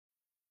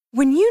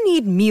When you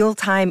need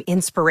mealtime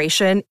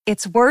inspiration,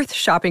 it's worth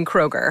shopping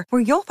Kroger,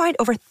 where you'll find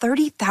over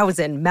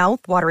 30,000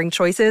 mouth-watering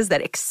choices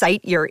that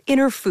excite your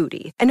inner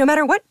foodie. And no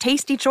matter what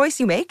tasty choice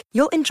you make,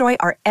 you'll enjoy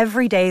our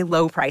everyday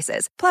low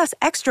prices, plus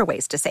extra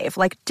ways to save,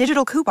 like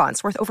digital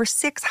coupons worth over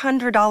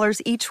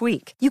 $600 each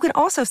week. You can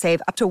also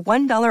save up to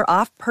 $1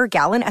 off per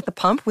gallon at the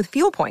pump with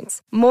fuel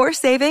points. More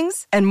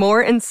savings and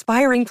more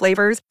inspiring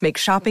flavors make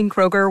shopping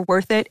Kroger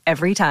worth it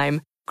every time.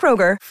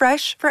 Kroger,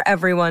 fresh for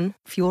everyone.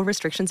 Fuel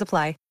restrictions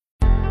apply.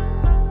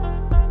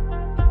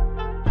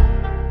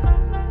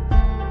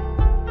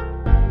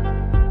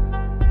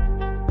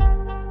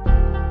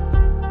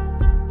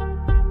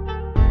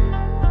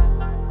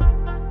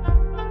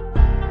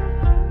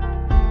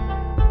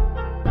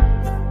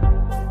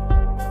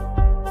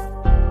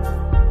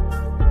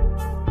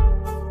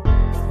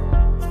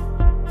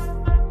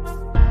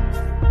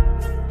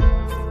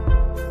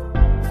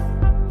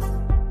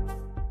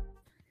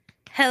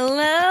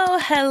 Hello,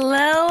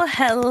 hello,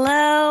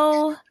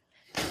 hello.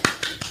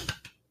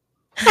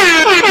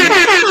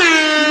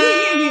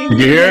 You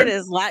hear it? It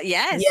is loud.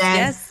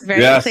 Yes, very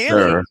yes,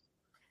 clearly.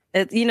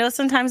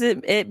 Sometimes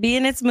it be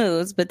in its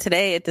moods, but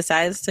today it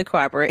decides to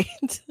cooperate.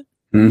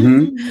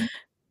 Mm-hmm.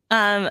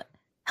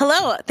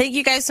 Hello. Thank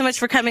you guys so much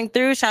for coming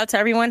through. Shout out to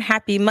everyone.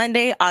 Happy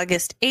Monday,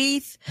 August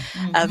 8th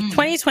of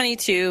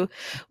 2022.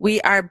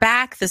 We are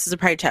back. This is a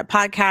Pride Chat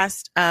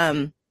podcast.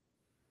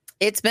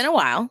 It's been a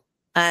while.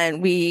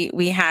 And we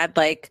had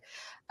like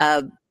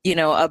a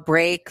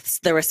break.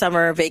 There was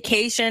summer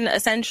vacation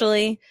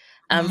essentially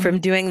from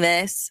doing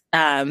this.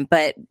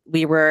 But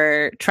we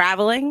were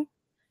traveling,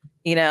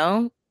 we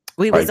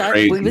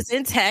was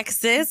in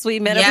Texas.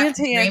 We met up in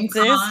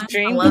Texas,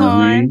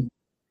 DreamCon.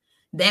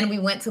 Then we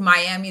went to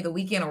Miami the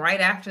weekend right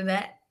after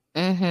that.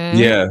 Mm-hmm.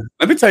 Yeah.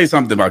 Let me tell you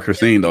something about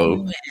Christine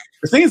though.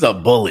 Christine's a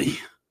bully.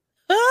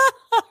 All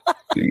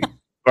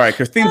right,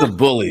 Christine's a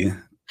bully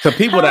to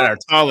people that are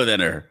taller than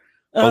her.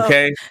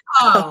 Okay.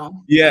 Oh.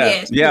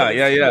 Yeah.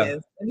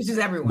 Which is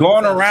everyone.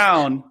 Going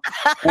around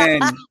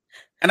and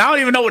I don't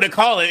even know what to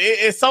call it.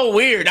 It's so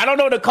weird. I don't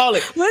know what to call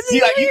it.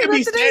 You can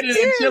be standing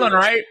and chilling,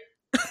 right?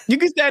 You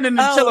can stand in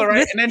and chilling,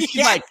 right? And then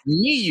she like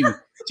knee you.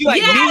 She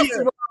like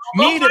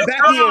knee the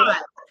back of your.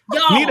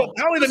 I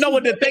don't even know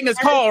what the thing is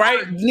called,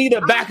 right? Knee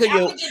the back of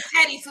your. Get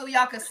Teddy so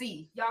y'all can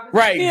see.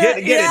 Right, get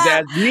it,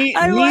 Jazz. Knee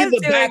the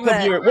back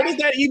of your. What is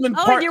that even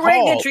part called? You're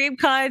wearing the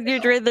DreamCon. You're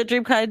wearing the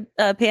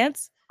DreamCon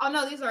pants. Oh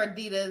no, these are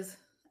Adidas.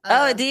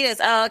 Adidas.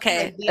 Oh,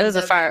 okay. Adidas, it was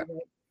a fire.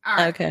 All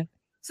right. Okay.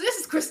 So this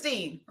is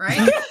Christine, right?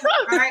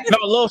 All right. No,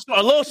 a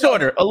little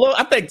shorter.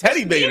 I think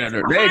Teddy bigger than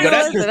her. There you go.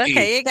 That's Christine.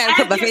 Okay, you gotta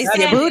put my face in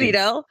your booty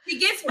though. She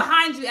gets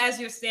behind you as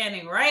you're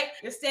standing, right?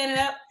 You're standing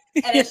up,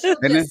 and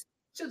then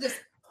she'll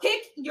just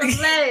kick your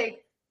leg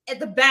at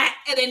the back,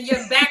 and then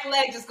your back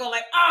leg just go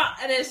like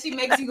and then she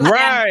makes you go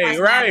down.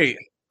 Right.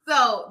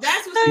 So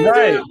that's what she's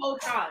doing the whole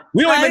time.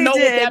 We don't even know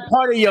what that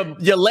part of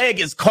your leg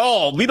is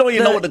called. We don't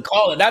even know what to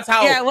call it. That's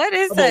how what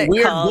is that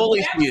weird called?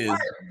 bully she is.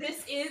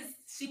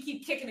 She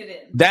keep kicking it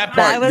in. That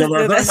part, the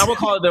reverse. I would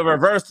call it the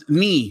reverse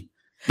knee.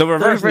 The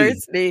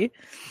reverse knee.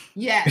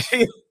 Yeah.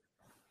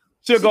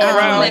 She'll go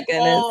around.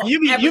 You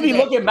be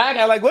looking back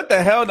at like, what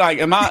the hell? Like,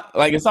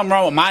 is something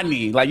wrong with my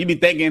knee? Like, you be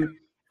thinking,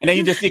 and then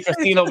you just see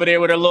Christine over there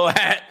with her little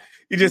hat.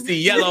 You just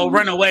see yellow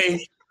run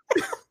away.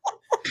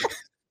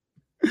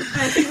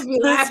 She'll be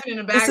laughing in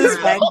the background.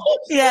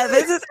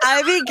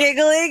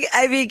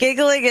 I be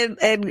giggling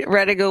and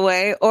running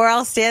away, or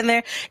I'll stand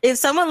there. If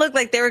someone looked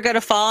like they were going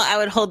to fall, I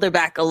would hold their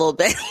back a little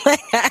bit.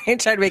 I ain't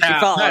trying to make you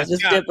fall. I'll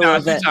just dip a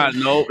little bit.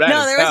 No,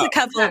 there was a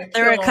couple.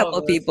 There were a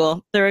couple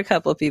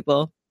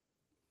people.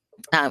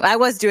 I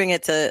was doing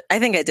it I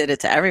think I did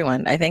it to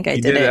everyone. I think I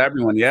did it to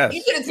everyone. Yes,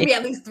 you did it to me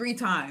at least 3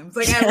 times.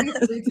 Like at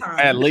least 3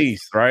 times. At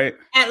least, right?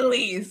 At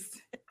least.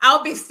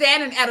 I'll be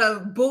standing at a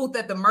booth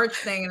at the merch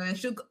thing, and then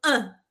she'll go,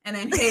 and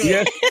then hit.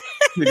 Yeah.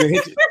 You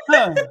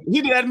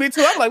did that to me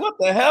too. I'm like, what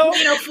the hell?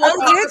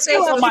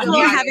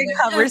 Having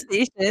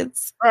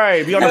conversations.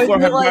 Right. Be on the floor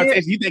having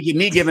conversations. You think your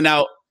knee giving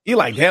out. You're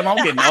like, damn, I'm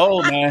getting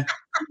old, man.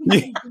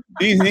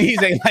 These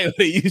knees ain't like what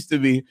they used to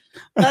be.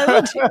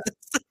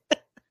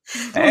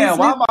 Damn,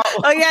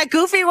 oh yeah,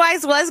 Goofy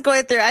Wise was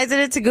going through. I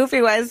did it to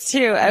Goofy Wise too.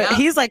 Yeah.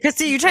 He's like,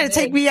 Christine, you trying to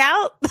take me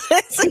out?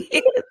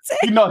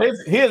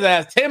 his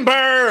ass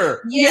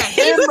timber. Yeah,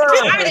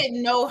 I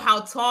didn't know how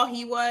tall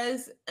he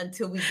was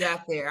until we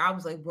got there. I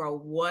was like, bro,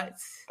 what?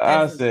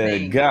 That's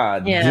said,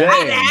 God damn. I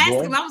had to ask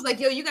him. I was like,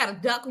 yo, you got to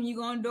duck when you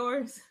go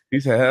indoors? He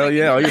said, hell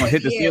yeah. Oh, you gonna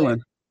hit the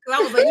ceiling? Because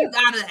I was like,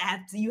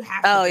 you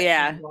have to. Oh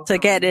yeah, to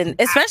get in,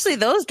 especially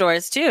those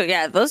doors too.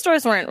 Yeah, those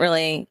doors weren't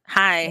really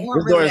high.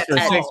 Those doors for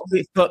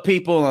 6 foot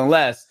people and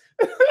less.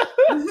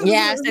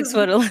 Yeah, 6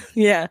 foot.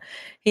 Yeah,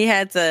 he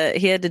had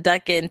to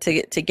duck in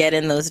to get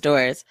in those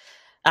doors.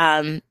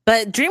 But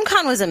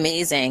DreamCon was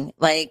amazing.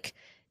 Like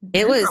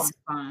it was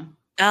fun.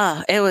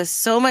 Oh, it was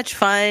so much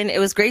fun. It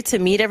was great to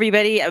meet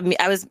everybody. I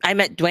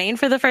met Dwayne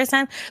for the first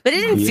time, but it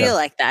didn't feel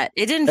like that.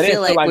 It didn't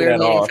feel like we were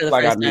meeting for the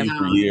first time.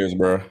 For years,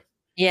 bro.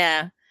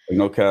 Yeah.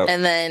 No cap.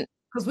 And then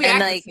Because we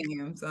actually see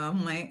him, so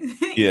I'm like,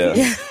 yeah.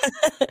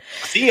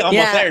 See,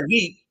 almost every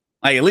week,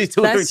 like at least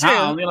 2 or 3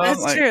 times. You know,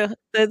 that's true.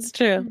 That's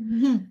true.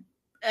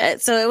 Mm-hmm.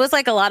 So it was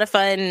like a lot of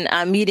fun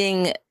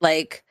meeting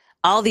like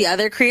all the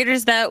other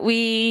creators that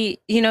we,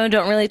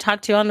 don't really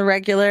talk to on the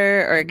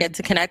regular or get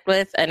to connect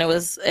with, and it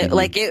was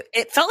like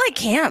it felt like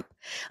camp.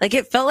 Like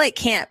it felt like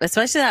camp,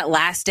 especially that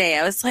last day.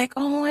 I was like,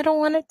 oh, I don't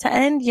want it to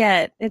end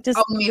yet. It just.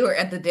 Oh, you were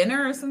at the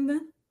dinner or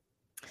something.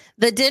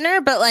 The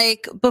dinner, but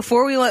like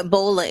before we went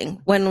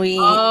bowling, when we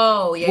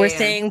were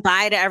saying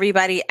bye to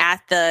everybody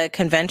at the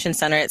convention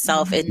center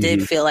itself, it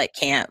did feel like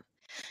camp.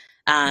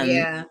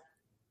 And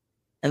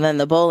then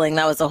the bowling,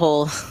 that was a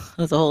whole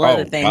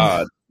other thing.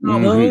 God. Oh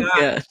my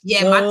God.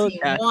 Yeah, my team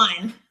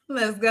won.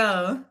 Let's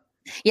go.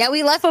 Yeah,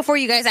 we left before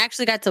you guys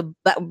actually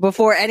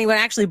before anyone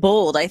actually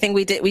bowled. I think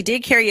we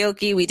did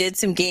karaoke, we did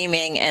some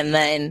gaming, and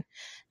then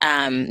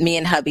me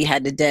and hubby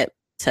had to dip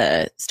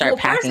to start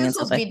packing and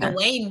stuff like that.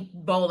 Dwayne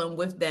bowling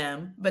with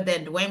them, but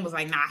then Dwayne was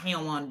like, "Nah, he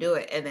don't want to do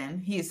it." And then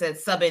he said,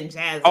 "Sub in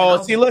Jazz."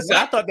 Oh, see, listen,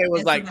 I thought it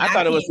was like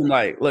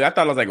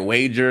a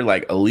wager,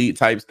 like elite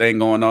types thing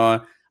going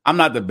on. I'm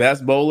not the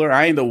best bowler.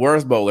 I ain't the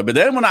worst bowler. But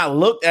then when I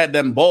looked at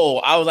them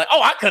bowl, I was like,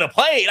 oh, I could have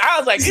played. I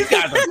was like, these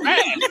guys are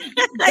trash.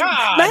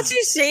 God. But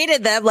you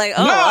shaded them like,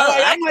 oh, no,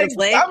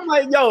 I'm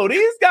like, yo,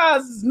 these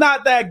guys is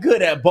not that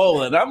good at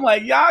bowling. I'm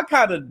like, y'all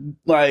kind of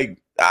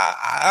like,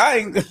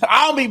 I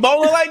don't be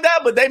bowling like that,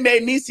 but they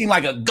made me seem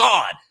like a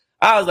god.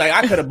 I was like,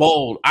 I could have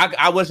bowled.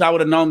 I wish I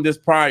would have known this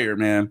prior,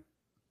 man.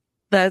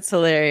 That's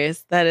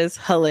hilarious. That is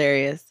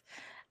hilarious.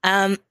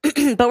 But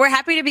we're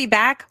happy to be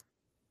back.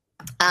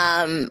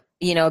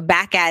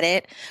 Back at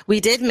it.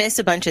 We did miss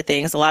a bunch of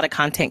things. A lot of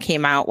content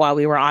came out while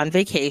we were on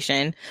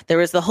vacation. There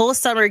was the whole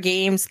summer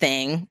games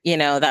thing,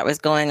 that was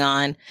going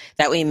on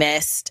that we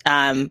missed.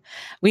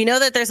 We know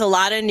that there's a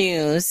lot of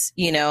news,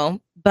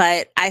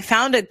 but I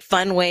found a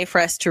fun way for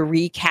us to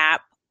recap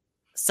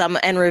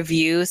and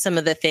review some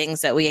of the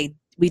things that we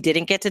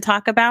didn't get to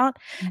talk about.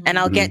 Mm-hmm. And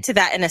I'll get to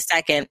that in a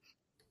second.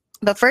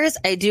 But first,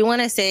 I do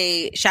want to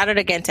say shout out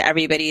again to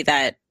everybody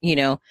that,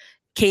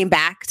 came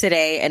back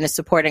today and is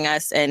supporting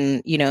us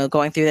and,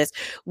 going through this.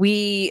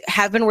 We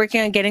have been working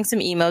on getting some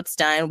emotes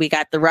done. We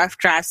got the rough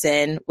drafts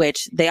in,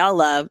 which they all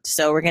loved.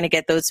 So we're going to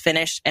get those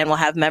finished and we'll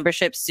have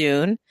membership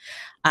soon.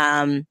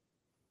 And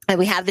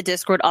we have the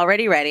Discord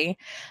already ready.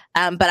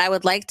 But I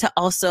would like to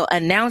also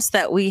announce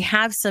that we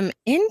have some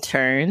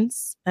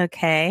interns,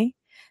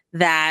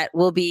 that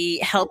will be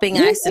helping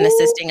us and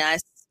assisting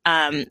us.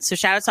 So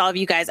shout out to all of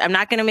you guys. I'm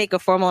not going to make a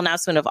formal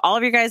announcement of all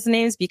of your guys'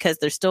 names because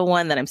there's still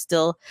one that I'm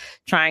still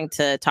trying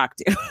to talk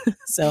to.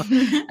 So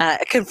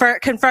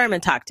confirm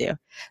and talk to.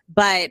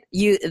 But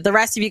the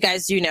rest of you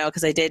guys do know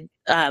because I did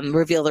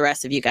reveal the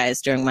rest of you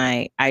guys during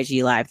my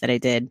IG live that I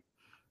did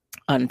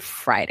on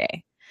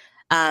Friday.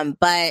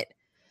 But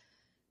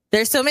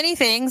there's so many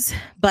things.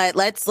 But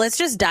let's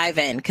just dive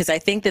in because I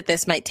think that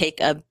this might take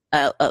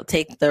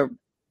take the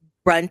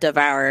brunt of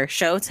our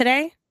show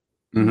today.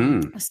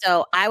 Mm-hmm.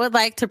 So I would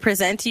like to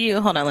present to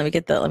you. Hold on, let me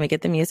get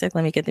the music.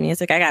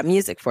 I got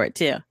music for it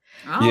too.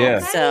 Oh, yeah.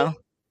 Okay. So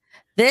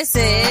this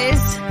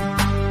is.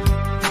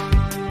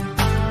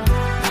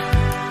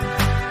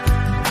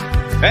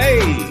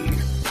 Hey,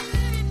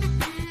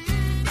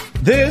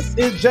 this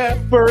is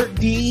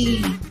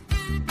Jeopardy.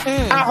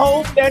 I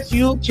hope that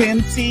you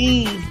can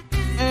see.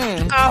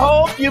 I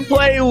hope you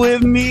play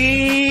with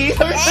me.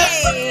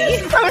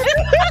 Hey.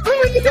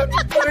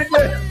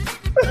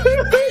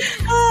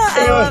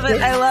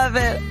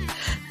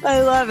 I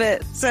love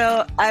it.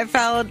 So I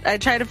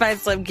tried to find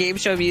some game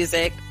show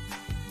music.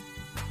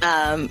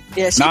 I'm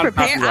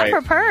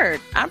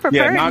prepared.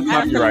 Yeah, not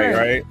copyright,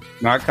 right?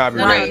 Not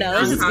copyright.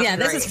 No,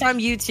 this is from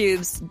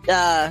YouTube's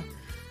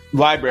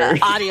library.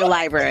 Audio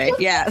library.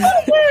 Yeah.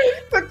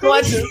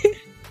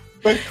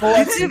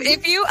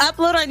 If you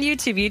upload on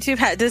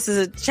YouTube this is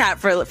a chat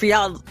for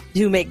y'all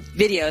who make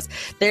videos.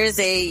 There's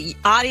a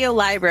audio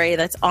library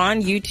that's on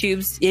in your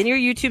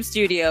YouTube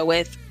studio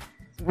with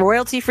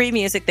royalty-free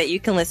music that you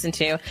can listen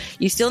to.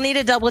 You still need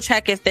to double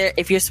check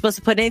if you're supposed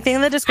to put anything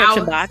in the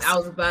description box. I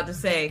was about to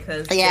say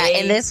because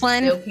in this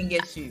one still can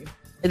get you.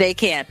 They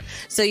can.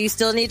 So you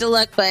still need to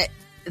look, but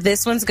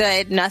this one's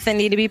good. Nothing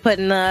need to be put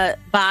in the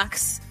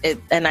box,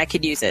 and I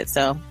could use it.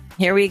 So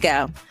here we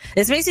go.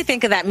 This makes you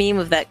think of that meme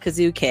of that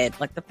kazoo kid,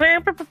 like the.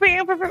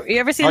 You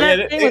ever seen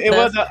that?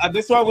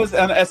 This one was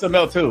on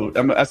SML too.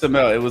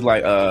 SML. It was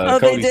like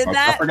Cody they did song.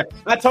 that.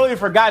 I totally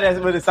forgot that's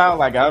what it sounded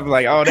like. I was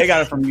like, oh, they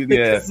got it from you.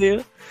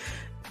 Yeah.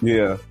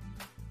 Yeah.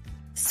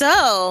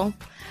 So,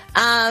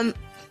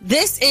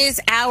 this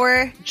is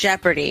our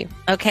Jeopardy.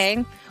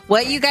 Okay,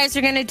 what you guys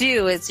are gonna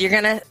do is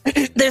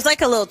there's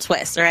like a little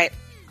twist, right?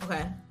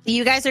 Okay.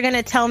 You guys are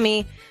gonna tell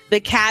me the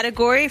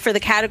category. For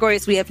the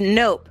categories, we have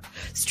Nope,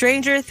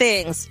 Stranger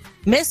Things,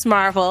 Miss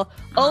Marvel,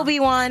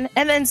 Obi-Wan,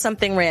 and then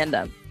something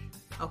random.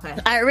 Okay.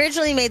 I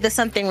originally made the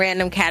something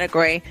random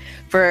category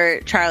for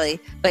Charlie,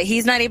 but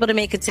he's not able to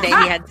make it today. He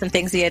had some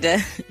things he had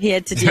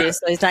to do,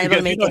 so he's not able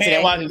to make it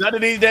today. None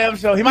of these damn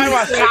shows. He might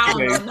watch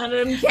none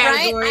of them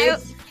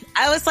categories.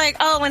 I was like,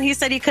 oh, when he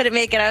said he couldn't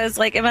make it, I was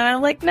like, and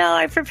I'm like, no,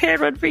 I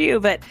prepared one for you,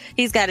 but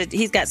he's got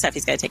stuff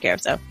he's got to take care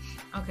of. So,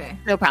 okay,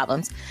 no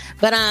problems.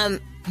 But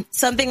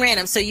something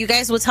random. So you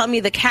guys will tell me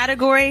the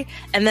category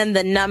and then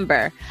the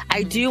number.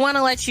 I do want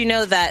to let you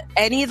know that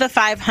any of the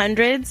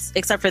 500s,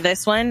 except for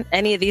this one,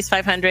 any of these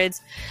 500s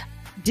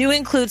do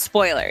include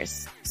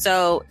spoilers.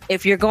 So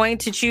if you're going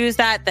to choose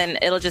that, then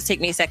it'll just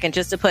take me a second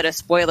just to put a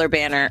spoiler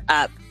banner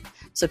up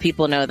so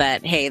people know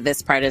that, hey,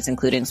 this part is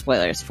including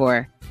spoilers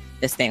for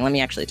this thing. Let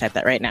me actually type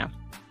that right now.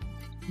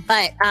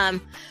 But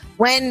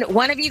when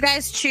one of you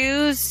guys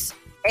choose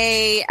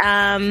a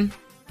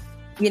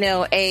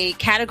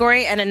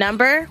category and a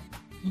number,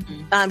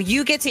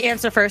 you get to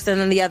answer first,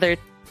 and then the other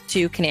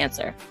two can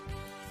answer.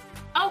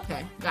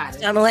 Okay, got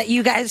it. So I'm gonna let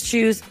you guys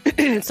choose.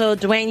 So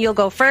Dwayne, you'll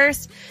go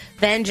first,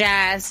 then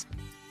Jazz.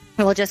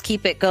 And we'll just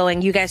keep it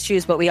going. You guys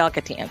choose, but we all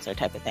get to answer,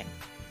 type of thing.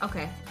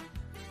 Okay.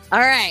 All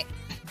right,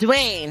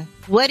 Dwayne,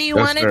 what do you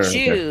want to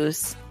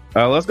choose?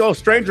 Let's go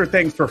Stranger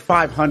Things for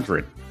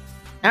 500.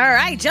 All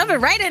right,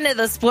 jumping right into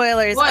the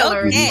spoilers.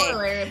 Okay.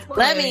 Spoilers.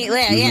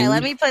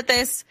 Let me put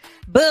this.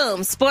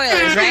 Boom,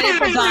 spoilers right at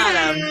the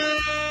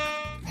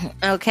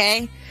bottom.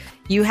 Okay,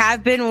 you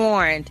have been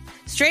warned.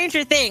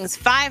 Stranger Things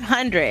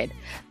 500.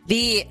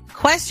 The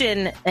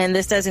question, and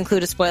this does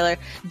include a spoiler,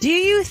 do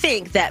you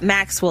think that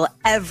Max will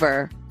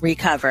ever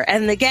recover?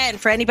 And again,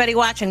 for anybody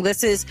watching,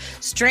 this is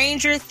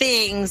Stranger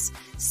Things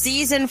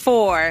Season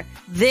 4.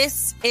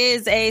 This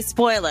is a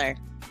spoiler.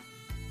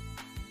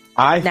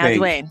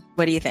 Dwayne,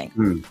 what do you think?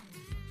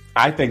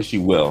 I think she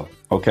will,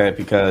 okay?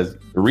 Because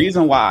the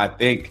reason why I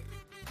think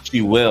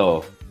she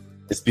will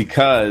is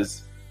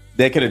because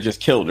they could have just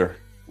killed her.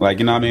 Like,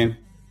 you know what I mean?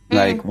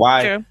 Like,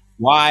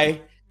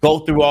 why go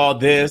through all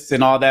this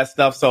and all that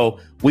stuff? So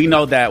we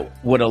know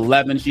that with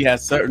 11, she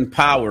has certain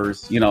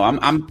powers. You know,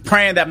 I'm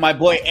praying that my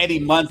boy Eddie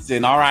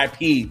Munson,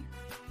 R.I.P.,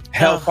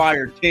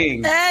 Hellfire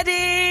King,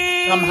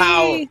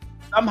 Eddie,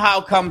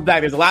 somehow comes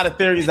back. There's a lot of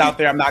theories out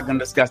there. I'm not going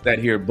to discuss that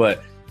here,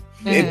 but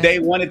if they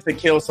wanted to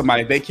kill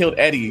somebody, they killed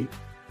Eddie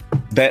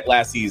that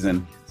last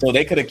season. So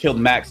they could have killed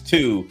Max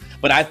too.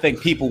 But I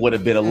think people would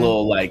have been a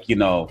little like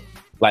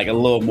a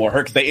little more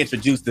hurt because they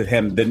introduced to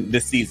him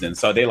this season.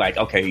 So they're like,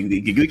 okay,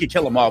 you can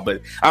kill them all,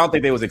 but I don't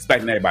think they was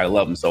expecting everybody to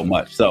love him so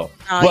much. So,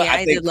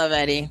 I did love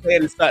Eddie.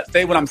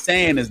 Say what I'm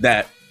saying is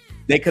that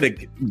they could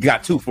have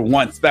got 2 for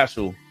 1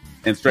 special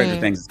in Stranger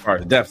Things as far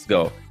as deaths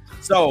go.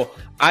 So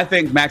I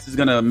think Max is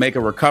gonna make a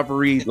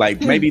recovery,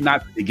 like maybe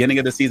not the beginning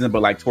of the season,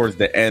 but like towards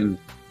the end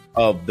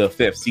of the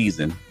 5th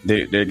season.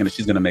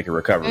 She's gonna make a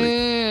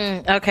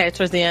recovery. Okay,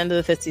 towards the end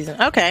of the 5th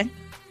season. Okay.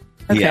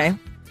 Yeah.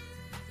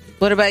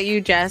 What about you,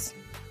 Jess?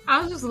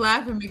 I was just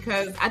laughing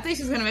because I think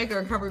she's gonna make a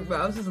recovery,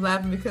 but I was just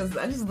laughing because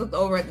I just looked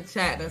over at the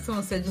chat and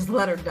someone said, "Just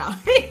let her die."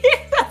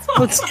 That's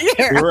all.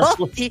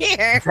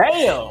 Dear.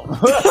 Damn.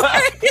 That's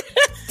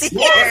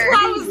why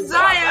I was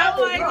dying. I'm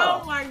like,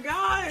 oh my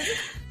god.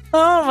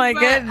 Oh my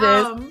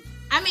goodness.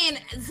 I mean,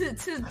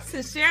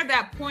 to share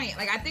that point,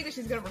 like I think that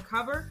she's gonna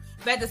recover,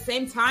 but at the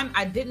same time,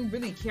 I didn't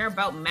really care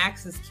about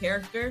Max's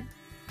character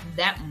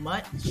that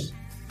much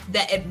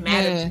that it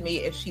mattered to me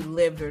if she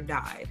lived or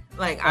died.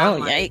 Like,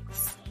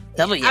 yikes.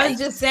 Double yikes. I was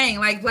just saying,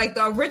 like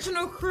the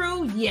original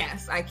crew,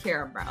 yes, I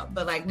care about,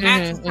 but like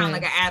Max is kind of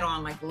like an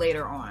add-on, like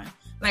later on.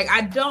 Like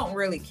I don't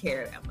really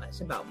care that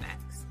much about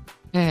Max,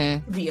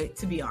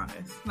 to be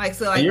honest. Like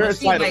so, like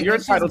you're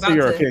entitled to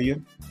your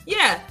opinion.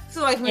 Yeah,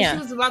 so like when she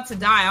was about to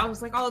die, I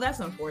was like, "Oh, that's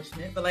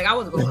unfortunate," but like I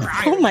wasn't going to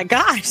cry. Oh my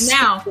gosh!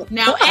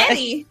 Now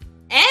Eddie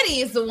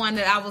is the one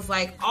that I was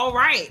like, "All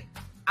right,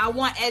 I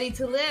want Eddie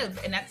to live,"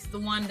 and that's the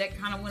one that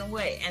kind of went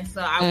away. And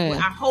so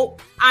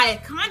I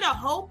kind of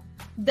hope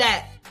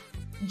that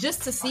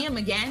just to see him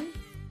again,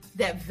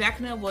 that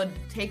Vecna would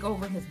take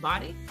over his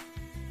body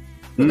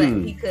so that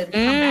he could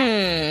come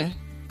back,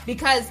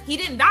 because he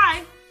didn't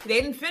die.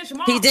 They didn't finish him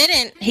off. He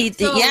didn't. He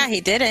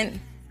didn't.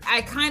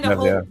 I kind of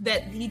hope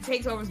that he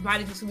takes over his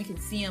body just so we can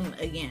see him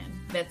again.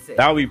 That's it.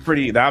 That'd be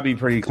pretty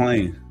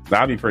clean.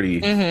 That'd be pretty.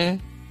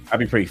 That'd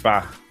be pretty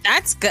fire.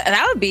 That's good.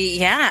 That would be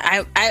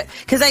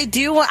because I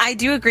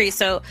do agree.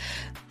 So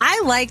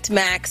I liked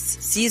Max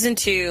season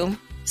 2,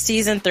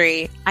 season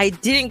 3. I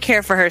didn't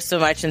care for her so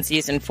much in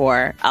season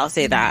 4. I'll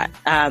say that.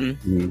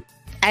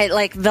 I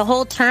like the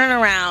whole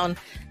turnaround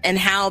and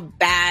how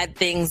bad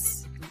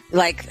things,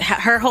 like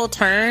her whole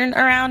turn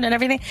around and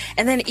everything,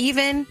 and then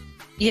even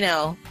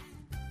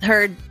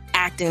her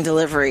acting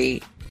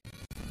delivery.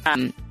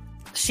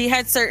 She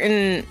had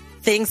certain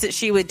things that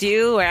she would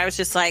do where I was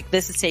just like,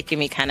 this is taking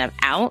me kind of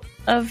out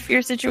of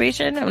your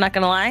situation. I'm not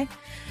going to lie.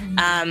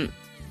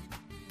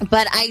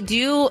 But I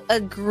do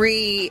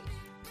agree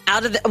I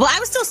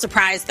was still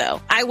surprised though.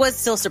 I was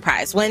still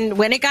surprised when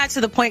it got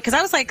to the point, because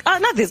I was like, oh,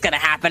 nothing's going to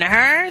happen to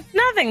her.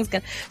 Nothing's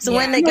going to. So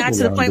when they got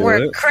to the point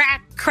where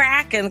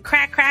crack in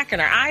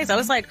her eyes, I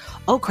was like,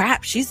 oh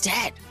crap, she's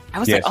dead. I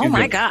was like, oh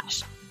my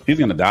gosh. She's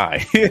going to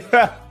die.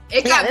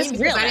 It got me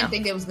because I didn't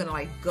think it was gonna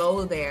like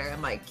go there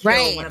and like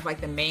kill one of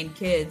like the main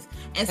kids,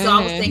 and so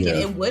I was thinking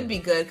it would be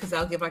good because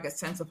I'll give like a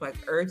sense of like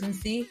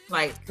urgency,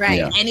 like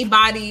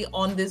anybody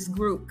on this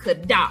group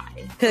could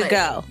die, could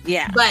go,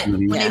 But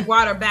when they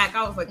brought her back,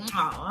 I was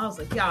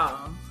like,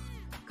 y'all,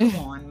 come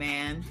on,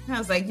 man. I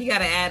was like, you got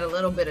to add a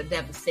little bit of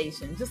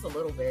devastation, just a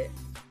little bit,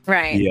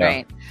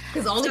 right?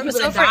 Because the only people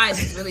that died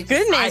is really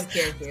just 5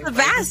 characters.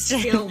 Sebastian,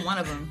 like, kill one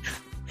of them.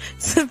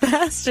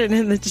 Sebastian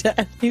in the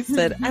chat, he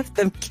said, F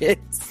them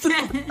kids.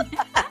 The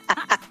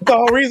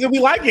whole reason we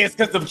like it is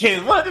because of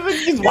kids. What?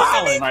 He's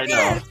wilding right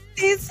now.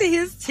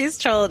 He's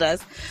trolled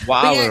us.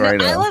 Wilding right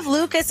now. I love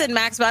Lucas and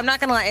Max, but I'm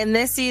not gonna lie. In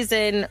this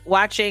season,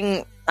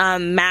 watching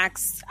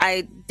Max,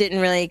 I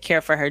didn't really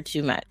care for her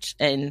too much.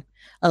 In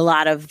a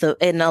lot of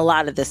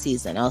the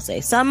season, I'll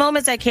say some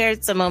moments I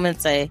cared, some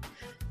moments I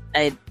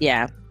I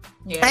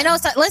know.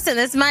 So, listen,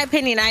 this is my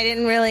opinion.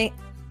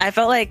 I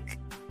felt like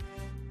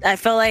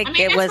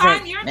it wasn't.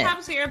 Fine. You're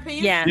entitled to your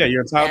opinion. Yeah,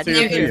 you're entitled to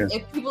your opinion.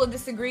 If people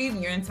disagree,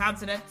 then you're entitled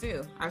to that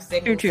too. Our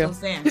statement will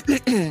still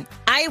stand.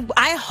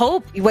 I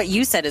hope what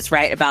you said is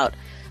right about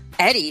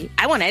Eddie.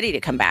 I want Eddie to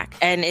come back,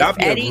 and if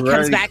Eddie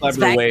comes back, it's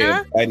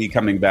Vecna. Eddie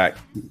coming back,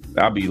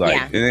 I'll be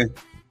like,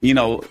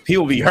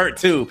 people be hurt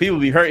too. People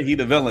be hurt. He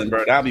the villain,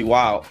 bro. That'll be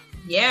wild.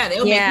 Yeah,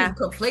 they'll make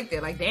people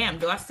conflicted. Like, damn,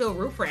 do I still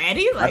root for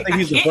Eddie? Like, I think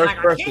he's the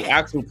first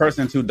actual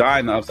person to die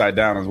in the Upside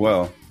Down as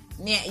well.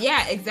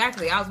 Yeah,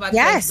 exactly. I was about to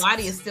say his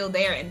body is still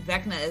there and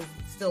Vecna is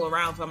still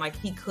around, so I'm like,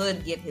 he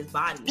could get his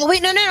body. Oh,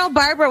 wait, no.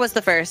 Barbara was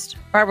the first.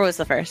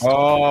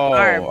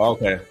 Oh,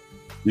 okay.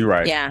 You're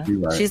right. Yeah, you're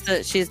right. He's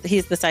the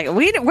second.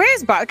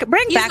 Where's Barb?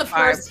 Bring back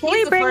Barb. Can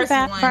we bring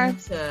back Barb?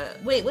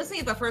 Wait, wasn't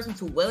he the first one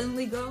to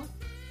willingly go?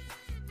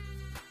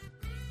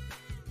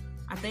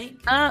 I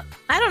think. I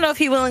don't know if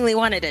he willingly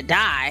wanted to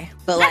die,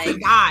 but not to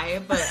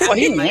die, but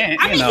he he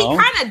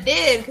kind of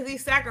did because he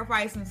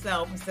sacrificed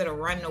himself instead of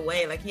running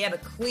away. Like, he had a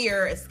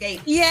clear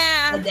escape.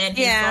 Yeah, and then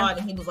he saw it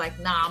and he was like,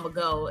 "Nah, I'm gonna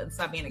go and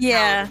stop being a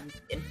coward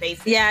and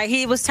face it." Yeah,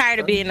 he was tired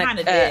of being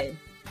a. Did.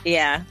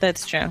 Yeah,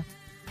 that's true.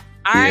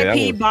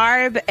 R.I.P.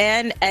 Barb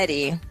and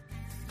Eddie.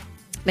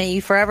 May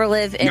you forever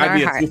live in our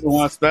hearts.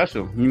 2-for-1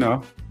 special,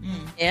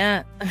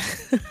 Yeah.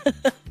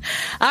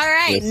 All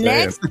right.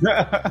 Next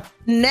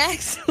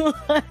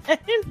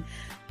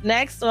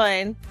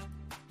one.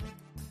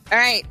 All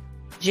right,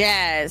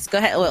 Jazz. Go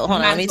ahead. Well,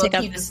 hold on. Let me take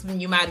up this.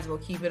 You might as well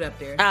keep it up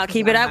there. I'll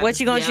keep it up. What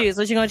you gonna choose?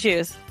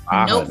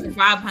 Nope, for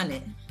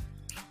 500.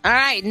 All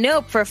right.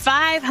 Nope for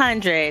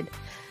 500.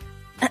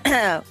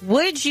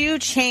 Would you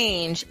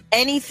change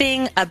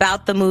anything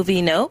about the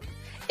movie Nope?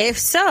 If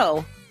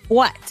so,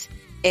 what?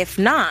 If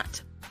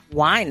not,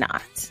 why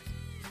not?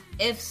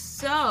 If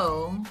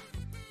so,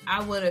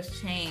 I would have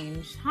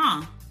changed,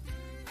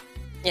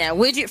 Yeah,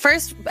 would you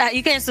first?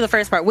 You can answer the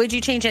first part. Would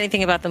you change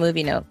anything about the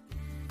movie Nope?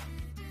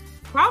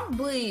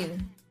 Probably.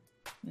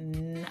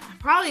 I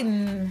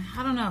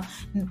don't know.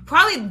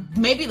 Probably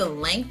maybe the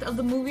length of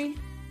the movie,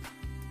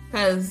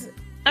 because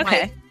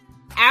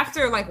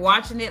after like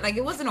watching it, like,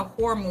 it wasn't a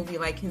horror movie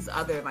like his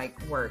other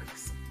like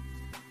works.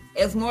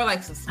 It was more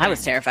like suspense. I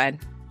was terrified.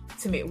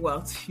 To me,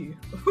 well, to you,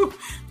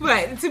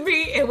 but to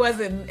me, it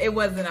wasn't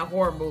a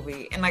horror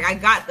movie, and like, I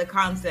got the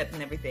concept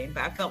and everything,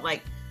 but I felt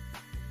like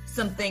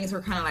some things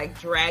were kind of like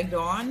dragged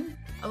on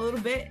a little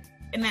bit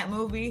in that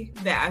movie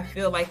that I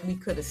feel like we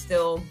could have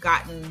still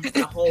gotten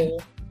the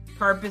whole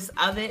purpose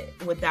of it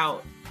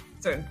without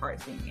certain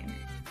parts being in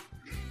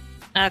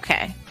it.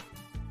 Okay,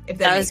 if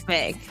that was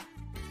big.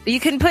 You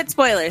can put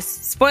spoilers.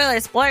 Spoiler. Okay.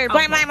 Spoiler.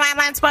 Okay,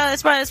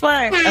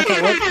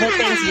 what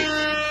things?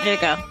 Here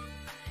you go.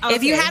 Okay.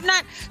 If you have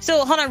not,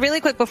 so hold on really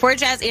quick before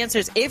Jazz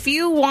answers. If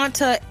you want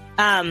to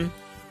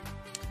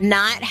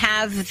not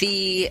have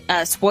the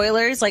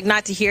spoilers, like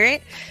not to hear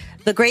it,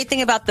 the great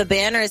thing about the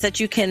banner is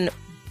that you can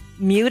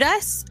mute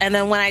us, and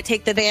then when I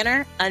take the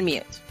banner,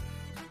 unmute. All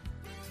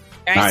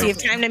right, nice. So you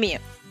have time to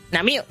mute.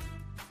 Now mute.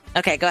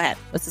 Okay, go ahead.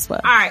 What's the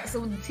spoiler? All right, so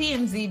the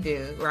TMZ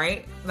dude,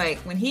 right? Like,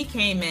 when he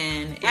came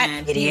in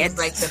and he was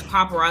like the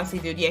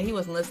paparazzi dude, he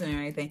wasn't listening or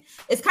anything.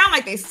 It's kind of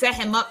like they set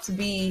him up to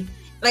be.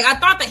 Like, I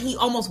thought that he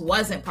almost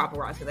wasn't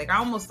paparazzi. Like, I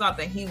almost thought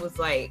that he was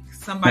like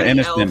somebody else.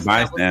 An innocent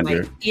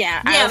bystander. Like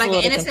an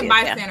innocent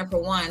bystander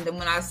for one. Then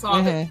when I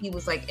saw that he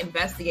was like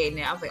investigating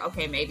it, I was like,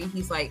 okay, maybe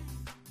he's like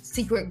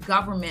secret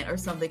government or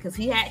something, because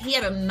he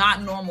had a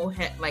not normal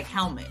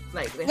helmet.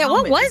 Like, the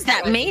what was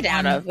that made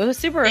out of? It was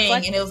super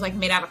reflective, and it was like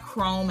made out of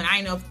chrome. And I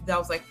didn't know if that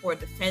was like for a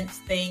defense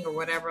thing or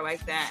whatever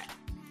like that.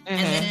 And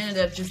then it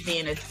ended up just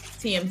being a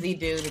TMZ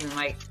dude, and then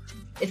like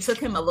it took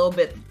him a little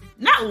bit,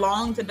 not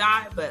long to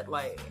die, but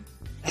like.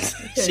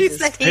 She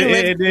said he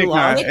lived too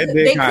long.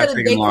 They could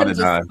have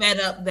just sped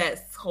up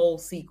that whole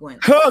sequence.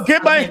 Oh,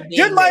 get my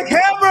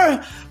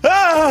camera!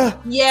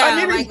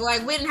 Yeah,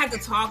 like we didn't have to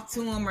talk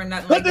to him or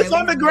nothing. Put this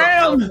on the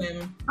ground.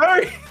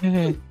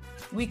 Hurry!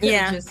 We could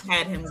have just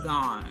had him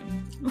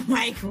gone.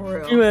 Like, for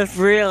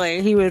real.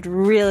 He would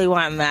really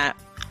want that.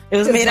 It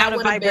was made out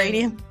of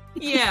vibranium.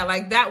 Yeah,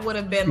 like that would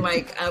have been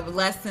like a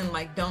lesson.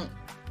 Like, don't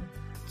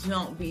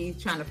don't be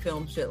trying to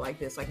film shit like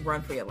this. Like,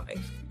 run for your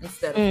life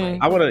instead of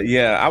like. I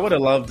would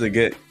have loved to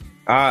get.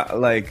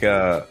 Like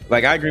I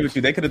agree with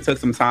you. They could have took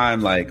some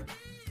time,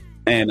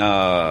 and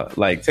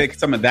take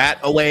some of that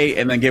away,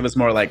 and then give us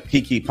more like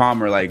Keke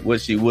Palmer, like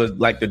what she was,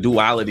 like the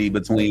duality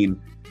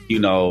between,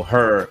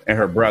 her and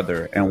her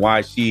brother, and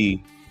why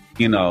she,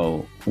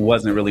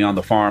 wasn't really on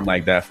the farm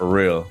like that for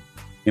real.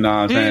 You know what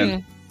I'm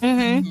saying?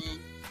 Mm-hmm.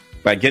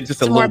 Like, get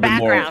just a little bit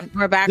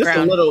more background. Just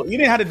a little. You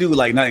didn't have to do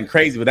like nothing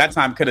crazy, but that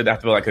time I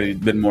feel like could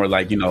have been more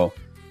like, and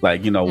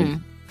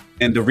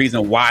the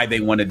reason why they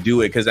want to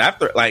do it. Because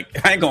after, I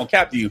ain't gonna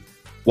cap you.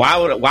 Why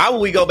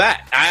would we go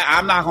back?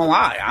 I'm not gonna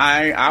lie.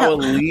 I will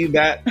leave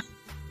that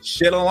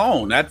shit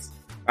alone. If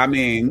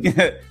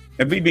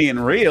we being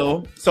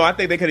real. So I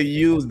think they could have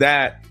used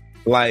that.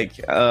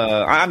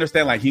 I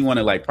understand, he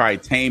wanted probably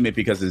tame it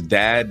because his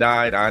dad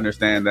died. I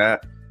understand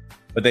that,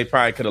 but they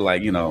probably could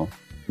have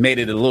made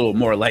it a little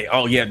more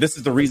oh yeah, this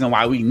is the reason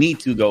why we need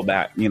to go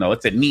back.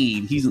 It's a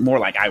need. He's more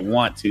like, I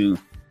want to.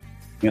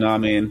 You know what I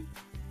mean?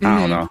 Mm-hmm. I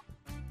don't know.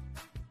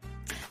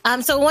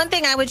 So one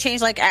thing I would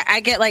change, I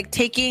get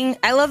taking,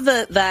 I love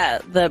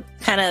the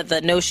kind of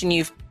the notion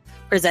you've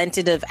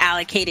presented of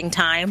allocating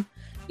time,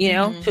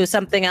 to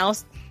something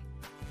else.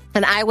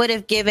 And I would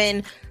have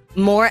given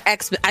more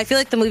I feel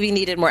like the movie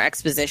needed more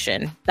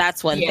exposition.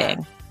 That's one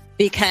thing,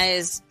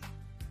 because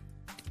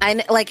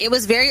it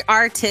was very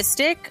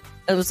artistic.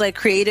 It was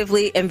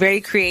creatively and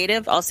very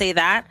creative. I'll say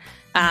that.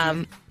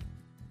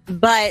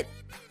 But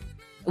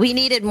we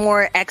needed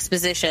more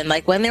exposition.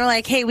 When they were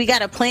like, hey, we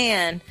got a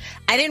plan.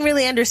 I didn't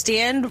really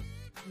understand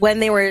when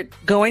they were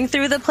going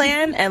through the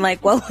plan and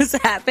what was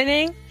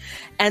happening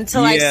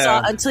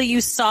until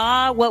you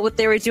saw what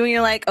they were doing.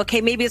 You're like,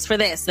 okay, maybe it's for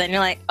this. Then you're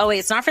like, oh wait,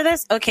 it's not for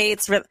this. Okay.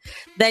 It's for,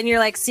 then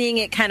you're seeing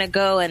it kind of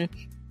go. And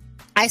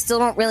I still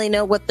don't really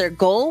know what their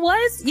goal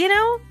was,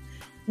 Yeah.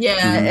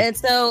 And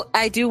so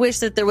I do wish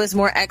that there was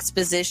more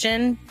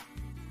exposition.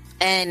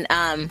 And,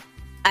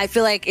 I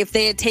feel like if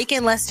they had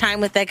taken less time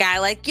with that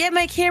guy, get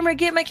my camera,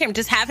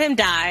 just have him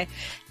die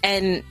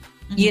and,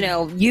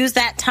 use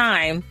that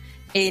time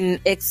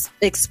in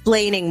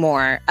explaining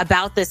more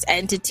about this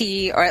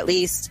entity, or at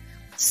least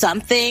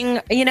something,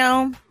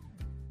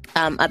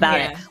 about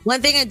it.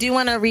 One thing I do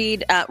want to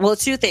read,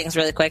 two things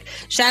really quick.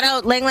 Shout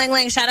out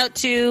Lang. Shout out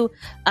to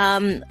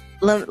Lamine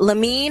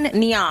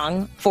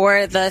Nyong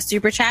for the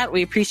super chat.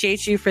 We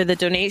appreciate you for the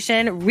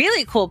donation.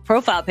 Really cool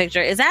profile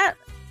picture. Is that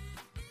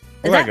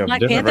Black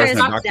Panther? Is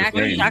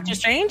Doctor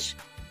Strange?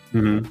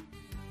 Mm-hmm.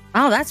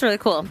 Oh, that's really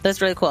cool.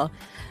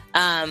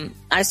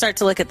 I start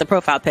to look at the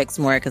profile pics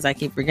more because I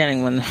keep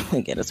forgetting when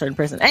we get a certain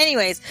person.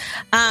 Anyways,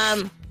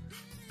 I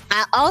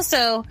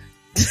also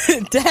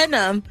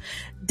Denim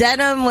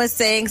was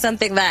saying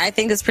something that I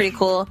think is pretty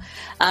cool.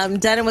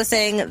 Denim was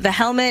saying the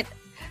helmet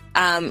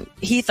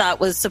he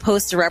thought was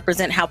supposed to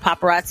represent how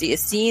paparazzi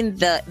is seen.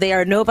 They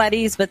are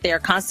nobodies, but they are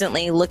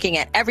constantly looking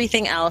at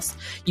everything else.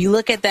 You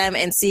look at them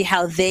and see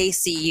how they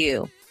see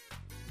you.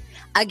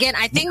 Again,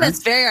 I think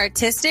that's very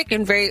artistic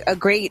and a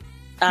great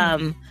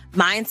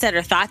mindset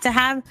or thought to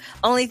have.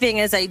 Only thing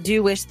is, I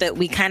do wish that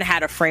we kind of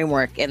had a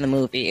framework in the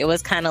movie. It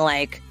was kind of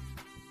like,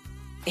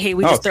 hey,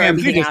 we just throw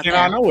everything out there.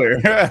 Out of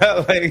nowhere.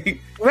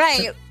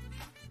 Right.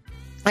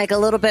 A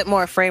little bit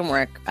more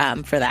framework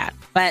for that.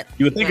 But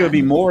you would think it would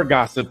be more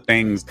gossip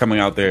things coming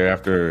out there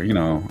after, I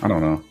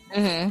don't know.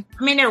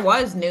 Mm-hmm. There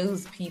was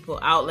news people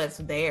outlets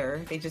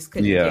there. They just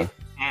couldn't get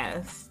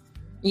past.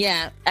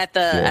 Yeah, at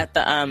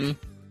the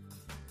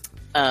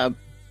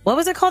what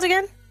was it called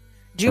again?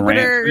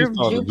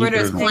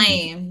 Jupiter's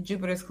Claim.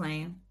 Jupiter's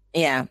Claim.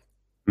 Yeah.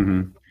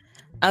 Mm-hmm.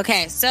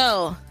 Okay,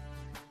 so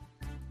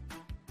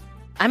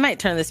I might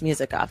turn this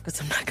music off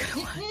because I'm not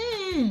gonna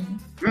lie.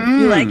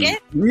 You like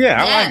it?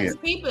 Yeah, I like it.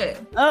 Keep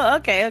it. Oh,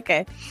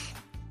 okay.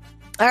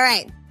 All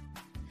right,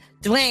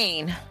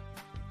 Dwayne,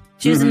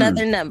 choose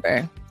another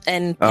number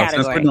and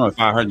category. Since we're doing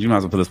 500, you might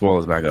as well put the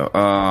spoilers back up.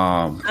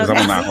 Because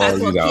I'm not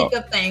holding you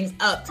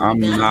out. I'm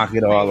knock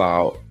it all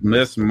out.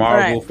 Miss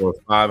Marvel for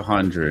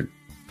 500.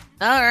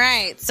 All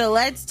right, so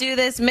let's do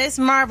this. Miss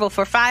Marvel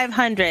for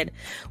 500.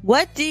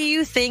 What do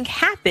you think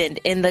happened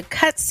in the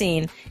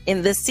cutscene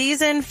in the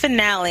season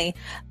finale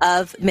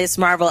of Miss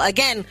Marvel?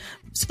 Again,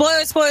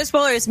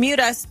 spoilers, mute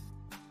us.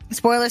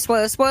 Spoilers,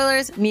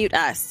 mute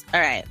us. All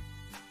right.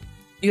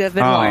 You have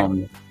been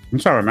warned. I'm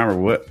trying to remember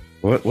what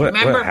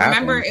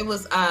remember it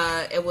was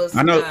I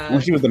know when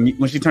she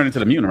turned into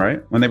the mutant,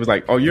 right? When they was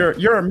like, "Oh,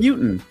 you're a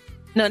mutant."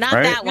 No, not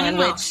that one.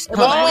 No. Which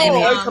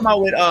I come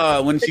out with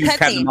when she was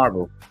Captain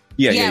Marvel.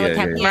 Yeah,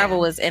 Captain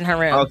Marvel was in her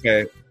room.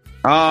 Okay.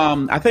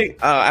 I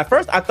think at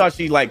first I thought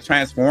she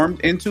transformed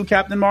into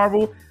Captain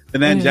Marvel,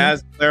 and then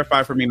Jazz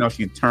clarified for me, no,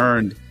 she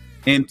turned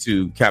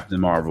into Captain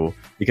Marvel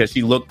because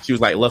she was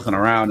looking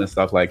around and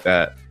stuff like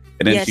that.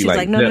 And then she's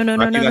like, no. I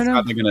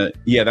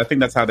think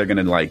that's how they're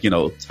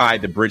gonna tie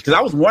the bridge. Because I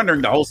was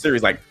wondering the whole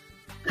series,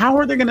 how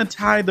are they gonna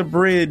tie the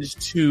bridge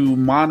to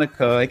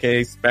Monica,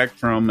 aka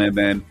Spectrum, and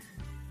then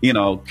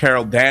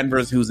Carol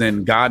Danvers, who's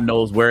in God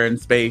knows where in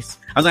space.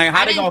 I was like,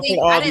 how they gonna put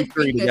all these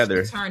three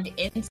together? Turned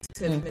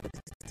into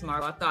Miss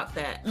Marvel.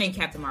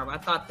 Captain Marvel. I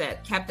thought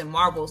that Captain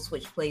Marvel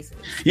switched places.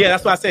 Yeah,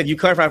 that's what I said. You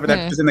clarified for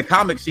that because in the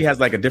comics she has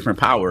like a different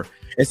power,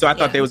 and so I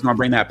thought they was gonna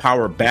bring that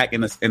power back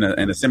in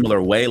a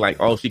similar way. Like,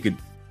 she could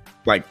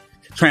like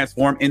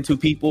transform into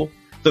people.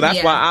 So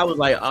that's why I was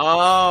like,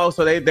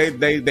 so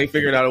they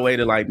figured out a way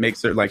to like make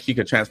certain like she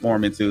could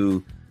transform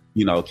into,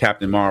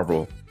 Captain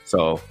Marvel.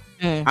 So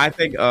I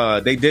think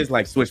they did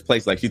like switch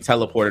places, like she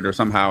teleported or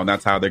somehow, and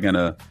that's how they're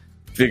gonna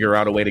figure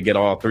out a way to get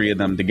all three of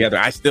them together.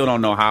 I still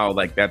don't know how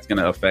like that's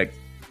gonna affect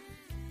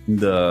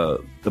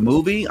the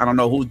movie. I don't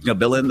know who the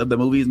villain of the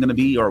movie is gonna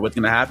be or what's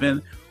gonna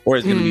happen, or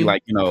it's gonna be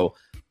like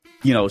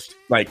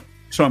like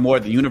showing more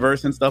of the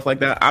universe and stuff like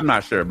that. I'm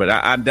not sure, but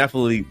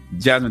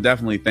Jasmine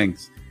definitely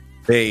thinks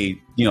they,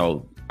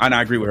 and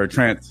I agree with her,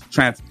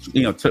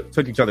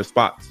 took each other's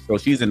spots. So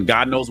she's in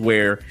God knows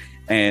where,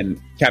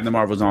 and Captain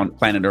Marvel's on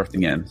planet Earth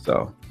again.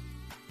 So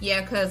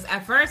yeah, because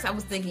at first I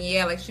was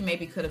thinking, like she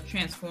maybe could have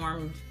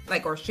transformed,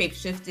 like, or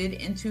shapeshifted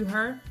into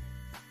her.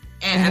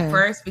 And at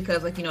first,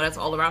 because like that's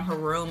all around her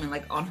room, and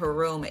like on her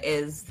room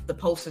is the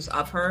posters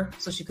of her,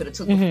 so she could have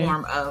took the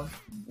form of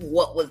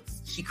what was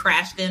she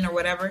crashed in or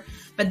whatever.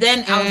 But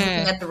then I was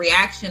looking at the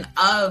reaction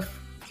of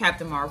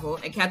Captain Marvel,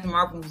 and Captain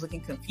Marvel was looking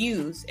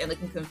confused,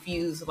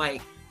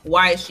 like,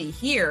 why is she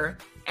here?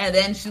 And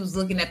then she was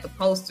looking at the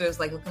posters,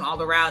 like looking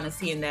all around and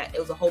seeing that it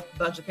was a whole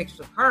bunch of pictures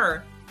of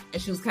her,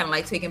 and she was kind of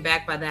like taken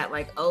back by that,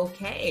 like,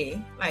 okay,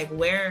 like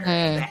where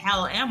the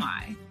hell am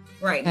I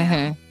right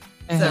now?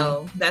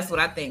 So that's what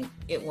I think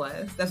it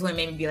was. That's what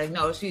made me be like,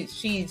 no, she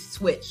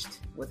switched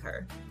with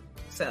her.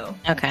 So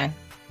okay,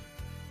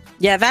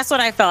 yeah, that's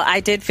what I felt. I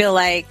did feel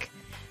like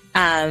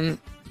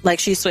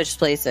she switched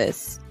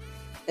places.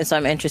 And so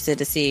I'm interested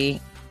to see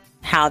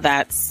how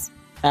that's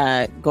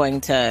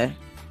going to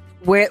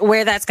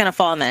where that's going to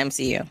fall in the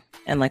MCU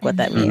and like what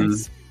that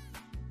means.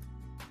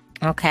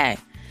 Okay.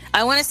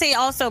 I want to say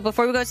also,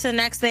 before we go to the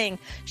next thing,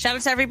 shout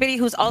out to everybody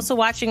who's also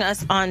watching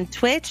us on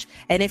Twitch.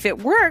 And if it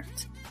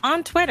worked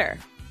on Twitter,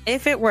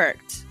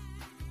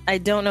 I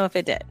don't know if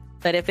it did,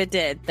 but if it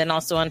did, then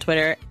also on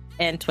Twitter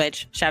and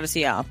Twitch, shout out to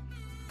y'all.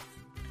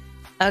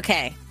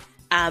 Okay.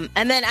 And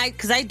then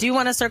because I do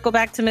want to circle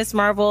back to Miss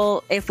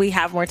Marvel if we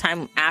have more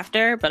time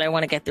after, but I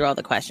want to get through all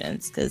the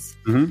questions because.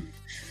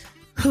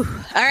 All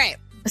right.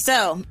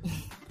 So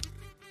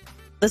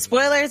the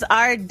spoilers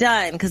are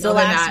done because the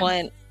last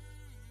one.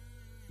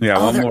 Yeah,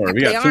 one more.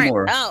 We got two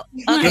more. Oh,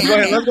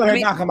 okay. Let's go ahead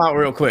and knock them out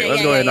real quick.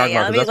 Let's go ahead and knock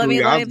them out. Let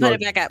me put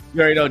it back up. You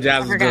already know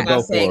Jasmine's going to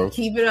go for it.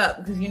 Keep it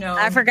up because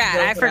I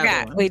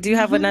forgot. We do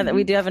have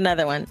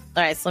another one.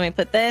 All right, so let me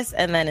put this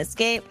and then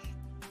escape.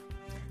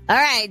 All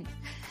right.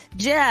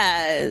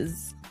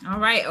 Jazz. All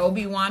right,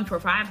 Obi-Wan for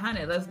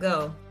 500. Let's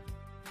go.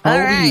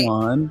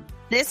 Obi-Wan. Right.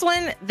 This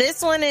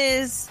one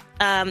is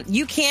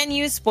you can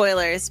use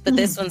spoilers, but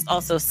this one's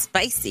also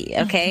spicy,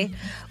 okay?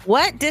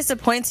 What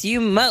disappoints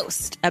you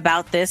most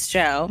about this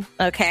show,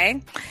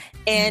 okay?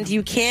 And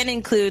you can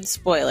include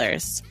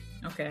spoilers.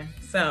 Okay.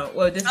 So,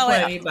 what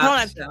disappointed me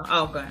about the show?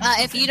 Oh, go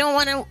ahead. If you don't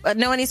want to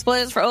know any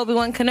spoilers for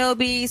Obi-Wan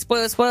Kenobi,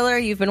 spoiler,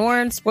 you've been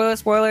warned.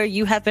 Spoiler,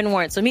 you have been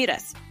warned. So mute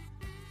us.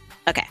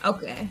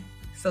 Okay.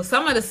 So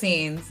some of the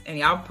scenes, and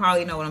y'all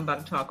probably know what I'm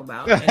about to talk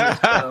about, in this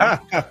show,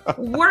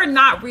 were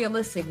not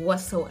realistic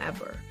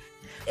whatsoever.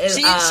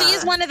 She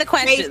is one of the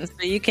questions.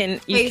 So you can.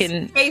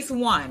 Case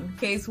one.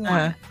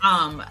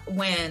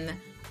 When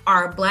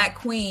our Black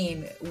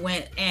Queen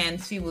went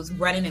and she was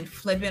running and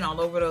flipping all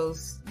over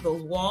those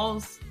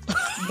walls,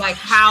 like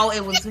how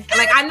it was.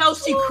 Like I know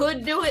she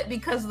could do it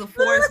because of the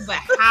Force, but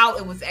how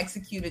it was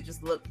executed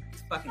just looked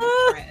fucking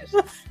trash.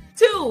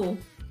 2.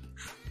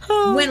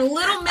 When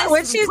Little Miss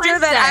when she's doing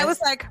that, I was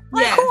like,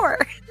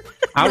 hardcore.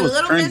 I was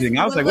cringing.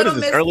 I was like, what is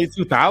this, early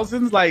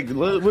 2000s? Like,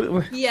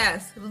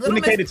 yes, Little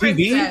Miss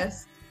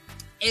Princess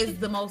is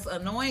the most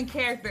annoying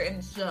character in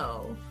the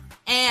show,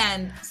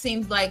 and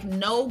seems like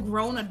no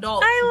grown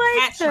adult could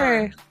catch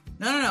her.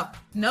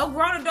 No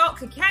grown adult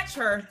could catch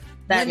her.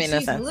 That means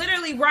she's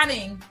literally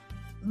running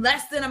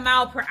less than a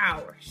mile per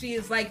hour. She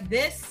is like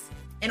this,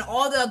 and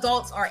all the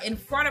adults are in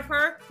front of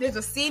her. There's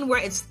a scene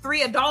where it's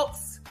 3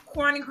 adults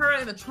cornering her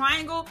in a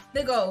triangle.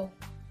 They go,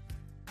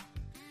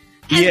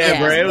 bro.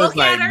 It was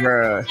like,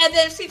 bro. And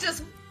then she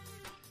just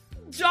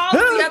jogs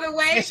the other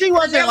way. And she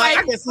wasn't like,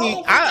 I can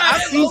see. I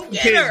see some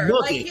kids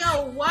looking. Like,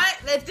 yo, what?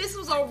 If this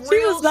was a she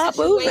real was not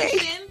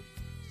situation,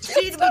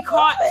 she'd be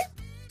caught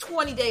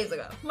 20 days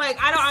ago.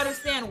 Like, I don't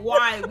understand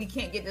why we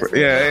can't get this.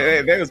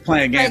 Yeah, they was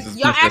playing games.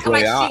 Like, y'all acting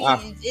like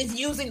she is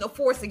using the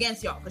Force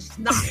against y'all, but she's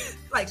not.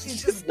 Like,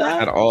 she's just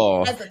not at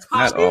all. As a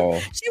toddler. At all.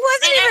 She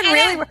wasn't even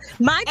really.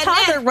 My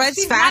toddler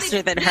runs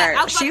faster than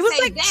her. She was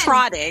like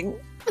trotting.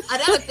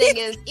 Another thing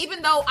is,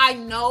 even though I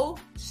know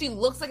she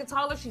looks like a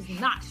toddler, she's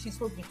not. She's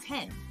supposed to be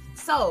 10.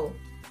 So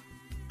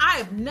I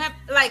have never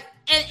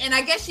and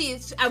I guess she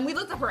is. And we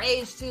looked up her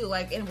age too,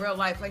 like in real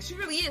life. Like she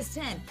really is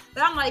 10.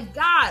 But I'm like,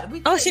 God,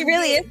 she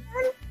really is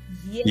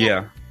 10?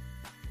 Yeah.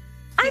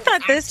 I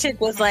thought this chick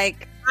was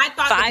like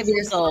 5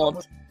 years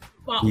old.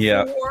 about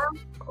 4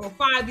 or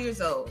 5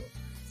 years old.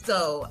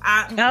 So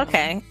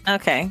okay.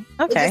 It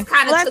just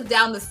kind of took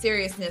down the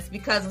seriousness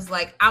because it's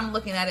like I'm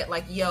looking at it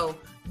like, yo,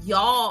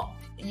 y'all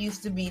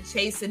used to be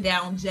chasing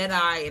down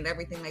Jedi and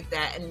everything like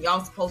that, and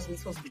y'all supposed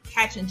to be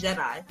catching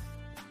Jedi,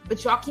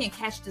 but y'all can't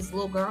catch this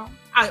little girl.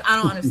 I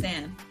don't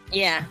understand.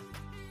 Yeah,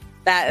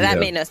 that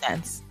made no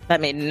sense.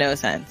 That made no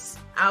sense.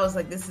 I was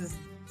like, this is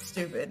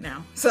stupid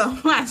now. So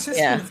I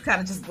was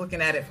kind of just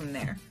looking at it from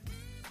there.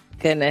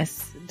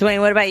 Goodness,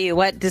 Dwayne, what about you?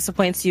 What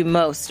disappoints you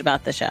most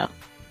about the show?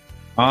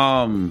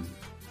 How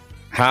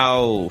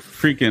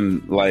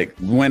freaking like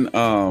when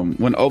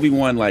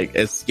Obi-Wan like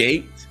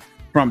escaped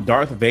from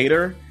Darth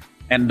Vader,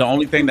 and the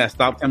only thing that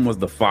stopped him was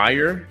the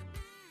fire.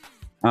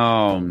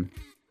 I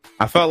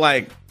felt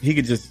like he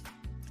could just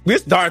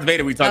this Darth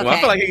Vader we talking about. I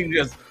feel like he could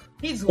just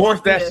force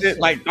that shit,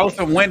 like throw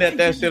some wind at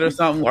that shit or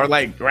something, or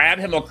like grab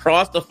him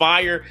across the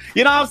fire.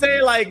 You know what I'm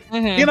saying? Like,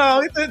 you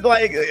know, it's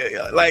like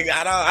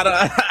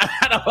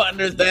I don't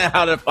understand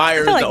how the fire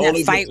is the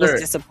only fight was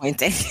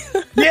disappointing.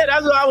 Yeah,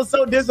 that's what I was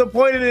so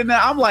disappointed in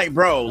that. I'm like,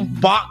 bro,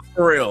 box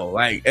for real.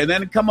 Like, and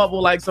then come up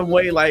with like some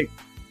way, like,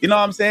 you know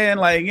what I'm saying?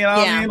 Like, you know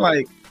what I mean?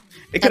 Like,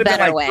 it could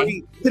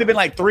have been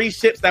like 3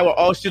 ships that were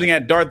all shooting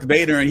at Darth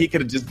Vader, and he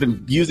could have just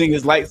been using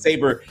his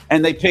lightsaber,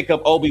 and they pick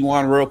up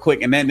Obi-Wan real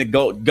quick, and then they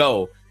go.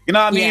 You know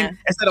what I mean? Yeah.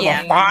 Instead of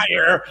a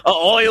fire, an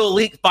oil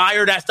leak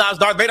fire that stops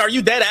Darth Vader. Are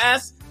you dead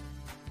ass?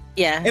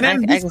 Yeah. And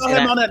then we saw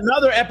him on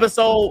another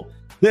episode.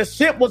 The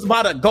ship was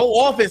about to go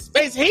off in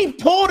space. He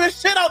pulled his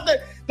shit out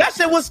there. That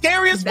shit was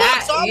scary as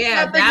fuck. So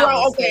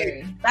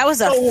that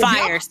was a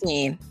fire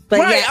scene. But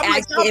right,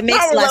 it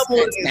makes less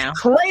sense now.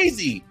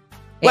 Crazy.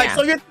 Like,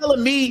 so you're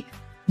telling me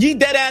you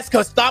dead ass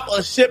could stop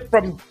a ship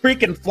from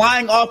freaking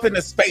flying off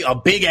into space, a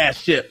big ass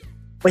ship,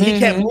 but he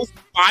can't move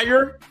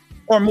fire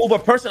or move a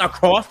person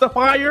across the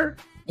fire?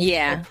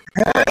 Yeah.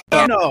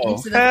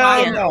 Into the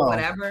fire or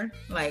whatever.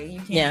 Like, you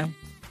can't. Yeah.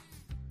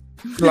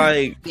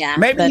 Like,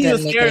 maybe he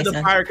was scared of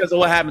the fire because of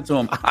what happened to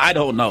him. I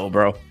don't know,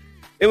 bro.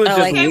 It was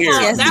just weird.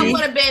 Well, that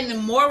would have been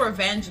more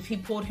revenge if he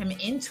pulled him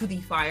into the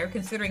fire,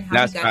 considering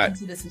how he got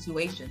into the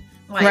situation.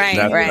 Like,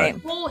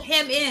 right. Pull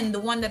him in, the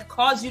one that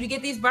caused you to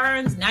get these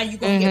burns. Now you're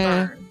gonna get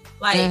burned.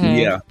 Like,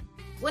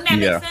 wouldn't that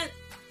make sense?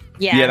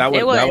 Yeah, that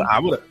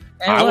would.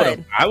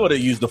 I would have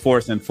used the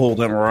Force and pulled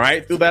him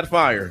right through that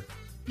fire.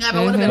 Yeah,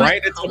 but would have been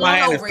right into my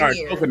hand and start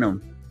choking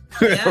him.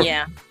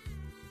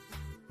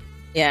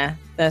 Yeah,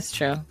 that's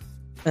true.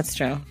 That's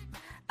true.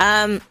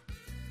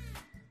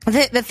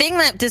 The thing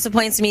that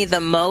disappoints me the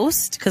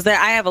most, because I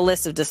have a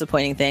list of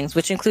disappointing things,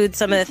 which includes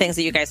some of the things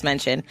that you guys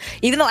mentioned.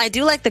 Even though I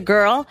do like the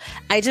girl,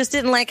 I just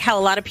didn't like how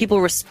a lot of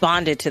people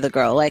responded to the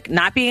girl. Like,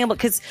 not being able,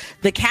 because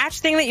the catch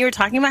thing that you were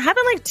talking about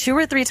happened like 2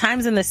 or 3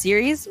 times in the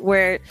series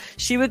where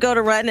she would go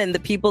to run and the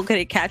people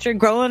couldn't catch her.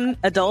 Grown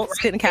adults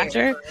couldn't catch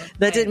her.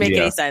 That didn't make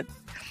any sense.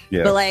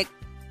 Yeah. But like,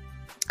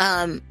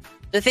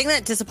 the thing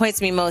that disappoints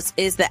me most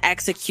is the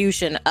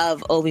execution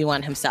of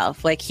Obi-Wan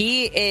himself. Like,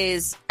 he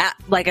is,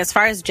 like, as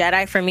far as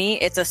Jedi for me,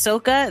 it's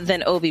Ahsoka,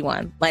 then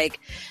Obi-Wan. Like,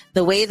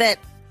 the way that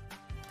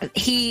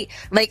he,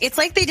 like, it's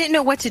like they didn't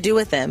know what to do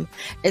with him.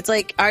 It's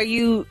like, are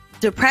you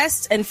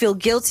depressed and feel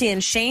guilty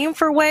and shame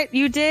for what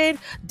you did?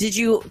 Did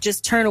you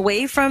just turn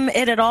away from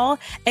it at all?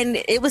 And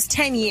it was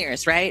 10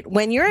 years, right?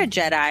 When you're a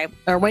Jedi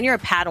or when you're a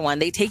Padawan,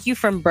 they take you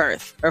from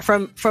birth or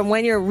from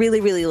when you're really,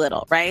 really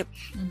little, right?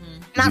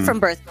 Not from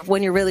birth, but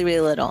when you're really,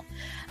 really little.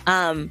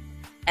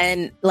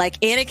 And like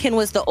Anakin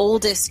was the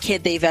oldest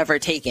kid they've ever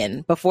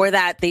taken. Before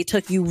that, they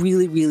took you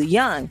really, really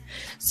young.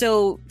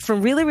 So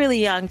from really,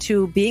 really young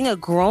to being a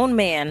grown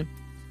man,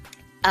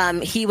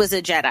 he was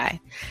a Jedi.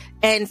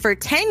 And for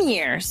 10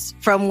 years,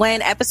 from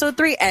when episode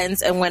 3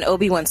 ends and when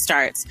Obi-Wan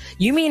starts,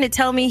 you mean to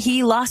tell me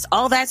he lost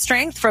all that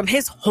strength from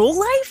his whole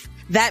life?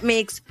 That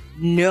makes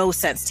no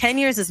sense. 10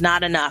 years is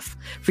not enough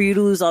for you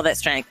to lose all that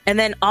strength. And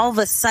then all of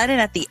a sudden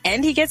at the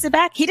end, he gets it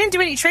back. He didn't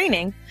do any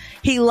training.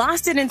 He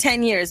lost it in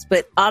 10 years,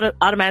 but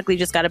automatically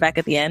just got it back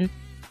at the end.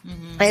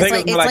 I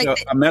think it was like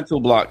a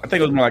mental block. I think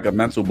it was more like a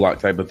mental block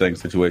type of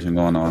situation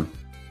going on.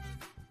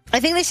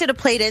 I think they should have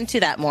played into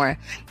that more.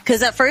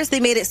 Because at first they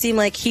made it seem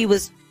like it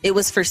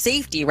was for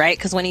safety, right?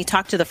 Because when he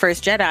talked to the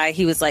first Jedi,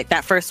 he was like,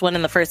 that first one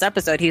in the first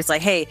episode, he was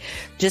like, hey,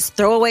 just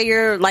throw away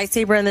your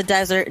lightsaber in the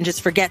desert and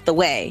just forget the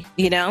way,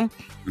 you know?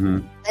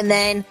 And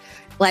then,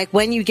 like,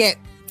 when you get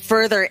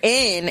further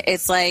in,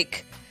 it's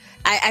like,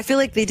 I feel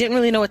like they didn't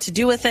really know what to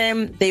do with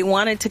him. They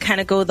wanted to kind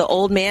of go the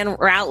old man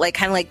route, like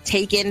kind of like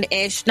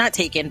Taken-ish. Not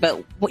Taken,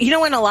 but you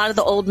know when a lot of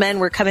the old men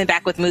were coming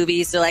back with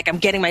movies, they're like, I'm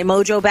getting my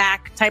mojo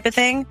back type of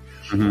thing.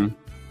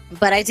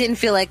 But I didn't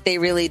feel like they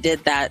really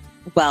did that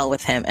well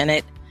with him. And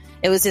it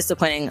was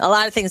disappointing. A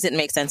lot of things didn't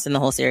make sense in the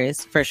whole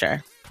series, for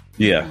sure.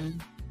 Yeah.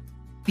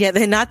 Yeah,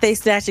 they're not they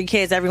snatching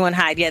kids, everyone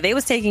hide. Yeah, they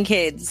was taking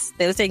kids.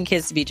 They was taking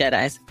kids to be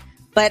Jedis.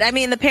 But I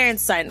mean, the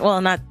parents signed.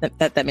 Well, not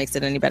that makes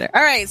it any better.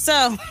 All right,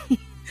 so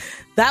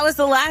that was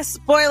the last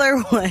spoiler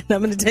one.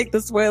 I'm going to take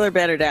the spoiler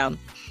banner down.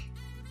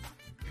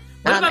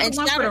 What about the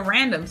one for the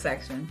random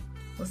section?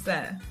 What's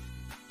that?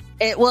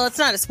 It's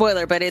not a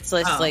spoiler, but it's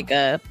just like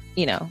a,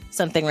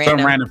 something random.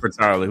 Something random for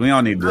Charlie. We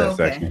don't need that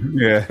section.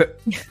 Yeah.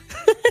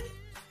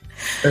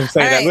 Let's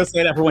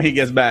say that for when he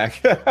gets back.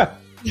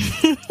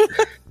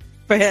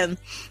 For him.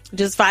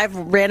 Just 5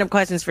 random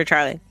questions for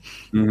Charlie.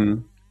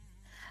 Mm-hmm.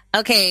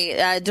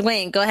 Okay,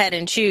 Dwayne, go ahead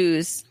and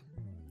choose.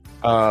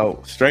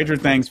 Stranger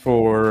Things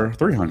for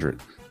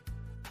 300.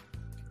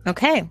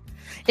 Okay.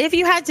 If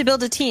you had to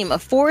build a team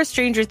of 4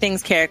 Stranger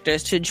Things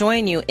characters to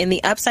join you in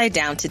the Upside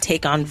Down to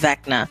take on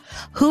Vecna,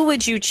 who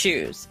would you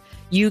choose?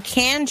 You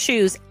can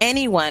choose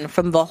anyone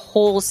from the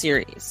whole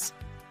series.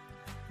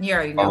 You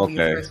already know who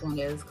your first one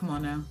is. Come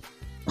on now.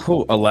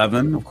 Who?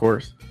 11, of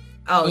course.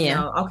 Oh,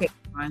 yeah. No. Okay,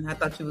 fine. I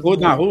thought you was...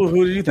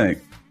 Who do you think?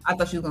 I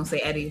thought you was going to say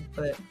Eddie,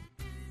 but...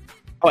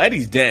 Oh,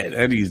 Eddie's dead.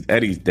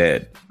 Eddie's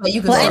dead. But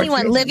you can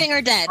anyone living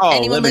or dead. Oh,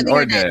 anyone living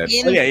or dead.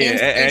 In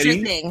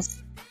Stranger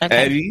Things. Okay.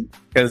 Eddie,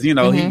 because,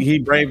 he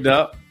braved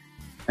up.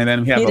 And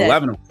then we have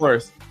 11, of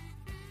course.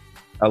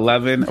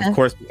 11, of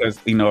course, because,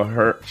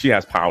 she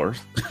has powers.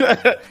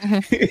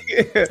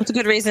 It's a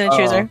good reason to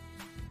choose her.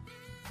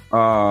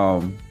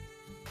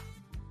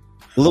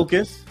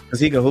 Lucas, because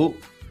he can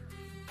hoop.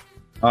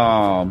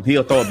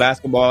 He'll throw a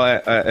basketball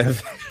at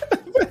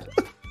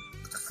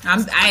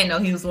I didn't know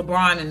he was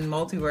LeBron in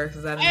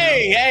Multiverses. I don't know.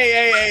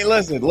 Hey,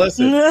 listen.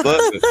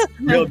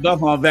 He'll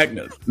dunk on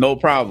Vecna, no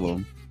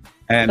problem.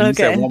 And you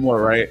said one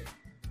more, right?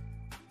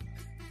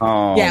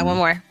 Yeah, one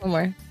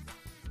more.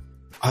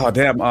 Oh,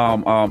 damn.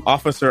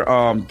 Officer,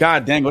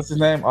 God dang, what's his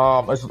name?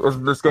 It's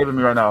escaping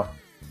me right now.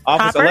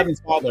 Officer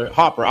 11's father,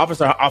 Hopper.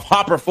 Officer of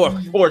Hopper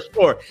for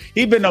sure.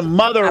 He been a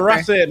mother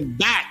Russia and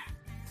back.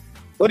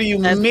 What do you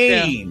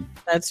mean? True.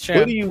 That's true.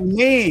 What do you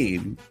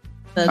mean?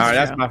 All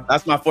right,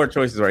 that's my 4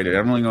 choices right there.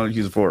 I'm only going to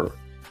use 4.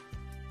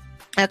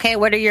 Okay,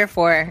 what are your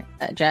 4,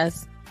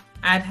 Jazz?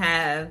 I'd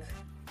have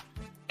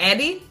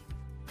Eddie.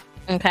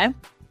 Okay.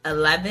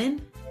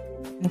 11.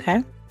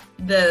 Okay.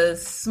 The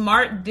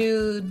smart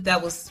dude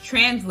that was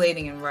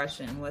translating in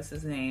Russian, what's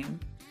his name?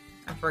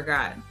 I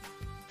forgot.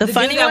 The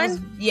funny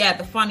one?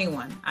 The funny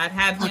one. I'd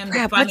have him.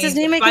 What's his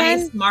name again?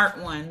 Funny, smart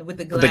one with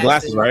the glasses. With the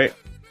glasses, right?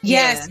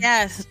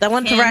 Yes. The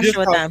one to Russia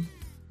with them.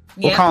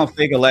 We'll call him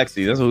Fake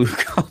Alexi. That's what we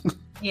call him.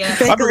 Yeah.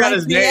 I forgot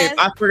his name.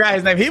 I forgot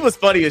his name. He was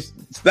funny as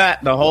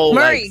that the whole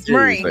Murray.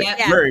 Murray.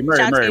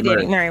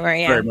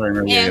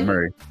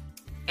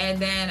 And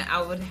then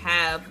I would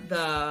have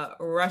the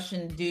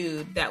Russian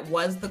dude that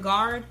was the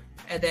guard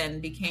and then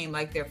became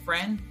like their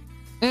friend.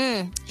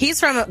 He's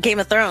from Game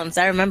of Thrones.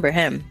 I remember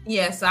him.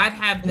 Yes, so I'd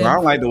have them. I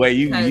don't like the way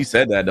you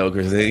said that though,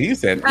 because you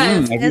said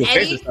like he was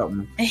Eddie, or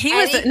something. He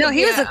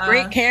was a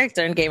great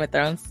character in Game of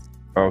Thrones.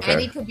 Okay.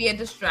 Eddie could be a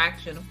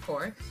distraction, of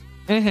course.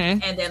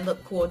 Mm-hmm. And then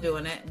look cool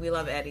doing it. We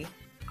love Eddie.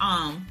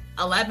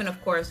 11,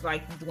 of course,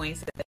 like Dwayne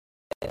said,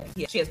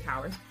 she has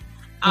powers.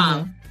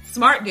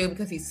 Smart dude,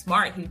 because he's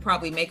smart, he'd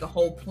probably make a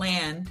whole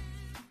plan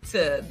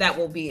that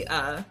will be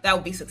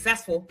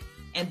successful.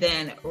 And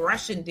then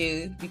Russian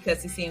dude,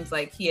 because he seems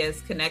like he has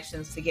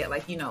connections to get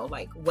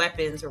like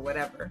weapons or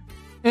whatever.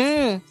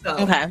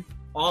 So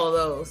all of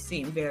those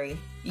seem very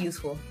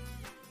useful.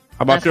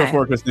 How about your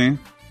 4, Christine?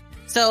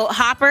 So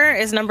Hopper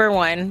is number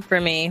 1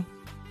 for me.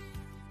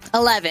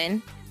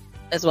 11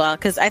 as well,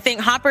 because I think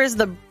Hopper is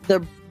the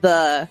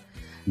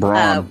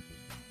Brawn.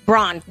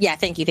 Brawn. Yeah,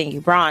 thank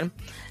you, Brawn.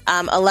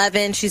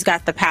 11, she's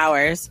got the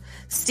powers.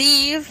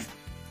 Steve,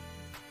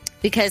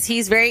 because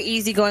he's very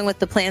easygoing with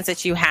the plans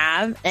that you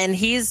have, and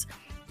his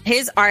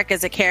arc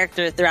as a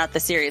character throughout the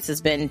series has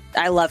been.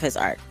 I love his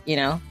arc.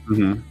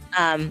 Mm-hmm.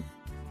 And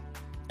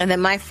then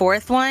my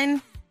 4th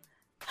one.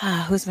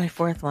 Who's my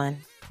 4th one?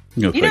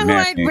 You know who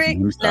I'd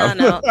bring?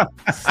 No.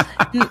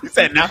 You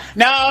said no.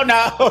 No,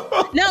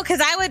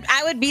 because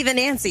I would be the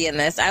Nancy in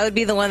this. I would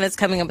be the one that's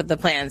coming up with the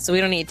plan. So we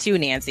don't need 2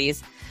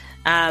 Nancys.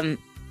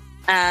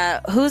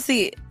 Who's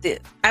the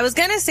I was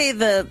gonna say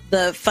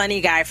the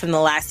funny guy from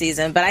the last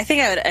season, but I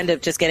think I would end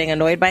up just getting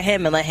annoyed by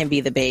him and let him be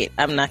the bait.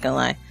 I'm not gonna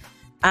lie.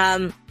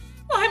 Want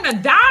him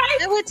to die?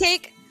 It would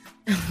take.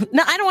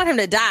 No, I don't want him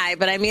to die,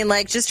 but I mean,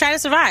 like, just try to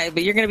survive.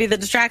 But you're going to be the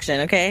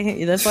distraction,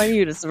 okay? That's on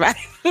you to survive.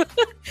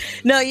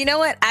 No, you know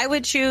what? I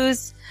would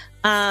choose.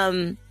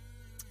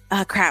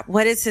 Crap.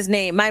 What is his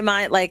name? My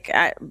mind, like,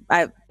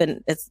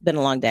 it's been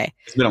a long day.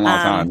 It's been a long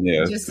time.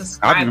 Yeah,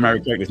 I can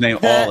remember character's name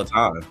all the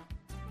time.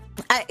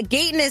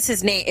 Gayton is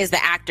his name. Is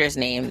the actor's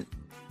name?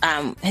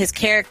 His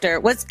character.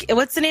 What's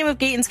the name of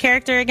Gayton's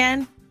character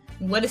again?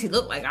 What does he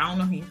look like? I don't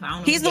know.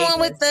 He's the one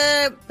with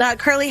the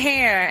curly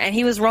hair, and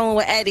he was rolling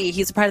with Eddie.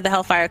 He's a part of the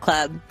Hellfire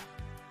Club.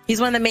 He's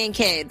one of the main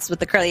kids with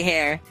the curly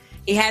hair.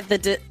 He had the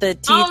teeth.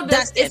 Oh,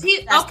 is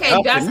he?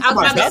 Okay, Dustin. I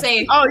was about to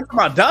say. Oh, he's talking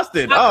about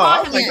Dustin. I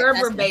call him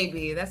Gerber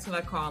Baby. That's what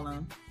I call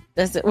him.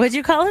 What'd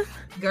you call him?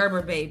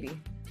 Gerber Baby.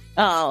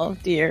 Oh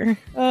dear.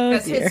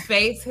 Because his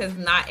face has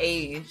not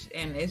aged,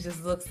 and it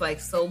just looks like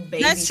so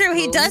baby. That's true.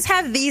 He does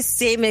have the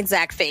same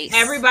exact face.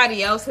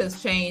 Everybody else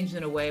has changed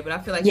in a way, but I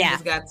feel like he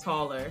just got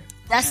taller.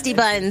 Dusty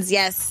buns,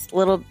 yes,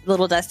 little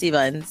dusty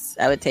buns.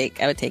 I would take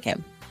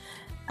him.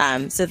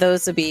 So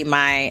those would be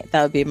my 4.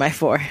 That would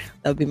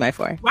be my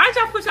 4. Why'd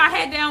y'all put your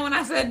head down when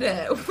I said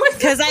that?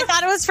 Because I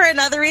thought it was for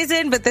another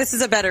reason, but this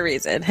is a better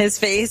reason. His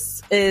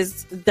face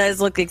does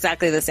look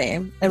exactly the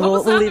same, and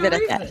we'll leave it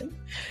at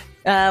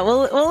that.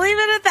 We'll leave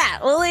it at that.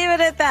 We'll leave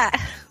it at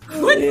that.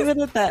 We'll leave it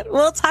at that.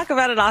 We'll talk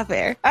about it off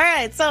air. All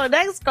right. So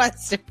next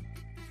question.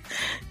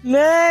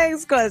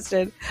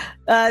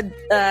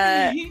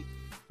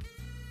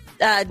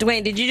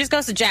 Dwayne, did you just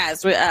go to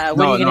Jazz? What are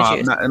you going to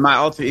choose? Not, my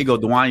alter ego,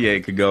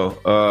 Dwanye, could go.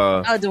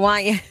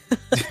 Dwanye.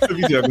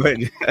 Go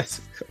ahead,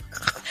 Jazz.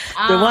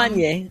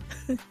 Dwanye.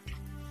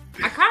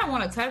 I kind of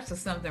want to touch the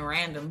something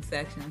random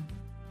section.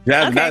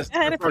 Jazz,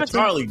 okay, that's for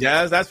Charlie,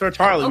 Jazz. That's for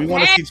Charlie. Okay. We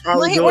want to see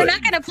Charlie do it. We're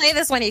not going to play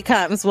this when he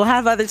comes. We'll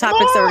have other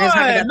topics that we're going to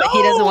talk about that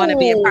he doesn't want to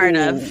be a part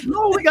of.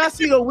 No, we got to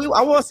see I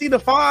want to see the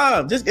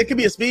 5. It could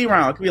be a speed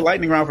round. It could be a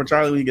lightning round for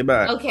Charlie when you get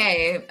back.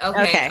 Okay.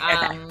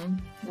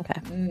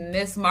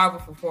 Miss Marvel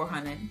for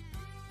 400.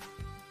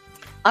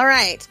 All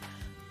right.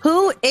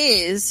 Who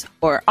is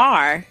or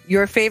are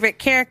your favorite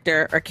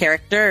character or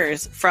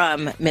characters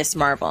from Miss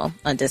Marvel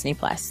on Disney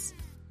Plus?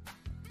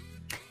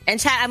 And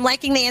chat, I'm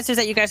liking the answers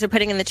that you guys are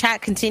putting in the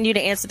chat. Continue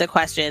to answer the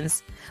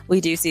questions. We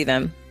do see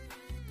them.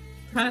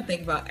 I'm trying to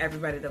think about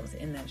everybody that was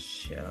in that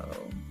show.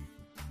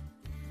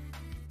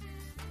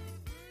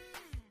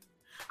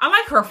 I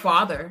like her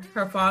father.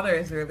 Her father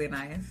is really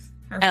nice.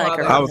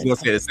 I was going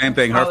to say the same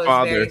thing. Her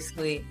father. Very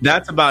sweet.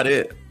 That's about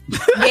it. Yeah,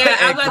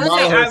 I was going to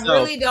say, I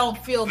really don't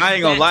feel. I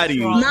ain't going to lie to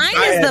you. Mine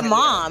is the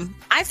mom.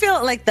 I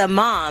feel like the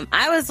mom.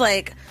 I was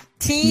like,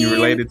 team. You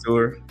related to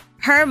her?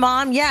 Her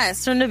mom,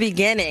 yes, from the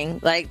beginning.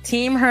 Like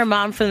team her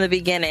mom from the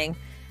beginning.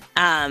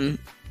 I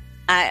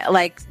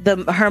like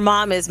her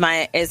mom is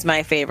my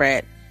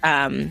favorite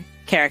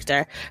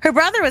character. Her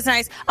brother was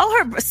nice.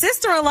 Oh, her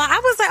sister-in-law. I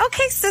was like,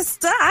 okay,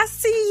 sister, I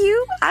see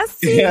you.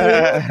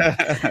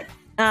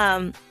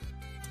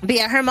 But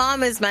yeah, her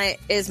mom is my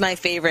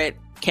favorite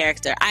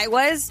character. I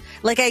was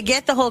like, I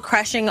get the whole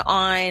crushing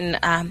on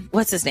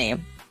what's his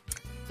name?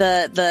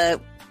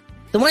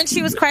 The one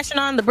she was crushing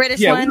on, the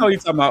British one. Yeah, we know what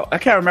you're talking about. I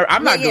can't remember.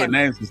 I'm not good at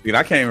names to speak.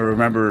 I can't even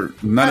remember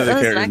none of the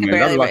characters'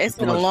 names. It's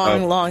been a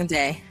long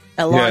day.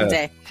 A long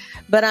day.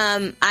 But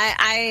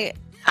I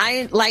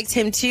liked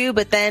him too.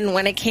 But then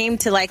when it came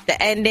to like the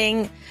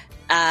ending,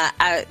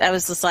 I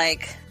was just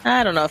like,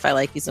 I don't know if I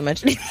like you so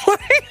much anymore.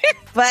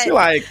 But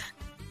like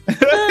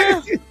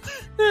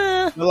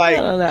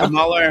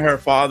Kamala and her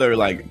father,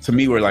 like to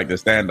me, were like the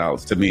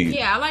standouts to me.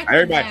 Yeah, I like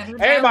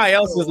everybody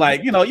else was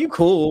like, you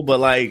cool, but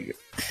like.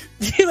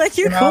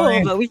 you cool, I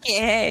mean? But we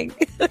can't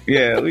hang.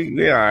 Yeah,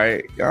 we all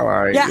right. All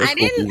right. Yeah, I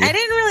didn't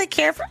really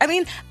care for. I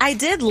mean, I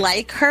did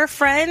like her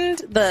friend,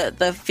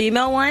 the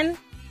female one.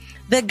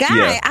 The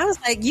guy, I was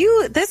like,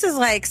 this is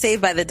like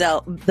Saved by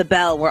the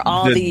Bell, where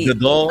all the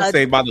doll,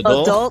 Saved by the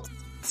Doll. Adults,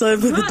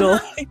 Saved by the Doll,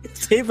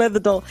 Saved by the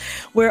Doll,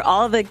 where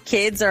all the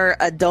kids are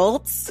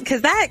adults.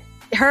 Because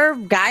her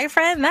guy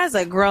friend, that's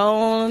a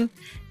grown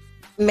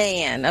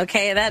man.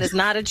 Okay, that is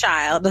not a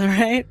child,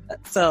 right?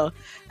 So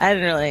I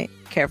didn't really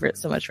care for it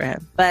so much for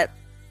him, but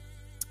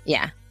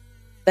yeah,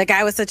 that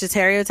guy was such a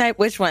stereotype.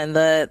 Which one?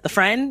 The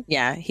friend?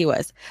 Yeah, he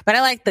was. But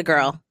I like the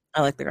girl.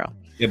 Yeah,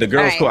 the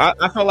girl's cool. I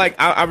felt like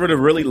I would have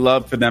really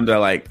loved for them to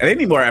like. They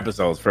need more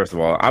episodes. First of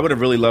all, I would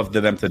have really loved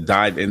for them to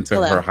dive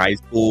into her high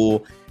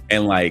school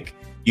and like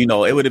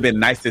it would have been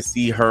nice to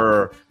see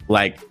her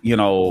like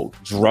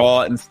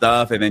draw and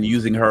stuff, and then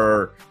using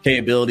her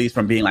capabilities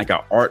from being like an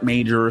art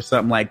major or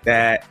something like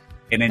that,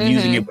 and then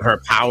using it with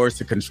her powers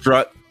to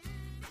construct.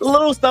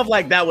 Little stuff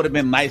like that would have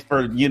been nice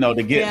for to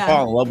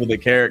fall in love with the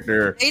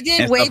character. They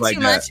did way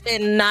too much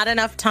in not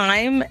enough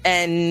time,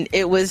 and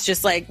it was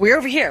just like we're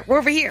over here, we're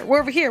over here, we're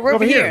over here, we're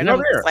over here, and I'm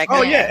like,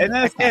 oh yeah, and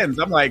then it ends.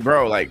 I'm like,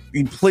 bro, like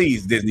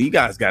please, Disney, you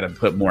guys got to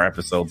put more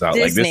episodes out.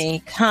 Disney,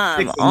 like this.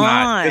 Come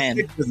on,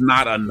 6 is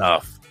not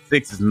enough.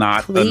 6 is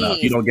not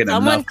enough. You don't get enough.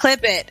 Someone clip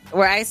it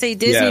where I say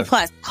Disney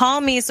Plus. Call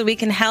me so we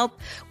can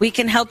help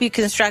you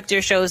construct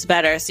your shows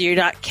better so you're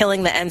not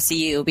killing the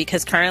MCU,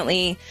 because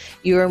currently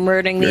you are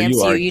murdering the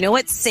MCU. You know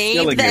what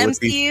saved the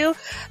MCU?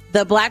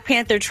 The Black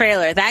Panther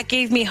trailer. That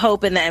gave me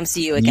hope in the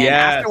MCU again.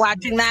 Yes. After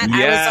watching that,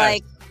 I was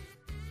like,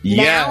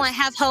 now I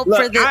have hope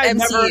for the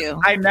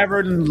MCU. I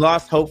never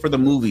lost hope for the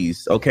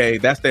movies. Okay,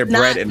 that's their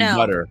bread and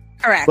butter.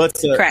 Correct.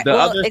 But correct. The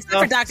other except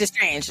for Doctor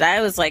Strange. I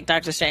was like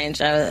Doctor Strange.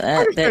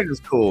 Doctor Strange was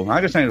cool.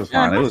 Doctor Strange was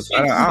fine. It was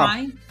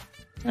fine.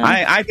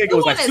 I think it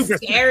was like super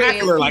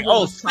spectacular, like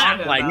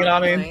snap, like you know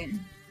what I mean?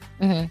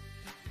 Mm-hmm.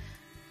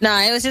 No,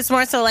 it was just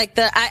more so like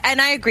and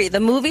I agree. The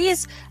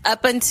movies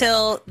up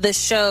until the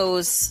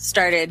shows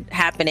started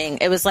happening,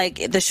 it was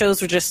like the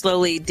shows were just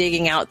slowly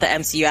digging out the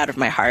MCU out of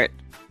my heart.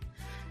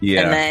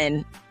 Yeah, and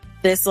then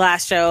this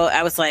last show,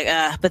 I was like,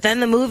 but then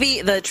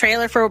the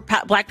trailer for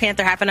Black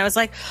Panther happened. I was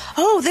like,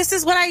 oh, this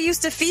is what I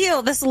used to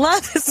feel. This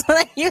love is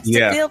what I used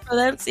to feel for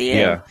the MCU.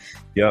 Yeah.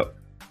 Yep.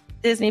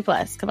 Disney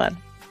Plus. Come on.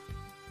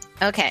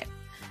 Okay.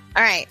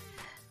 All right.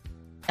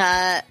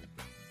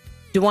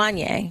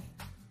 Dwanye.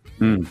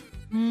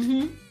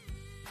 Mm-hmm.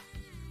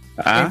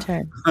 Your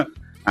turn.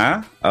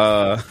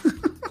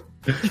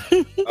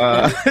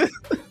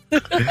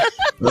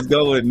 Let's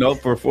go with no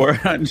for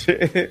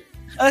 400.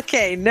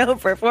 Okay, no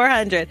for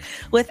 400.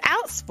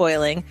 Without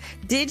spoiling,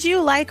 did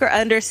you like or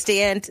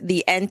understand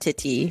the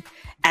entity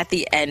at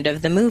the end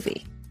of the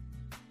movie?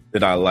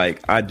 Did I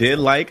like? I did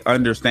like,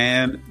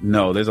 understand.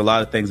 No, there's a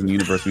lot of things in the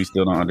universe we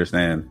still don't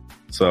understand.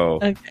 So,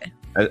 okay.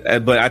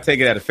 But I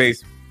take it at a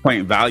face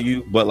point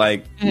value. But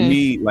like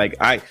me, like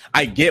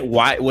I get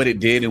what it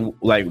did, and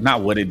like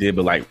not what it did,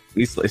 but like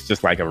it's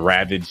just like a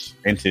ravaged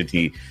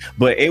entity.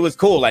 But it was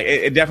cool. Like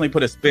it definitely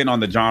put a spin on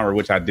the genre,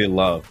 which I did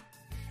love.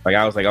 Like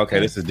I was like, okay,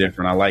 this is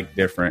different. I like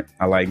different.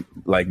 I like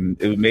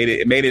it made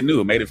it new.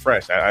 It made it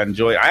fresh. I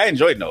enjoyed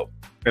Nope.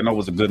 Nope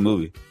was a good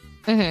movie.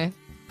 Mm-hmm.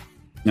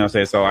 You know what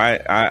I'm saying? So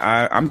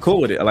I'm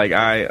cool with it. Like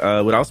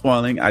without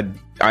spoiling, I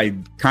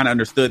kind of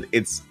understood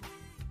it's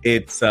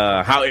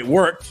how it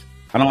worked.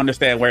 I don't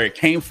understand where it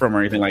came from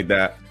or anything like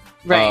that.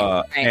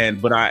 Right. And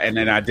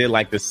then I did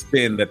like the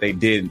spin that they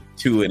did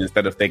to it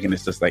instead of thinking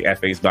it's just like at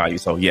face value.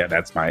 So yeah,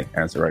 that's my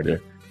answer right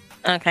there.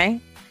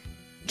 Okay.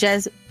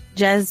 Jez,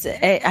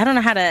 I don't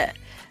know how to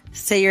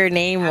say your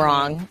name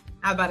wrong.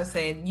 I'm about to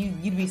say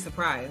you'd be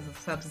surprised if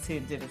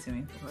Substitute did it to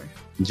me before.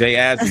 Jay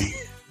Azzy.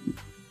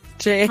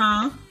 Jay.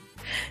 Huh?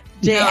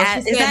 Jay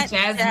no, she said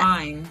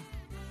Jasmine.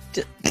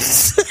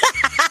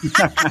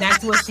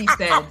 That's what she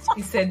said.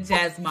 She said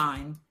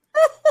Jasmine.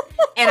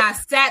 And I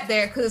sat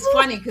there because it's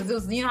funny because it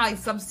was, you know how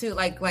Substitute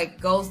like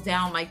goes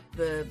down like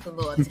the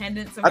little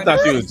attendance. I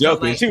thought she was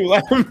joking. So,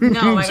 like, she was like,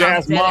 no, like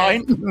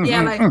Jasmine.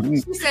 Yeah, like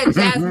she said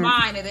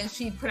Jasmine, and then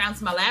she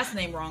pronounced my last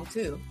name wrong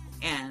too.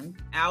 And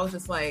I was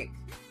just like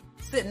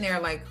sitting there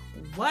like,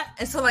 what?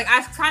 And so like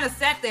I kind of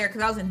sat there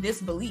because I was in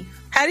disbelief.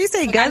 How do you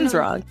say guns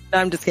wrong? No,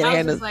 I'm just kidding.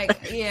 I was just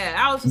like, yeah,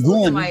 I was just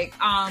looking like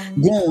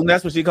goon.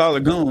 That's what she called her,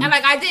 goon. And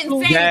like I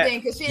didn't say anything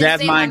because she didn't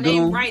say my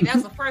name right. That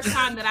was the first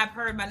time that I've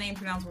heard my name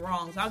pronounced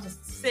wrong. So I was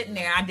just sitting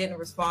there. I didn't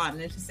respond,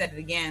 and then she said it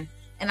again.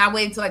 And I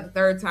waited until like the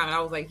third time, and I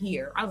was like,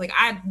 here. I was like,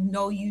 I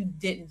know you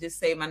didn't just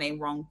say my name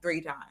wrong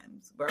 3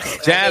 times, bro.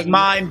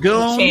 Jasmine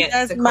Goon.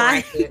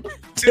 Jasmine.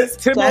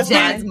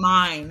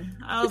 Jasmine.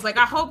 I was like,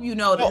 I hope you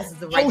know this is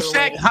the right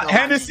way.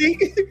 Hennessy.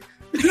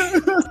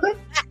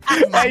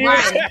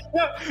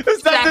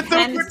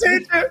 Substitute for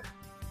teacher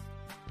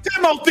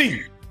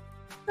Timothy.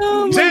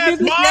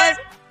 Jasmine.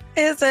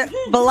 It's a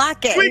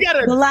blockade. We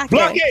got a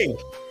blockade.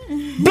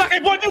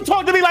 Blockade, boy, don't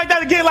talk to me like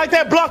that again, like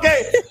that.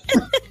 Blockade.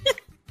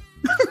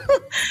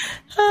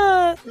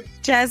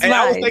 Jasmine. And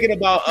I was thinking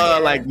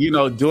about like, you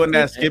know, doing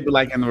that skip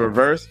like in the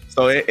reverse.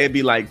 So it'd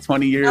be like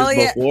 20 years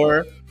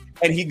before.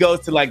 And he goes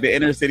to like the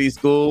inner city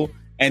school,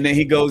 and then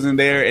he goes in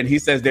there and he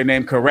says their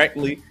name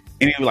correctly.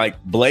 And he's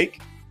like, Blake?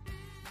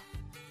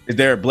 Is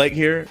there a Blake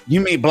here?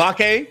 You mean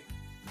Blockade?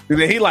 And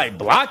then he like,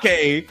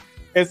 Blockade?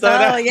 And so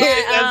that's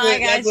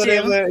what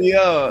it was.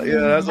 Yeah,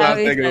 that's what I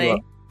was thinking about.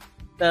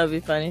 That would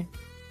be funny.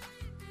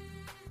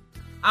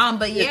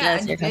 But yeah,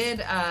 I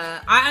did.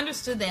 I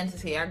understood the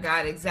entity. I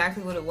got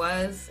exactly what it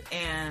was,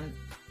 and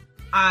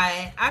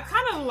I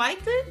kind of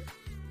liked it.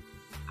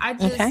 I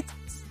just, I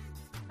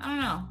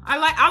don't know. I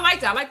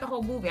liked it. I liked the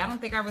whole movie. I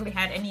don't think I really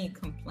had any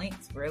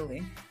complaints,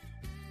 really.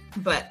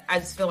 But I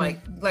just feel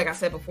like I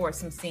said before,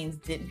 some scenes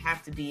didn't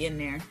have to be in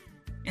there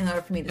in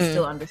order for me to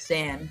still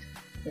understand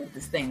what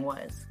this thing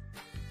was.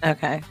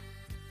 Okay.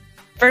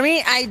 For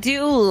me, I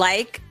do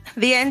like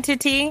the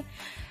entity.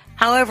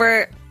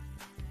 However,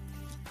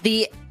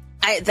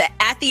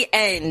 at the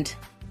end,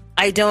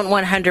 I don't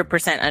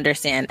 100%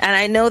 understand. And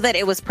I know that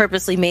it was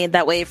purposely made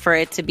that way for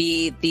it to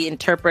be the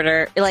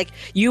interpreter, like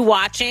you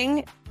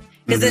watching.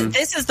 Because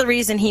this is the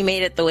reason he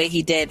made it the way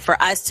he did,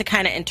 for us to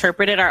kind of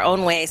interpret it our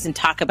own ways and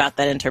talk about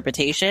that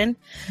interpretation.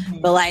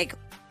 But like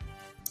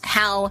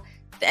how,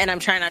 and I'm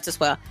trying not to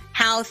spoil,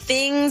 how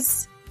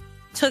things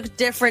took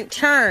different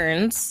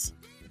turns,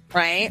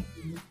 right?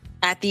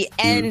 At the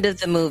end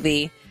of the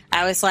movie,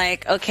 I was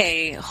like,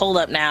 okay, hold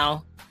up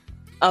now.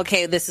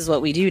 Okay, this is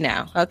what we do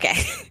now. Okay.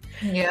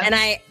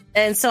 Yeah.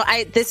 And so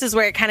this is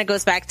where it kind of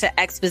goes back to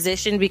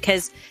exposition,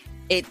 because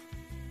it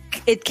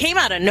came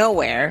out of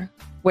nowhere.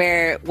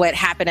 Where what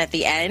happened at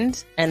the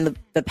end and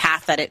the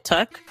path that it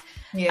took.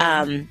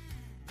 Yeah.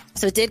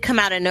 So it did come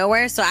out of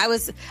nowhere. So I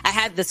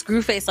had the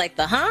screw face, like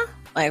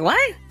like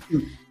what?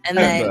 And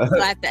then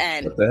at the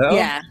end, what the hell?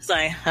 Yeah. So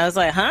I was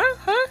like, huh?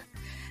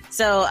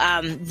 So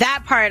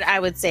that part I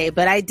would say,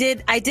 but I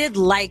did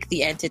like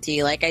the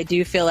entity. Like I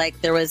do feel like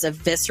there was a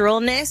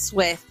visceralness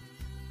with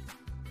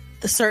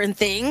the certain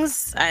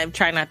things. I'm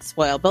trying not to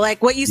spoil, but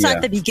like what you saw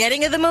at the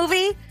beginning of the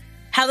movie,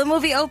 how the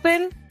movie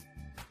opened.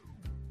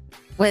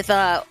 With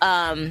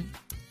I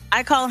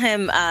call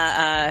him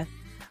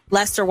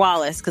Lester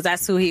Wallace because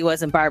that's who he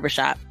was in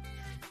Barbershop.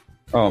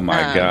 Oh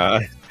my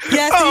God!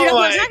 Yes, you know who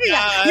I'm talking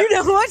about. You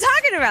know who I'm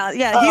talking about.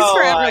 Yeah, he's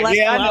forever Lester Wallace.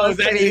 Yeah, I know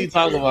exactly who you're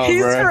talking about.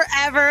 He's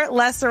forever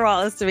Lester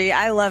Wallace to me.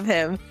 I love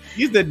him.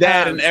 He's the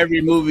dad in every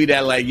movie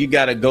that like you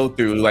got to go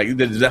through. Like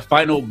the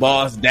final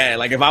boss dad.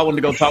 Like if I wanted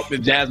to go talk to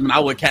Jasmine, I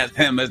would cast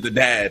him as the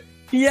dad.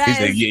 Yes,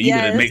 he's like, you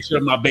gotta make sure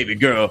my baby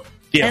girl.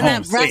 And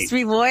that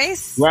raspy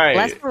voice,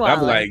 right?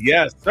 I'm like,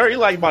 yes, sir. You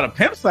like about to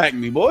pimp slack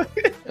me, boy.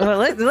 Well,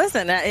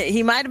 listen,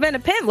 he might have been a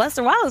pimp,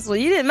 Lester Wallace. Well,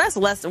 you didn't mess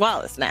with Lester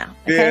Wallace now.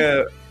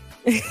 Okay?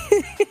 Yeah.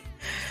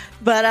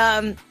 But,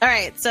 all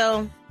right.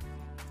 So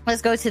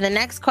let's go to the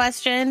next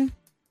question.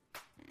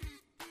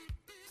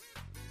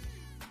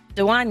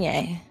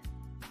 Dewanye.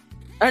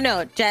 Oh,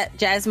 no,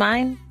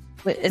 Jasmine.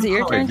 Is it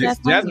your turn,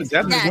 Jasmine? Yeah,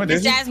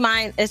 it's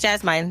Jasmine. It's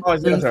Jasmine. Oh,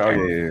 it's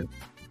Jasmine. Yeah.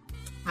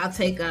 I'll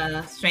take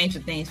Stranger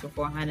Things for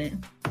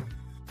 400.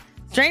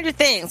 Stranger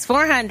Things,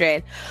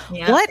 400.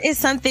 Yep. What is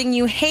something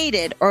you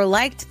hated or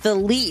liked the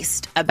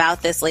least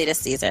about this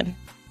latest season?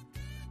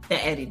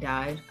 That Eddie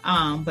died.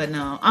 But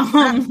no.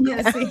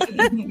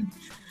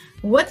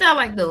 What did I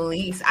like the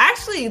least? I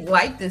actually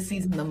liked this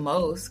season the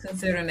most,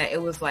 considering that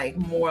it was like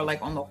more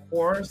like on the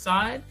horror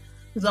side.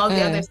 Because all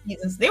the other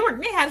seasons, they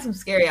had some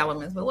scary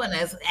elements, but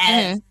wasn't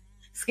as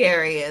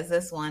scary as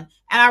this one.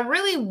 And I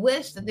really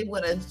wish that they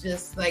would have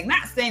just like,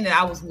 not saying that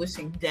I was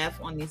wishing death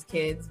on these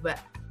kids, but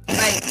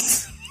like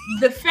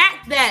the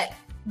fact that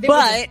there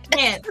was a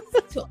chance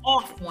to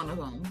off one of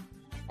them,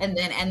 and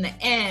then in the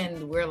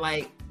end we're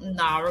like,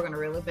 nah, we're gonna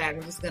reel it back.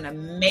 We're just gonna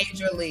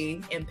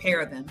majorly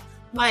impair them.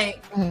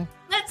 Like,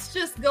 let's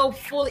just go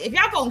fully. If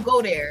y'all gonna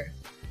go there,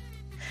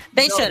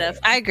 they should have.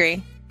 I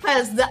agree.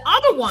 Because the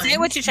other ones, say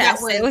what your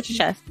chest.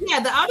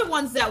 Yeah, the other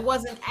ones that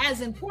wasn't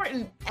as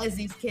important as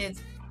these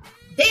kids,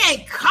 they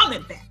ain't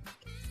coming back.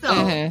 So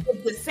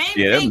if the same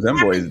thing, them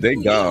boys, they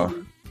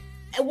gone.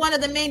 And one of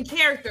the main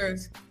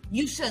characters,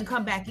 you shouldn't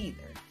come back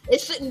either.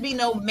 It shouldn't be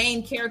no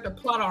main character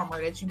plot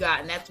armor that you got,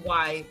 and that's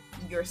why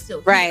you're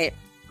still here.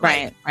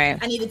 Right. I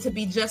need it to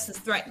be just as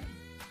threatening.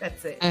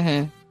 That's it.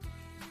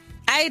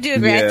 I do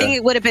agree. I think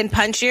it would have been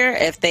punchier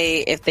if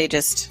they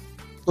just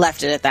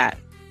left it at that.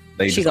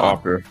 They just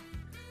offer.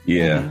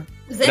 Yeah.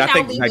 But I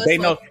think like they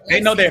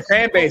know their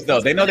fan base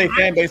though. They know their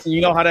fan base, and you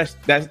know how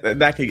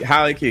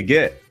how it could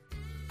get.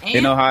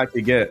 They know how it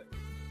could get.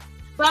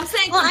 But I'm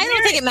saying, well, I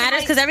don't think it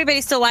matters because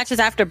everybody still watches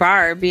after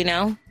Barb, you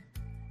know.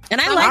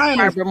 And I like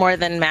Barbara more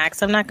than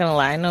Max. I'm not gonna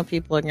lie. I know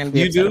people are gonna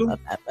be upset about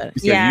that, but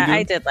yeah,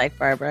 I did like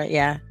Barbara.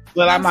 Yeah.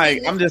 But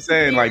I'm just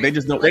saying, like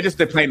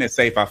they're playing it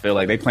safe. I feel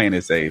like they playing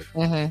it safe.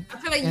 I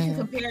feel like you can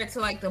compare it to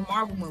like the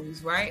Marvel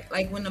movies, right?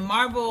 Like when the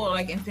Marvel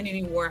like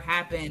Infinity War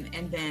happened,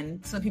 and then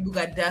some people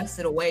got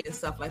dusted away and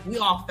stuff. Like we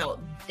all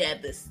felt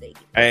devastated.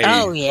 Hey,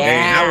 I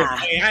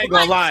ain't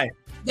gonna lie.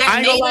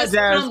 That made us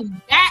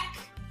come back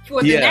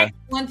for the next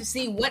one to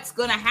see what's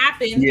gonna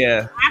happen.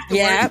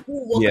 Afterwards,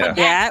 who will come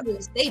back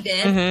to stay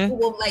dead? Who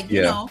will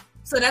you know?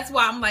 So that's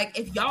why I'm like,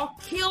 if y'all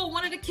kill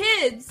one of the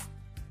kids.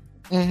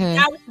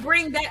 I would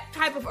bring that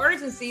type of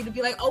urgency to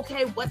be like,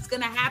 okay, what's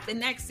going to happen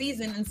next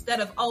season instead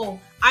of, oh,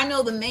 I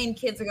know the main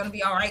kids are going to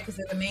be all right because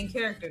they're the main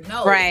character.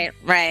 No. Right.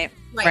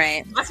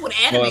 That's what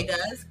anime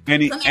does.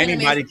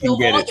 Anybody can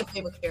get it. Your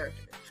favorite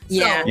character.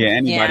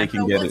 Anybody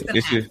can get it.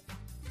 It's just,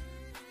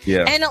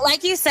 And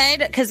like you said,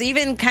 because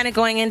even kind of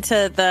going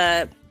into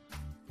the,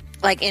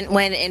 like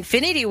when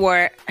Infinity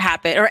War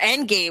happened, or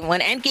Endgame,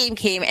 when Endgame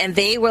came and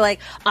they were like,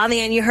 on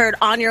the end, you heard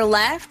on your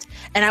left.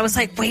 And I was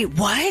like, wait,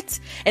 what?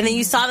 And then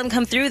you saw them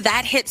come through.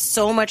 That hit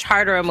so much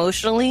harder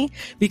emotionally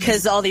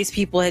because all these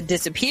people had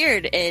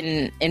disappeared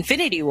in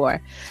Infinity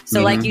War.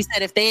 So like you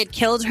said, if they had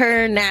killed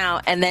her now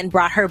and then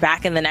brought her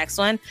back in the next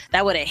one,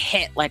 that would have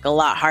hit like a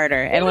lot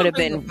harder and would have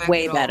been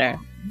way better.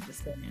 I'm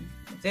just saying.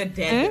 If they're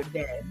dead,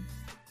 they're dead.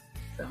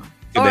 So.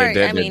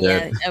 Jazz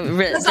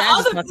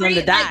just wants them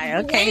to die.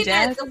 Okay,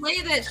 Jazz. The way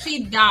that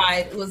she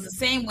died was the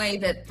same way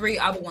that 3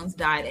 other ones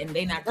died, and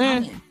they not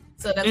coming.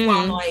 So that's why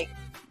I'm like,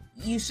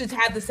 you should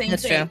have the same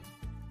thing.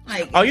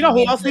 Like, oh, you know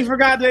who else we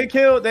forgot they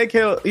killed? They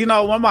killed. You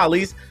know, one of my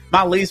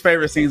least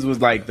favorite scenes was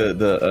like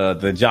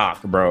the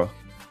jock, bro.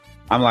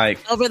 I'm like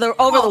over the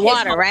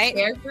water, right?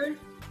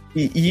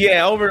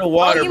 Yeah, over the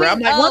water, bro. I'm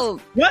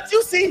like, once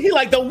you see he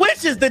like the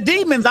witches, the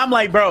demons. I'm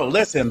like, bro,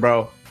 listen,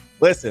 bro,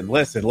 listen.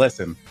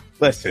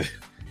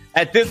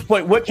 At this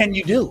point, what can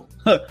you do?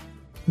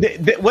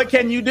 What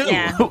can you do?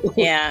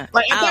 Yeah.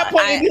 Like at that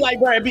point, it'd be like,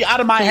 bro, it'd be out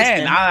of my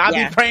hand.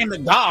 I'd be praying to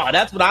God.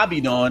 That's what I'd be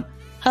doing.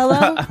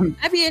 Hello,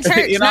 I'd be in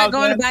church, not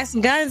going to buy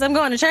some guns. I'm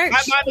going to church.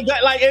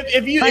 Like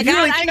if you really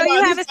I know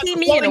you haven't seen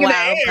me in a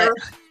while.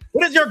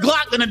 What is your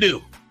Glock gonna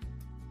do?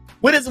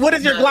 What is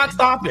your Glock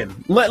stopping?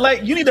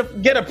 Like you need to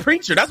get a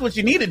preacher. That's what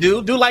you need to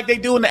do. Do like they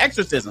do in The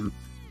Exorcism.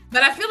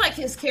 But I feel like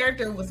his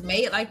character was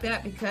made like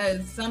that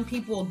because some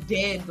people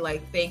did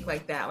like think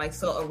like that, like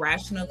so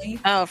irrationally.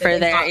 Oh, for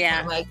their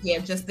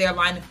just their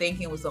line of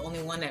thinking was the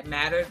only one that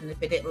mattered, and if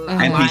it didn't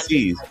align,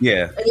 NPCs,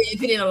 if it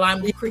didn't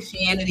align with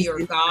Christianity or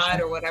God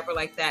or whatever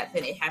like that,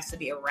 then it has to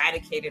be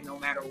eradicated no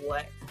matter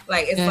what.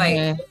 Like it's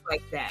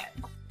like that.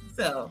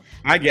 So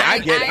I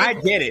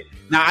get it.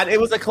 Now it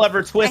was a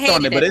clever twist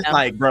on it, but it's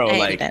like, bro,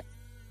 like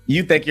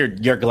you think your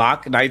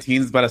Glock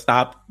 19 is about to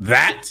stop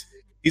that?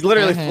 He's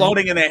literally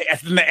floating in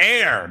the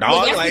air, dog.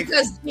 Well, that's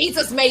because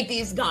Jesus made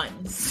these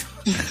guns.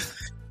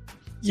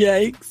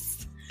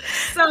 Yikes.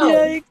 So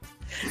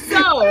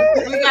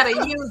we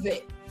gotta use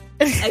it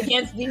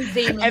against these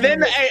demons. And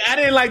then I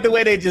didn't like the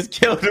way they just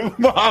killed him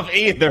off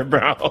either,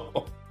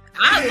 bro.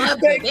 I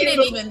loved it. They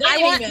didn't even.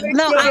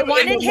 I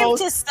wanted him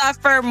to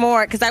suffer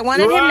more because I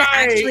wanted him to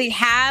actually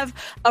have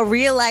a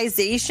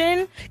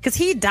realization because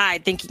he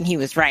died thinking he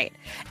was right.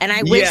 And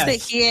I wish that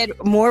he had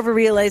more of a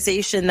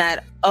realization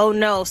that, oh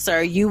no,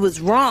 sir, you was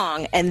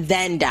wrong, and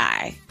then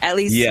die. At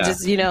least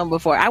just,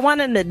 before. I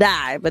want him to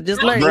die, but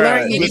just learn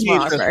he was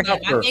wrong first.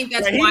 I think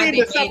that's why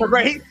they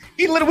suffer,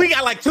 He literally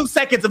got like 2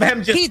 seconds of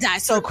him just. He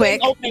died so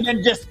quick. And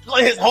then just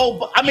his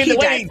whole. I mean, the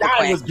way he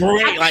died was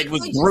great. Like,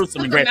 was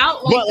gruesome and great.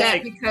 Out like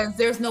that because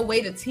there's no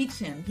way to teach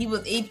him. He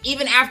was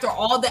even after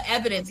all the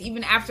evidence,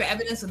 even after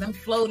evidence of them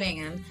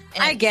floating, and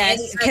I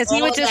guess because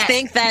he would just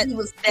think that he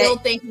was still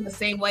thinking the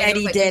same way.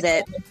 Eddie did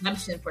it.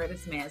 Redemption for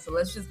this man. So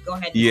let's just go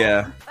ahead.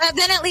 Yeah.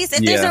 Then at least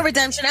if there's no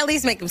redemption, at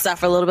least make him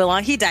suffer a little bit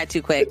long. He died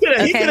too quick.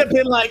 He could have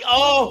been like,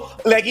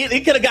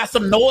 he could have got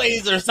some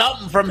noise or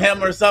something from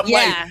him or something.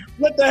 Yeah. Like,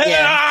 what the hell?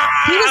 Yeah.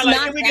 He was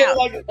knocked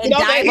out. And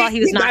died while he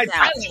was knocked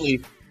out.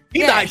 He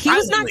died. He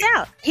was knocked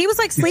out. He was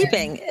like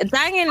sleeping,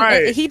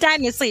 he died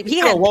in his sleep. He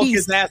had woke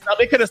peace. His ass up.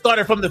 It could have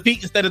started from the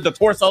feet instead of the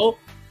torso.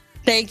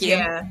 Thank you.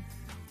 Yeah.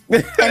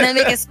 And then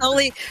they can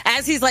slowly,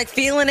 as he's like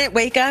feeling it,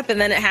 wake up, and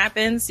then it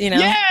happens.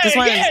 Just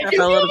want to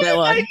suffer a little bit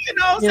long. Like, you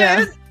know what I'm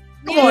saying?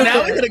 Come on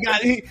now, we could have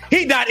got.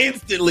 He died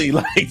instantly.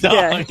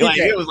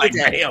 It was like,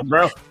 damn,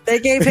 bro. They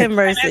gave him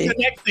mercy. That's the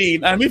next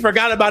scene, and we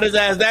forgot about his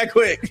ass that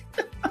quick.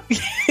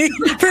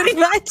 Pretty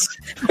much.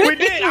 We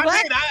did.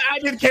 I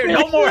didn't care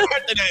no more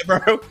after that,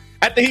 bro.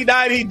 After he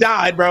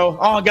died, bro.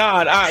 Oh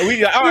God. All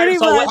right.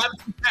 So what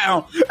happens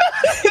now?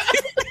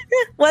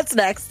 What's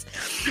next?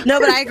 No,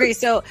 but I agree.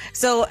 So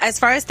as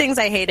far as things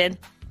I hated,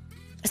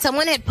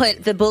 someone had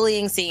put the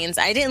bullying scenes.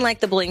 I didn't like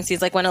the bullying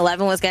scenes, like when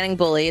 11 was getting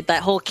bullied,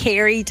 that whole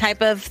Carrie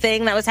type of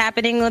thing that was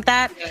happening with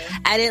that. Yeah.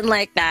 I didn't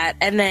like that.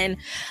 And then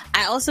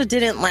I also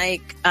didn't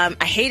like, I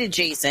hated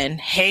Jason.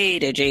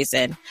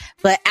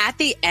 But at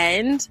the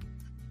end,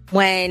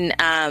 when,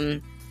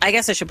 I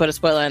guess I should put a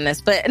spoiler on this,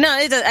 but no,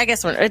 I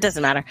guess it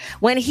doesn't matter.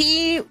 When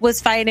he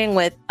was fighting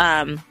with,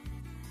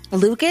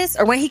 Lucas,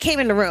 or when he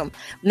came in the room.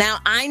 Now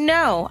I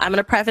know, I'm going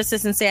to preface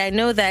this and say, I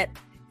know that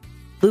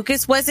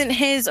Lucas wasn't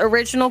his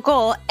original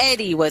goal.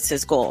 Eddie was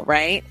his goal,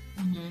 right?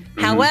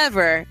 Mm-hmm.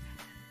 However,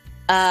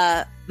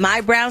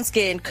 my brown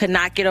skin could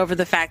not get over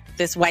the fact that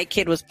this white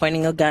kid was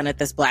pointing a gun at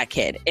this black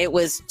kid. It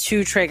was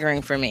too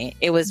triggering for me.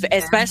 It was,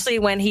 especially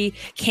when he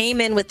came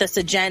in with this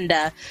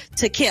agenda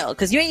to kill.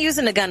 Because you ain't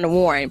using a gun to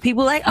warn.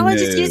 People are like, I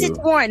just use it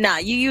to warn. Nah,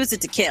 you use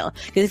it to kill.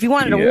 Because if you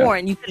wanted to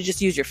warn, you could have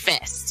just used your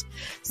fist.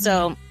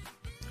 So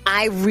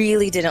I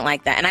really didn't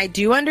like that. And I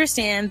do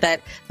understand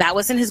that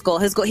wasn't his goal.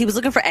 He was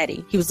looking for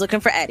Eddie.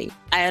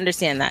 I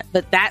understand that.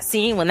 But that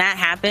scene, when that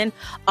happened,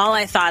 all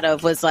I thought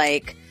of was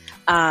like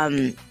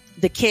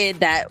the kid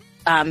that,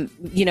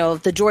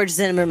 the George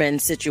Zimmerman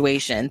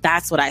situation.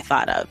 That's what I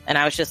thought of. And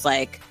I was just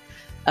like,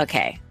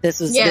 okay, this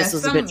was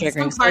a bit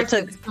triggering.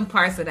 Some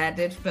parts of that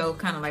did feel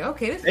kind of like,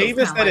 okay, this They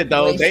even said it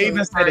though. They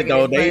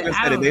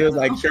was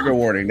like trigger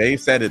warning. They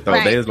said it though.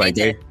 Right, they was like,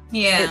 they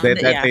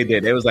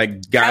did. It was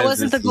like, guys, that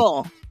wasn't the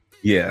goal.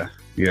 Yeah.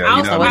 Yeah, I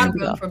also got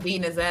him for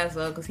beating his ass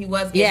up because he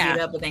was getting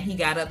beat up, but then he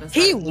got up and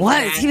he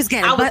was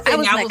getting. I was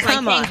like,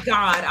 come on, thank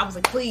God. I was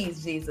like,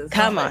 please, Jesus,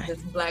 come on, this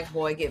black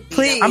boy get beat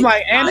please. up. I'm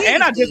like,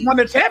 and I just won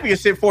the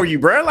championship for you,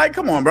 bro. Like,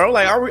 come on, bro.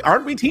 Like,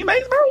 aren't we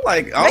teammates, bro?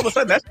 Like, all of a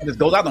sudden that just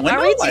goes out the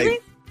window.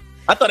 Like,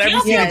 I thought we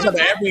seen each other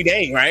every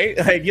day, right?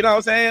 Like, you know what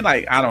I'm saying?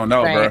 Like, I don't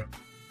know, bro.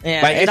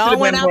 Yeah, like, it all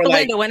went out the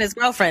window when his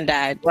girlfriend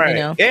died. Right.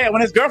 Yeah,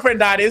 when his girlfriend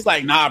died, it's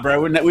like, nah,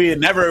 bro. We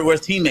never was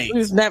teammates. We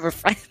was never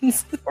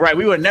friends. Right.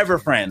 We were never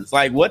friends.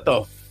 Like, what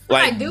the?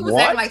 Like, dude was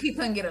acting like he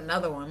couldn't get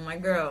another one. My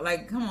girl,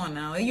 like, come on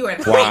now. You were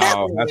in high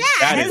school.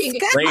 That is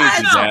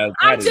crazy, Jazz.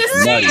 I'm just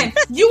saying.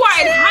 You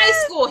are in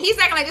high school. He's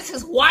acting like it's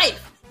his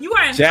wife. You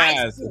are in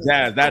high school.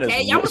 Jazz, that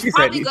is. Y'all was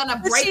probably gonna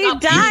break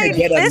up. Died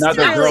get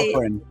another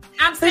girlfriend.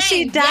 I'm saying,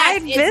 she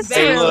died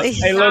viscerally.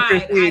 Hey,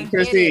 look,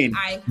 Christine.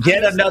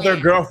 Get another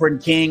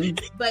girlfriend, King.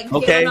 But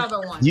get another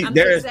one.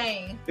 There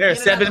are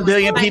 7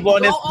 billion people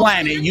on this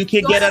planet. You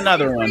can get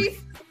another one.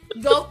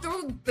 Go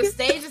through the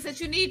stages that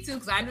you need to,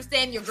 because I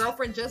understand your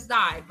girlfriend just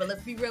died, but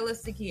let's be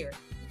realistic here.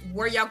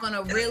 Were y'all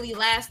gonna really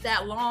last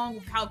that long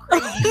with how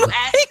crazy you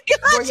act?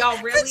 Were y'all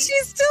really? But she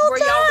still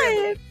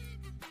died.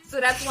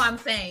 So that's why I'm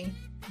saying,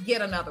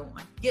 get another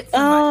one. Get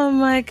somebody. Oh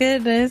my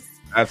goodness.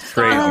 That's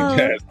crazy.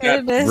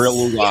 That's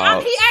real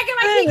wild. He acting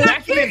like he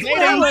got kicked.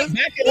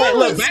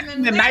 Back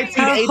in the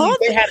 1980s,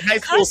 they had high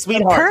school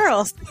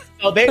sweethearts.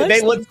 So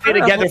they would stay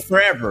together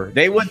forever.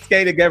 They would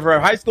stay together.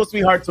 High school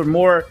sweethearts are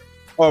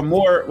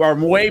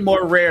way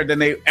more rare than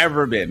they've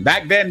ever been.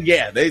 Back then,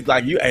 they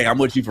like you. Hey, I'm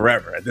with you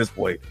forever. At this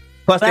point,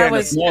 plus they're in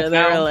a small town.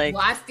 Well,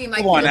 I seem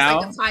like he was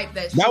like the type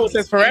that was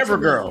his forever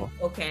girl.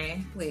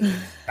 Okay, please.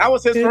 That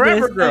was his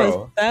forever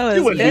girl.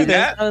 You wouldn't do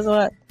that. That was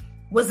what.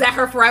 Was that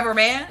her forever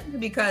man?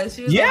 Because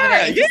she was She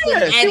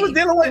was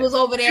dealing with. She was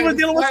over there. She was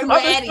dealing with some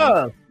other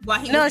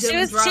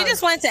stuff. She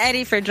just went to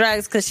Eddie for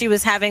drugs because she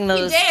was having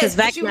those. Because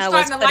Vecna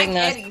was putting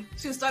Eddie.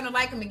 She was starting to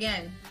like him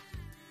again.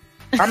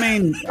 I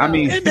mean,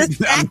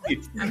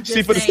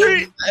 she for the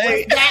street.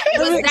 Was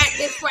that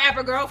his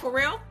forever girl for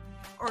real?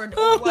 or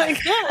oh what? my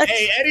God.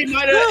 Hey, Eddie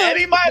might have. I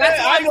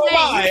ain't gonna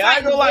lie. I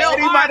ain't gonna lie.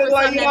 Eddie might have,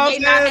 like,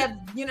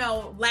 you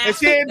know what I'm saying? If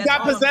she ain't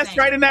got possessed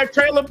right in that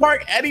trailer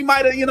park, Eddie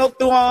might have,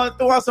 threw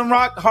on some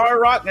hard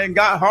rock, and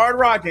got hard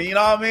rocking. You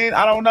know what I mean?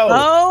 I don't know.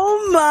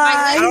 Oh my!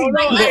 I don't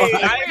know. Hey,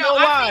 I ain't gonna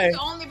lie. I think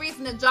the only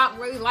reason the Jock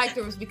really liked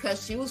her was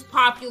because she was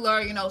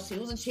popular. She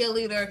was a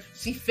cheerleader.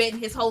 She fit in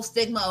his whole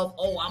stigma of,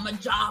 oh, I'm a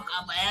jock,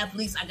 I'm an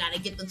athlete, I gotta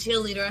get the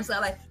cheerleader and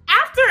stuff. Like,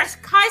 after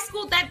high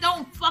school, that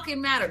don't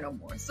fucking matter no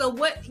more. So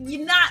what?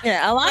 You're not.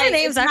 Yeah, a lot of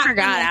names I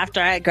forgot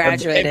after I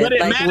graduated. But it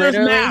matters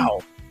now.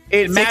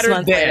 It matters 6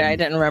 months then. later, I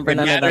didn't remember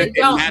none of them. It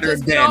matters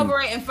just then. get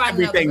over it and find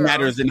Everything another girl.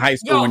 matters in high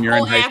school when you're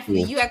in high school.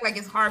 You act like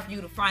it's hard for you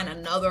to find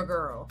another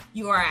girl.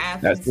 You are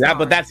an athlete.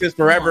 But that's his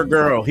forever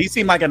girl. He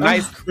seemed like a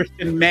nice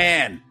Christian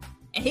man.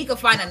 And he could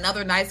find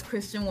another nice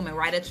Christian woman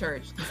right at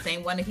church, the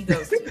same one that he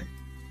goes to.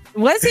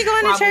 Was he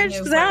going to church?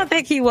 Because I don't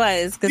think he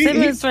was. Because him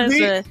and his friends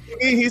were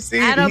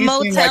at a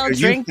motel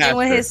drinking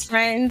with his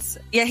friends.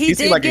 Yeah, he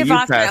did give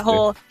off that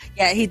whole.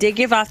 Yeah, he did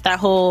give off that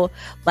whole,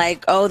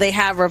 like, oh, they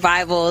have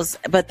revivals,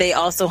 but they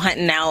also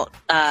hunting out,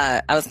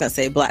 I was going to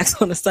say blacks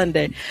on a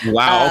Sunday.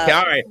 Wow, okay,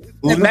 all right.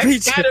 Well,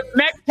 next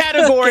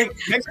category.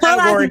 Next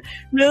category.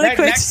 Really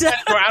quick. Next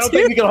category. I don't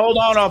think we can hold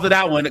on off of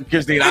that one,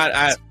 Christine.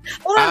 I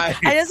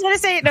just want to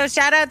say,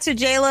 shout out to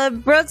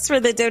Jayla Brooks for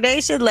the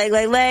donation.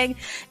 Leg.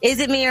 Is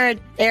it me or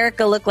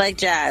Erica look like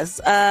Jazz?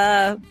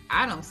 I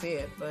don't see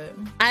it, but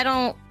I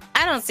don't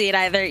see it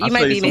either. You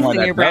might be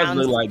mixing your browns.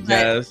 Look like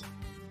Jazz.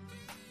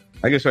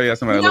 I can show you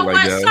somebody that look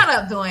like Jazz. Shut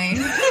up, Dwayne.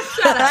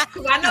 Shut up,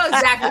 because I know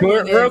exactly what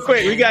it is. Real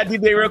quick, we got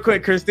DJ real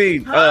quick,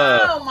 Christine.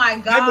 Oh my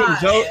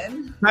God.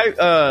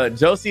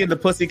 Josie and the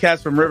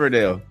Pussycats from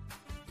Riverdale.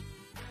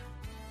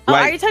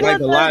 Are you talking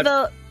about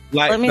the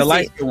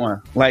light skin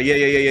one? Like,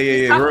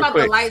 yeah. Talking real about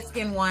quick. the light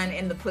skin one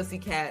in the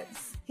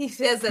Pussycats. He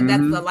says that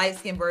that's the light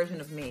skin version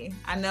of me.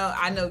 I know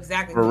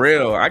exactly. For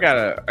real, I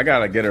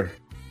gotta get her.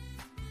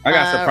 I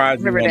gotta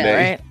surprise you one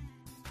day. Right?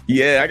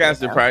 Yeah, I gotta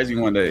surprise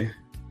you one day.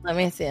 Let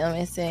me see. I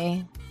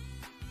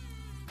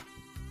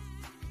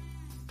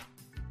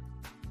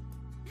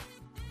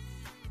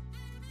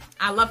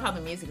love how the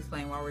music is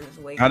playing while we're just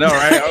waiting. I know,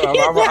 right?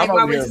 I'm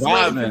over here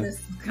vibing.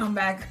 This come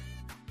back.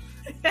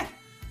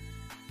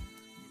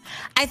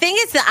 I think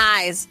it's the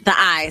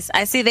eyes.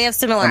 I see they have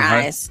similar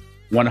eyes.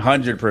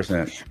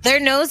 100%. Their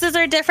noses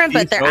are different,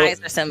 but their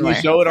eyes are similar. Can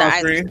you show it on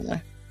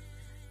screen?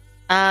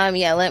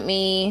 Yeah, let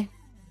me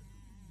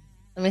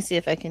see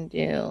if I can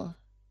do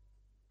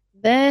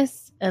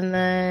this. And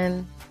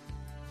then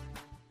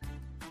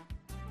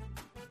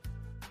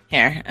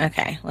here.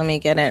 Okay, let me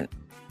get it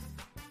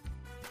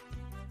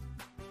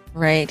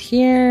right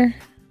here.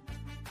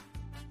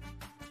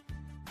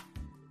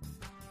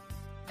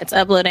 It's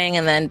uploading,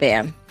 and then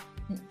bam.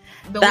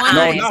 Not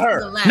her.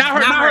 The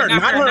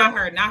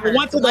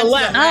one to the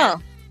left. Oh.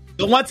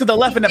 The one to the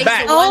left in the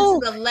back.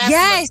 Oh,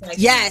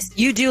 yes.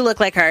 You do look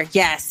like her.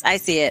 Yes, I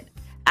see it.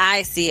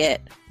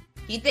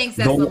 He thinks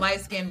that's the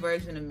light-skinned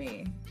version of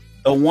me.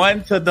 The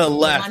one to the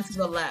left.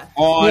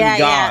 Oh, God.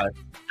 Yeah.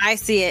 I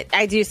see it.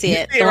 I do see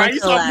it. You see it, right? You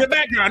saw in the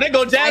background. There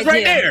go Jazz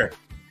right there.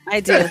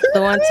 I do.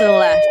 The one to the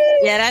left.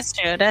 Yeah,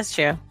 that's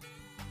true.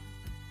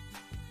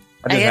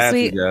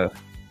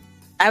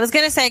 I was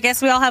going to say, I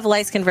guess we all have a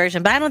light skin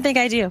version, but I don't think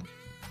I do.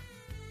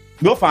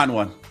 We'll find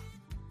one.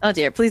 Oh,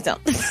 dear. Please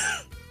don't.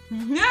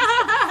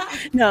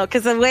 No,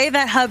 because the way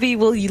that hubby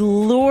will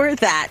lure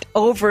that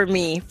over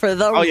me for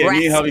the rest of my days.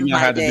 Me and hubby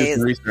had to do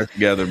some research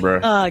together, bro.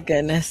 Oh,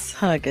 goodness.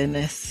 All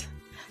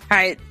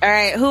right.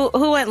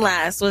 Who went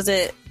last? Was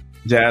it?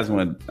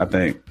 Jasmine, I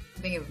think. I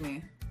think it was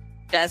me.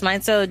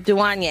 Jasmine. So,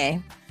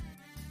 Duanye.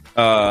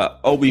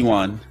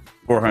 Obi-Wan,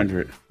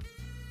 400.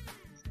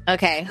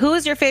 Okay. Who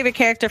is your favorite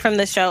character from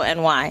the show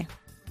and why?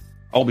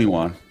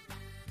 Obi-Wan.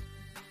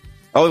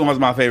 Obi-Wan's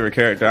my favorite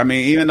character. I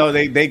mean, even though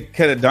they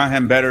could have done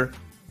him better,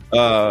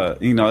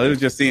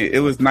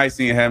 it was nice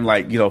seeing him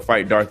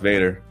fight Darth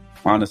Vader.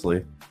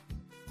 Honestly.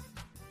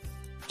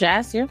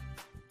 Jazz, you?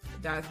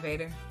 Darth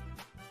Vader.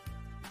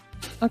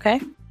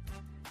 Okay.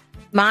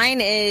 Mine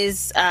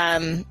is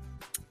her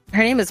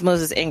name is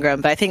Moses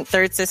Ingram, but I think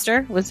Third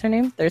Sister. What's her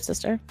name? Third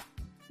Sister.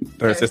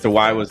 Third Sister.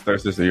 Why was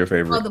Third Sister your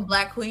favorite? Oh, the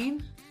Black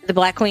Queen. The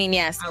Black Queen,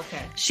 yes.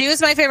 Okay. She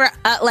was my favorite.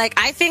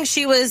 I think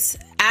she was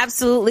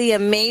absolutely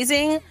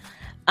amazing.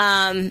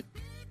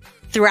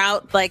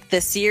 Throughout the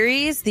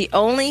series, the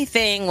only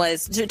thing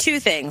was two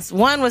things.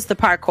 One was the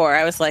parkour.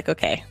 I was like,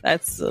 okay,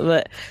 that's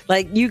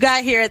you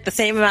got here at the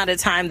same amount of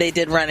time they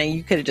did running.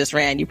 You could have just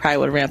ran. You probably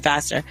would have ran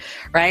faster,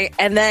 right?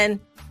 And then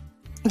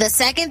the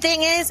second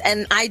thing is,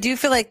 and I do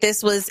feel like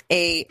this isn't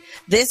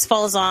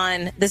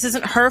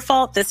her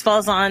fault. This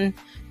falls on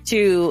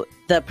to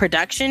the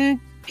production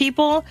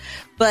people,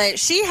 but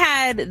she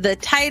had the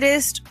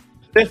tightest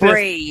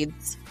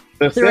braids.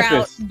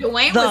 Throughout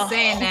Dwayne was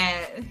saying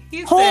that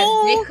he said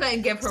they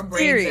couldn't get her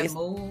braids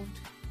moved.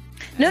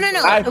 No.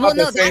 That's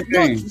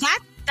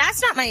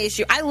not my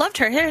issue. I loved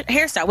her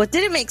hairstyle. What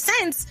didn't make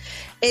sense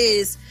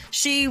is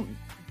she,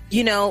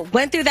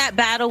 went through that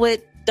battle with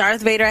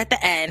Darth Vader at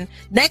the end.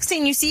 Next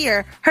thing you see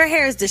her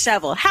hair is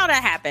disheveled. How'd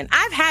that happen?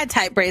 I've had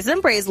tight braids.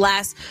 Them braids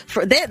last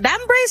for that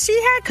braids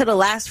she had could have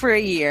lasted for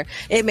a year.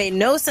 It made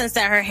no sense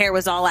that her hair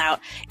was all out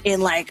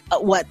in like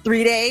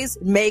 3 days.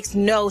 Makes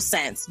no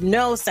sense.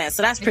 No sense.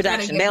 So that's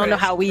production. They don't know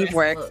how weave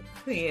works.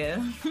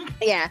 Yeah.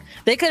 Yeah.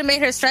 They could have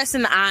made her stress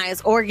in the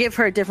eyes or give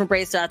her different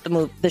braids throughout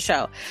the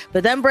show.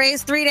 But them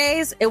braids 3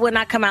 days, it would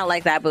not come out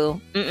like that,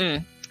 boo.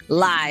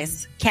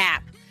 Lies.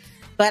 Cap.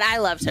 But I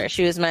loved her.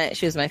 She was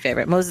my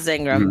favorite. Moses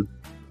Ingram.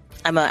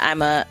 I'm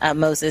a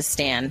Moses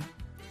stan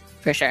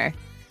for sure.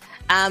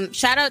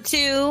 Shout out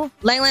to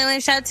Lang.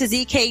 Shout out to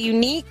ZK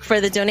Unique for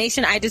the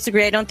donation. I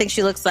disagree. I don't think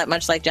she looks that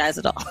much like Jazz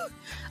at all.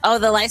 Oh,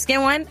 the light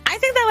skin one. I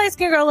think that light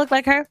skin girl looked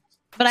like her.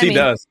 But she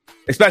does,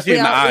 especially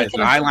in the eyes, the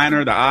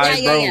eyeliner, the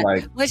eyes, bro. Yeah.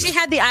 Like when she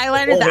had the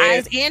eyeliner, the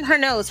eyes, and her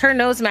nose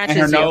matches.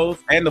 And her nose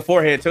and the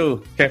forehead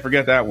too. Can't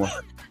forget that one.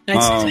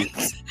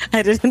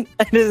 I didn't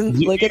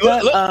look at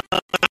that.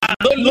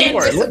 Look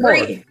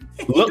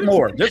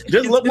more.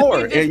 Just look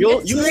more, and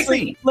you'll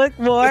see. Look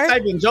more. Just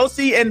type in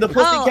Josie and the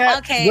Pussycat.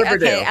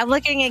 Okay. I'm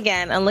looking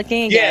again.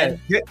 Yeah,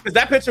 because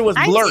that picture was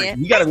blurry.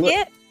 You gotta look.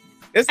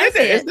 It's there.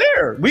 It's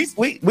there. We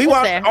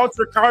watched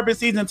Altered Carbon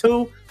season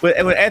 2 with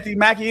Anthony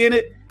Mackie in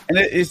it. And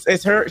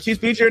it's her. She's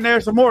featured in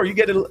there some more. You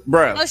get it,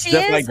 bro. Oh, she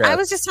is. Like I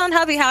was just telling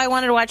hubby how I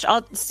wanted to watch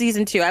all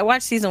season 2. I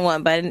watched season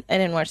 1, but I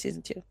didn't watch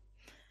season 2.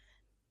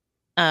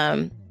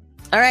 All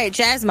right,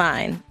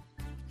 Jasmine.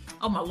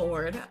 Oh my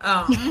lord.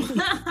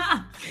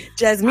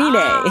 Jasmine.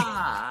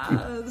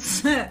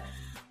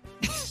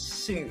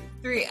 Shoot.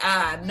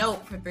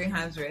 Nope for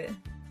 300.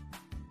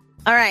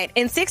 All right.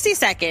 In 60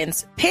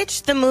 seconds,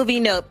 pitch the movie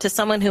Nope to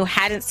someone who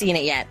hadn't seen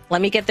it yet. Let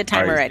me get the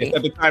timer ready.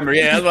 Get the timer.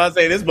 Yeah, that's what I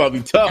say. This about to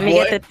be tough, Let me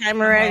get the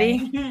timer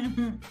ready.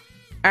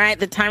 All right.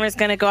 The timer's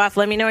going to go off.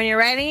 Let me know when you're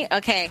ready.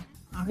 Okay.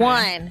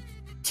 1,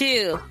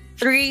 2,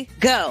 3,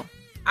 go.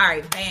 All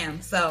right.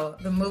 Bam. So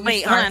the movie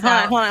Wait, starts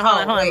hold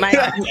on.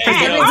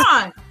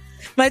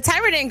 My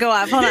timer didn't go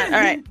off. Hold on. All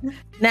right.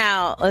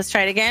 Now, let's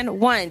try it again.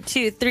 1,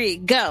 2, 3,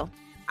 go.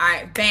 All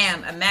right,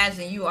 bam.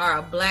 Imagine you are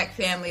a black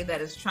family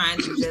that is trying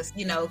to just,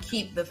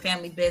 keep the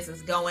family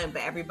business going,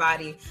 but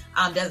everybody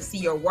doesn't see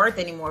your worth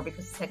anymore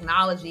because of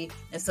technology.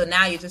 And so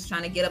now you're just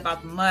trying to get up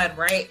out the mud,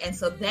 right? And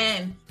so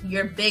then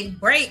your big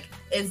break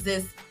is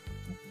this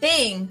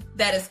thing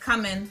that is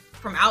coming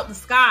from out the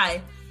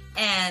sky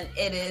and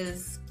it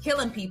is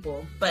killing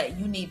people, but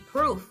you need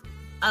proof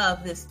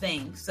of this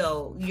thing.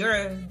 So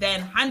you're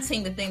then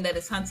hunting the thing that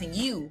is hunting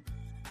you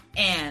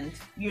and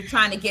you're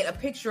trying to get a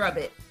picture of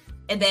it.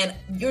 And then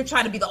you're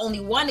trying to be the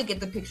only one to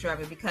get the picture of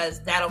it because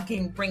that'll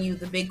bring you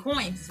the big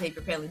coin to save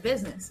your family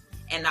business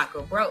and not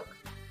go broke.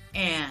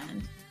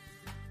 And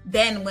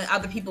then when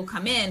other people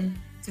come in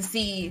to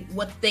see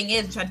what the thing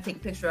is and try to take a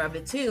picture of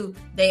it too,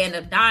 they end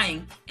up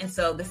dying. And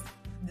so this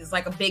is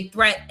like a big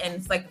threat, and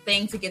it's like the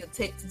thing to get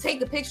to take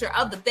the picture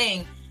of the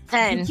thing.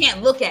 10, you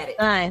can't look at it.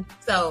 9,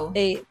 so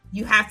 8,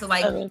 you have to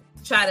 7,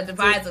 try to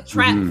devise a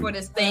trap for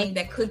this thing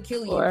that could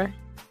kill you 4,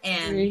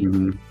 and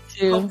 3,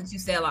 2, hope that you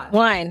stay alive.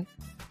 1.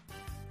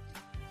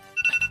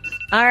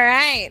 All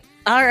right.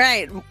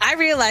 I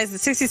realized that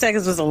 60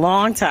 seconds was a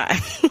long time.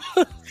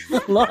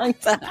 I'm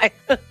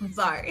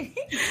sorry.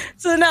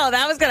 So no,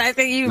 that was good. I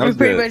think you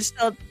pretty much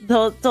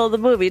told the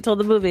movie.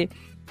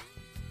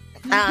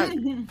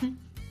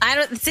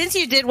 Since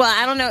you did well,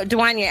 I don't know,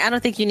 Dwanya, I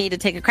don't think you need to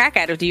take a crack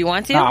at it. Do you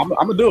want to? No, I'm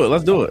gonna do it.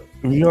 Let's do it.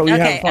 We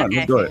have fun. Okay.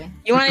 Let's do it.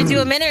 You want to do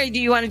a minute, or do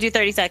you want to do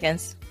 30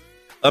 seconds?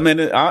 A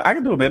minute. I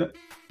can do a minute.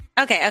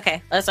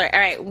 Okay. Let's start.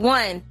 All right.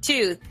 1,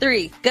 2,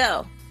 3,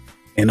 go.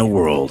 In a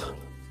world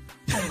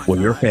where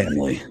your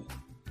family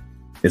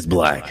is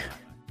black,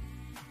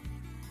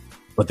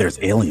 but there's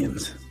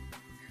aliens.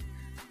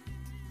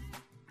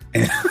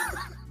 And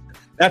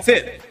that's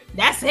it.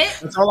 That's it.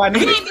 That's all I need.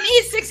 You didn't even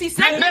need 60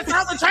 seconds. That's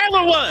how the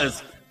trailer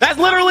was. That's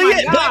literally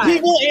it. God. Black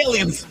people,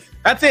 aliens.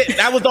 That's it.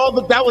 That was all.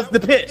 That was the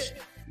pitch.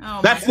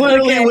 That's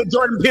literally what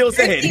Jordan Peele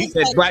said. He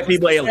said, "Black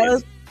people,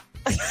 aliens."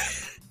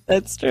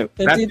 That's true.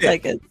 15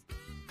 seconds.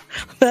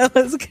 That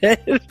was good.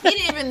 He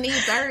didn't even need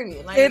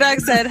 30.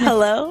 K-Dog said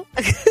hello.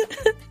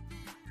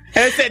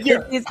 And it said,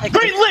 "You're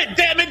great lit,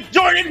 damn it,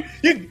 Jordan!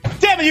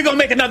 Damn it, you're gonna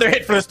make another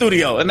hit for the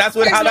studio." And that's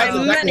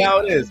exactly how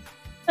it is.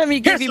 Let me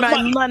give you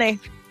my money.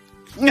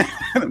 Make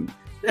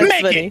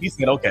it. He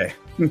said, "Okay,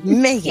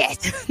 make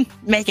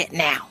it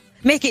now.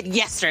 Make it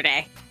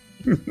yesterday."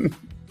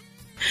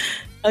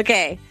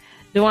 Okay,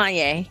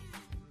 Dwanye.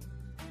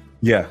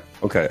 Yeah.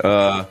 Okay.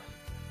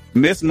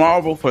 Miss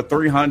Marvel for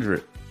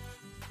 300.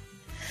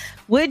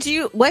 What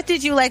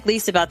did you like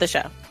least about the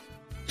show?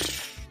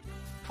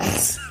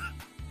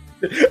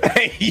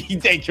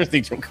 Hey,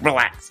 Tristan,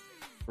 relax.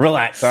 All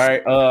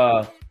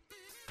right.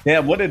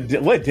 Damn, what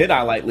did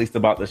I like least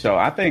about the show?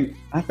 I think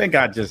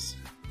I just.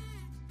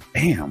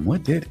 Damn,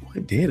 what did I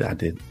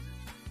did?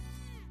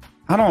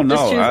 I don't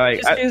know.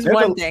 Just choose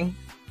one thing.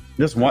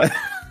 Just one.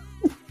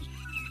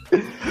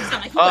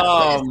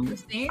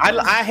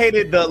 I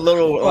hated the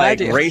little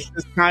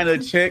racist kind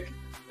of chick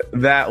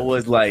that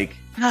was like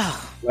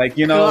Like,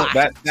 you know,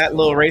 that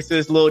little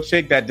racist little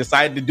chick that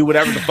decided to do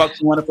whatever the fuck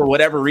she wanted for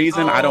whatever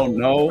reason. I don't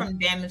know. From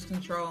Damage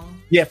Control.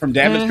 Yeah, from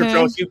Damage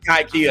Control. She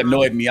kind of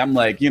annoyed me. I'm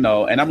like, you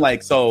know, and I'm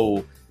like,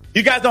 so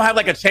you guys don't have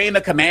like a chain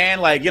of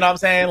command? Like, you know what I'm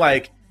saying?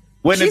 Like,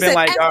 wouldn't have been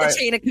like, all right.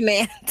 Chain of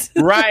command.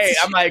 Right.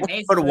 I'm like,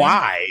 but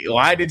why?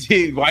 Why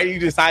you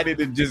decided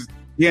to just,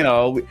 you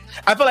know,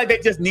 I feel like they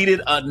just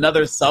needed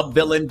another sub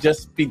villain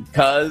just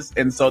because,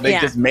 and so they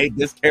just made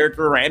this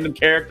character, random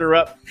character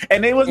up,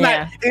 and it was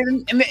not,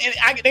 and they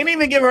didn't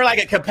even give her like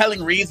a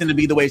compelling reason to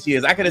be the way she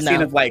is. I could have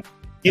seen if like,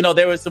 you know,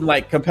 there was some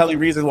like compelling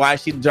reasons why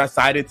she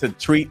decided to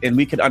treat, and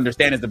we could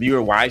understand as the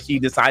viewer why she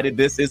decided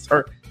this is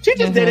her. She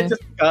just did it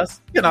just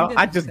because, you know,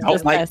 I just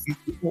don't like these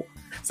people.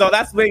 So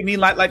that's what made me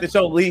like the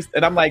show least,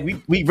 and I'm like,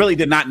 we really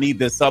did not need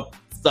this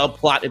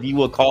subplot, if you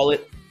would call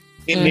it.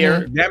 In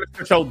there, Damage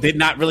Control did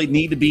not really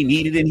need to be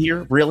needed in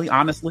here, really,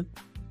 honestly.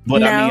 But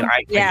no, I mean,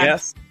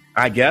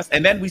 I guess.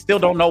 And then we still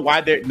don't know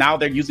why they're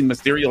using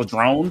Mysterio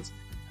drones.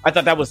 I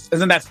thought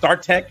isn't that Star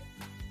Tech?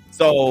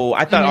 So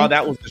I thought all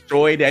that was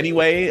destroyed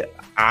anyway.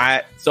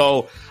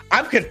 So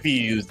I'm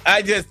confused.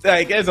 I just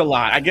like there's a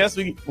lot. I guess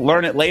we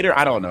learn it later.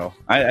 I don't know.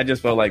 I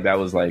just felt like that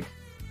was like,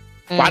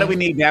 why do we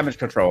need Damage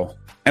Control?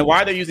 And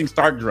why are they using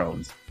Stark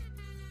drones?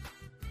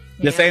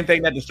 The same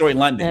thing that destroyed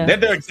London. Yeah. They're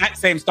the exact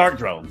same Stark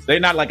drones. They're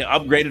not like an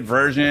upgraded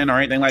version or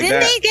anything like that.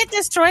 Didn't they get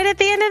destroyed at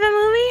the end of the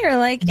movie, or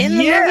like in the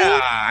movie? Yeah,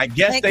 I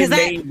guess like, they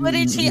made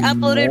footage she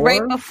uploaded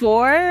right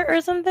before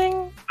or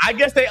something. I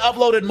guess they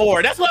uploaded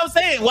more. That's what I'm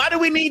saying. Why do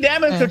we need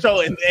Damage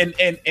Control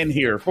in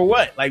here for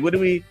what? Like, what do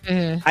we?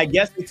 I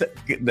guess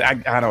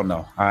I don't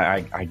know.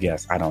 I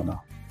guess I don't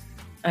know.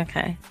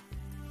 Okay,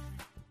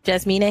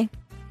 Jasmine.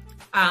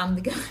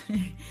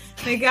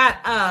 They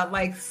got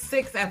like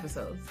 6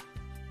 episodes.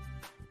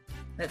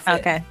 That's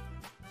okay.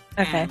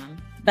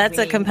 That's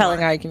a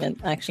compelling argument,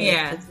 actually.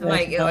 Yeah,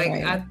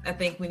 I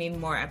think we need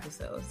more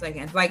episodes.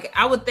 Like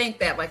I would think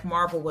that like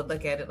Marvel would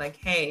look at it like,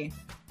 hey,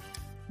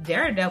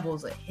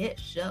 Daredevil's a hit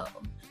show,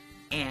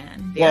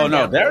 and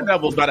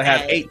Daredevil's about to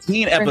have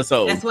 18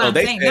 episodes. That's what I'm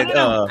saying. Said,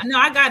 no,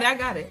 I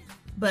got it.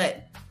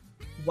 But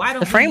why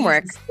don't we use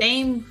the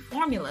same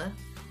formula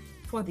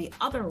for the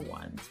other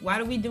ones? Why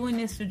are we doing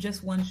this for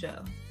just one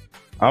show?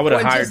 I would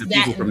have hired the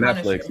people from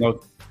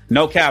Netflix.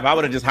 No cap. I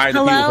would have just hired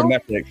the people from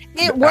Netflix.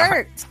 It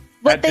worked.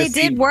 What they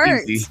did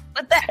worked.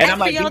 What the heck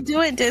are y'all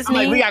doing, Disney?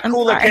 I'm like, we got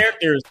cooler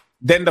characters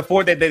than the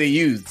 4 that they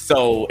used.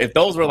 So if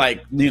those were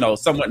like, you know,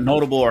 somewhat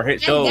notable or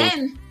hit shows. And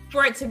then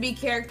for it to be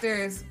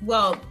characters,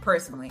 I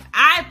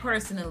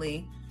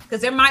personally,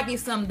 because there might be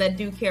some that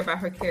do care about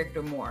her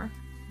character more.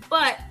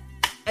 But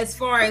as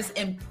far as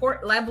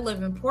level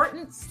of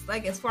importance,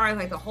 like as far as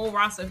like the whole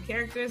roster of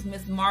characters,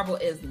 Ms. Marvel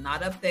is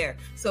not up there.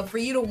 So for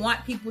you to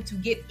want people to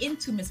get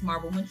into Ms.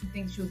 Marvel, wouldn't you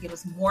think she'll give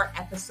us more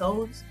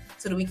episodes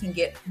so that we can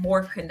get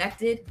more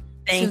connected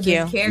to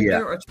this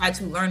character or try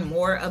to learn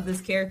more of this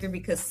character?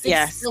 Because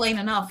 6 still ain't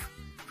enough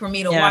for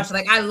me to watch.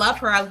 Like, I love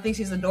her. I think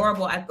she's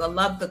adorable. I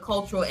love the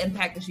cultural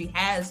impact that she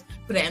has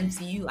for the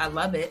MCU. I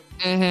love it.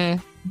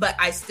 But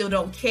I still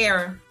don't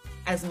care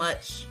as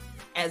much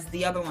as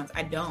the other ones.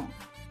 I don't.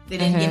 They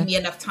didn't give me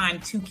enough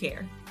time to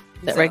care.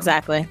 So.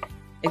 Exactly.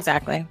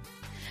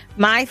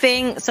 My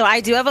thing. So I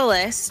do have a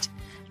list.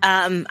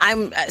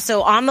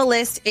 So on the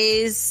list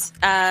is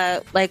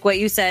like what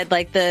you said,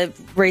 like the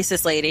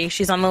racist lady.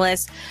 She's on the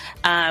list.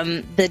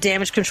 The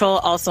Damage Control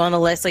also on the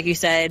list, like you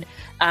said.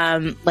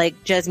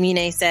 Like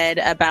Jasmine said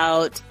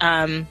about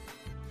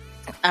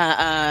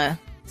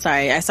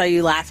sorry, I saw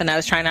you laugh and I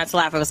was trying not to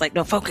laugh. I was like,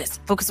 no, focus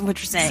on what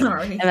you're saying.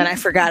 Sorry. And then I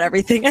forgot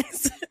everything I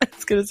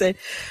was going to say.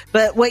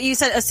 But what you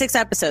said, 6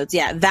 episodes.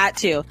 Yeah, that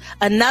too.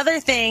 Another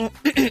thing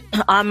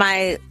on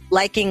my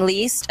liking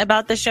least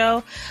about the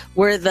show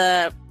were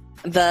the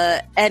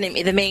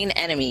main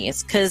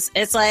enemies. Because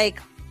it's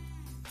like,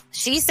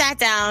 she sat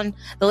down,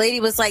 the lady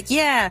was like,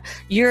 yeah,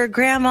 your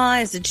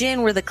grandma is a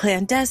djinn, we're the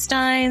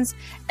clandestines,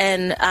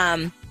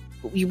 and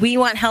we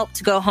want help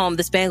to go home.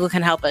 This bangle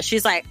can help us.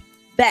 She's like,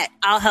 bet,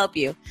 I'll help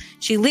you.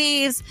 She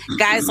leaves.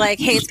 Guy's like,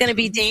 hey, it's going to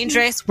be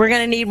dangerous. We're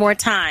going to need more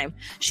time.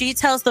 She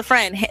tells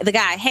the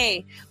guy,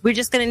 hey, we're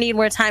just going to need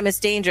more time. It's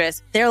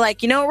dangerous. They're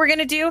like, you know what we're going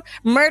to do?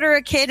 Murder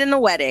a kid in the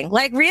wedding.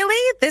 Like,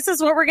 really? This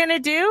is what we're going to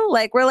do?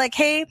 Like, we're like,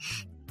 hey,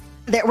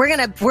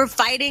 we're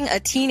fighting a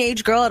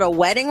teenage girl at a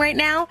wedding right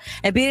now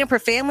and beating up her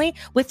family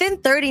within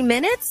 30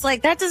 minutes.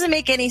 Like, that doesn't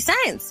make any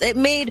sense. It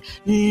made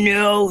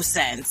no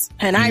sense.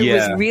 And I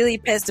was really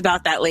pissed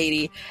about that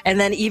lady. And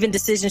then even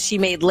decisions she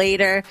made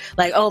later,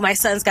 like, oh, my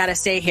son's got to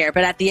stay here.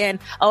 But at the end,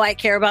 oh, I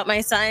care about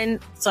my son,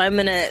 so I'm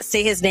going to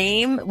say his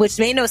name, which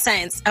made no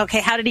sense. Okay,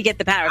 how did he get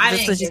the power? I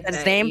didn't get that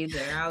his name.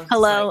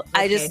 Hello.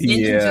 Like, okay, didn't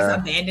you just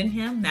abandon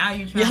him? Now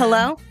you're trying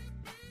hello?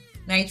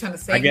 Now you're trying to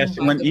say. I guess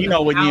when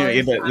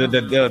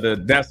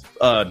the death's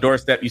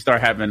doorstep, you start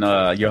having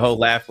your whole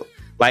life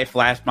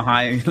flash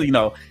behind, you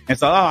know. And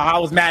so, I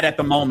was mad at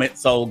the moment.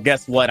 So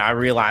guess what? I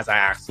realized I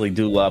actually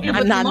do love him.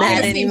 I'm not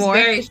mad anymore.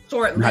 Very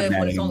short-lived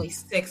when it's only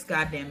 6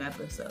 goddamn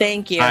episodes.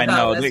 Thank you. I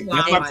know. That's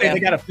why I'm saying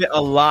they got to fit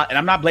a lot, and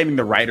I'm not blaming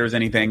the writers or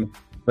anything,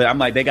 but I'm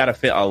like, they got to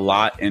fit a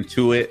lot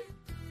into it.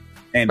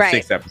 in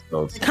 6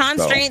 episodes.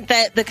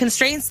 The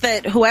constraints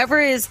that whoever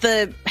is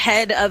the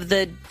head of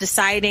the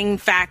deciding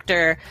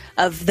factor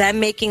of them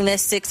making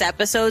this 6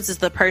 episodes is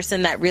the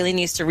person that really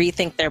needs to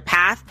rethink their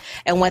path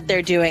and what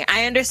they're doing.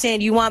 I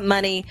understand you want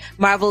money,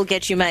 Marvel will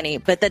get you money,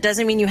 but that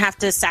doesn't mean you have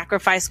to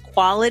sacrifice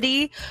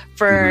quality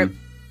for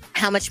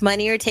how much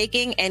money you're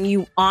taking. And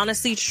you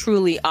honestly,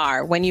 truly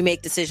are when you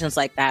make decisions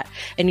like that.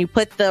 And you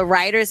put the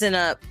writers in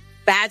a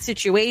bad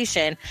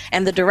situation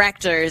and the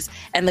directors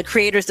and the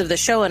creators of the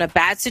show in a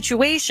bad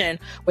situation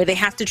where they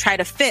have to try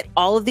to fit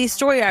all of these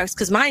story arcs,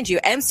 because mind you,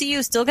 MCU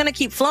is still going to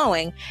keep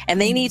flowing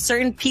and they need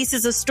certain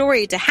pieces of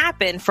story to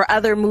happen for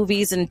other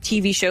movies and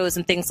TV shows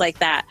and things like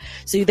that.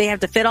 So they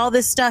have to fit all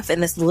this stuff in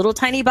this little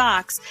tiny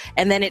box,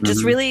 and then it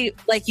just really,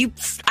 like,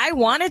 I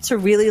wanted to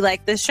really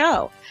like this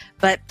show,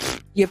 but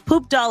you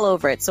pooped all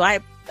over it. So I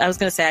was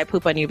going to say I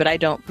poop on you, but I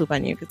don't poop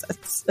on you.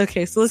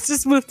 Okay, so let's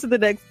just move to the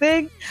next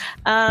thing.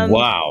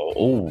 Wow.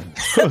 Ooh.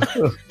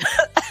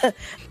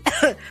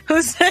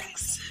 Who's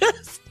next?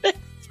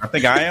 I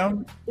think I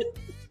am.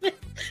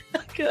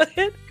 Go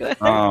ahead.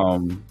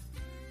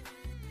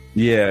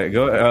 Yeah,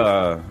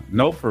 go.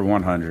 Nope for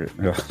 100.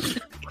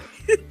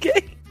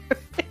 Okay.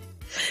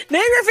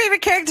 Name your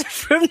favorite character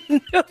from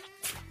Nope.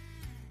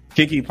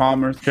 Keke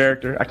Palmer's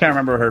character. I can't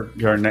remember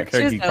her next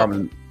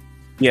character.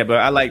 Yeah,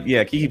 but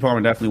Keke Palmer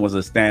definitely was a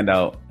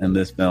standout in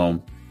this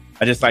film.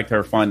 I just liked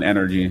her fun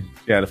energy.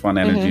 She had a fun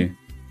energy.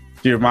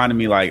 She reminded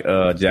me like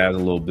Jazz a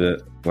little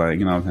bit. Like,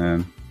 you know what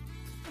I'm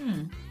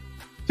saying?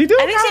 I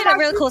think she had a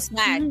real cool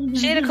swag.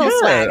 She had a cool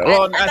swag.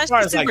 Well, as far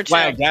as like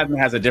swag, Jasmine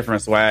has a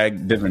different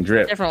swag, different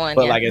drip. Different one,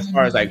 but like as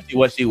far as like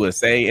what she would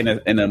say in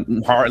a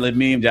horror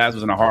meme, Jazz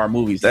was in a horror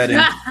movie setting.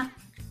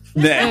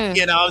 Then,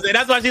 you know what I'm saying?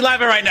 That's why she's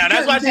laughing right now.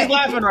 That's why she's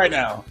laughing right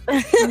now.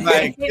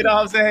 Like, you know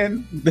what I'm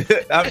saying?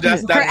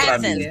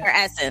 Her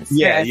essence.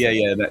 Yeah.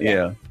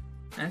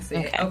 I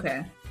see.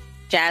 Okay.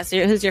 Jazz,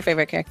 who's your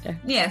favorite character?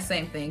 Yeah,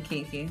 same thing,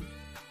 Keke.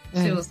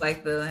 She was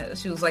like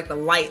the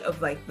light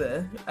of like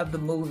the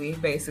movie,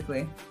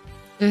 basically.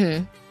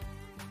 Same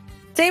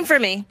for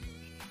me.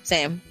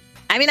 Same.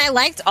 I mean, I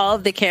liked all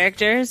of the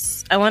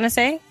characters, I want to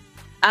say.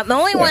 The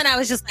only one I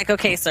was just like,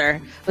 okay, sir,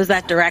 was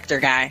that director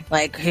guy.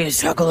 Like, he's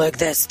talking like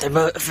this.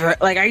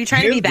 Like, are you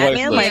trying to be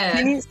Batman? Like,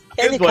 his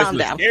voice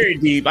was very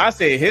deep. I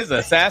say his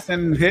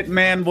assassin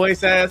hitman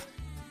voice as,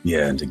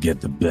 yeah, and to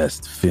get the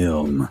best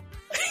film,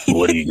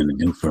 what are you going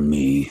to do for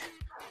me?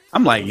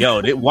 I'm like,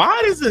 yo,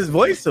 why is his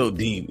voice so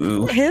deep?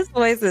 Ooh. His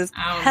voice is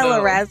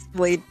hella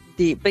raspily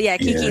deep. But yeah,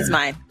 Kiki's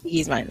mine.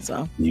 Kiki's mine as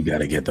well. You got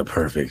to get the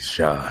perfect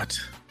shot.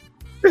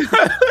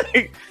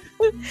 The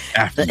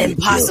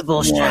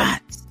impossible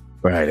shot.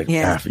 Right.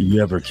 Yeah. After you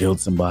ever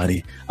killed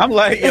somebody. I'm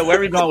like, where are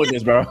we going with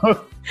this, bro?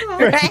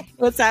 Right.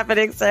 What's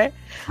happening, sir?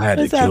 I had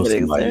to kill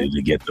somebody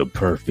to get the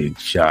perfect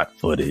shot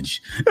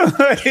footage.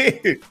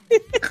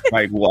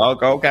 Like, well,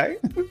 okay.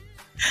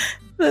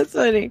 That's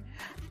funny.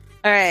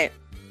 All right.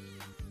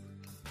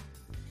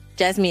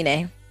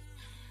 Jasmine.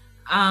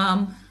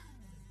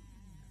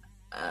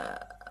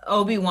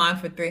 Obi-Wan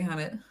for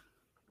 300.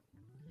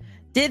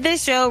 Did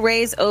this show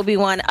raise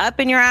Obi-Wan up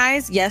in your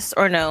eyes? Yes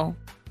or no?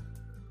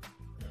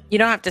 You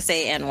don't have to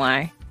say and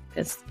why,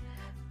 because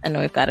I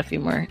know we've got a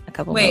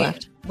couple more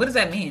left. What does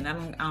that mean? I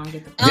don't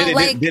get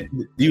the. Did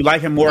you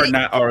like him more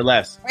or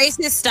less? Raise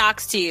his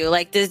stocks to you.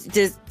 Like, did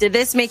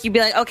this make you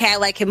be like, okay, I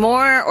like him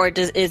more, or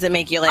does it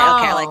make you like,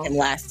 okay, I like him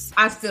less?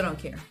 I still don't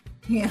care.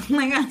 Yeah,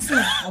 like I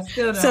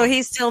still don't. So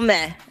he's still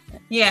meh.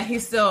 Yeah,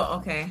 he's still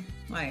okay.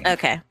 Like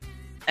okay.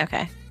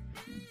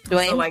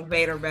 Dwayne? So like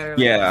Vader better.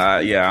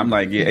 Yeah. I'm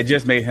like, it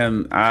just made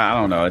him. I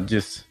don't know.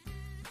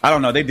 I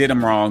don't know. They did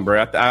him wrong,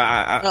 bro.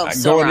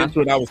 Going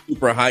into it, I was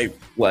super hyped,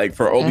 like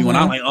for Obi-Wan.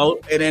 I'm like,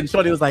 and then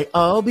Shorty was like,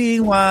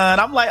 Obi-Wan.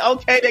 I'm like,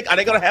 okay, are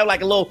they gonna have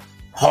like a little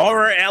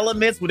horror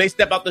elements where they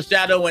step out the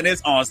shadow and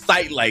it's on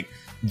sight, like,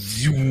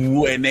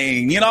 and they,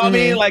 you know what I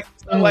mean? Like,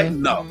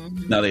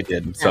 no, they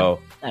didn't. So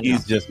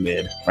he's just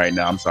mid right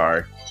now. I'm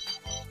sorry,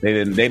 they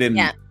didn't.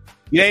 Yeah.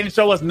 They didn't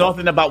show us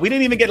nothing about. We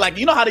didn't even get like,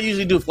 you know how they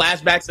usually do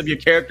flashbacks of your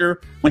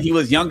character when he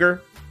was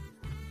younger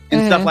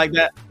and stuff like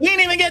that. We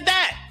didn't even get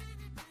that.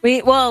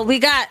 We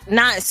got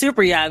not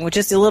super young, which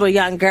is a little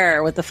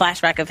younger with the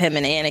flashback of him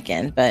and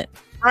Anakin, but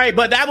right.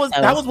 But that was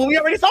when we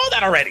already saw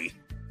that already.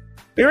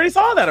 We already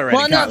saw that already.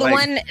 Well, no, the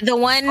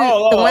one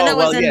that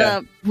was in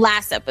the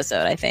last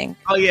episode, I think.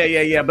 Oh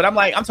yeah. But I'm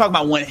talking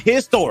about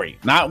his story.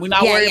 We're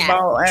not worried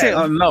about.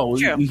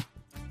 True.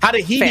 How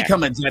did he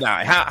become a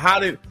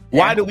Jedi?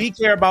 Why do we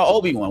care about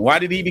Obi-Wan? Why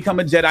did he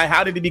become a Jedi?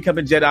 How did he become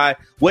a Jedi?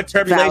 What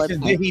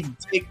tribulations did he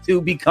take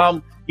to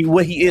become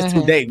what he is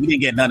today? We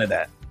didn't get none of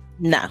that.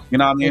 No, you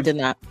know what I mean? We did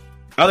not.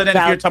 Other than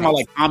if you're talking about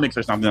like comics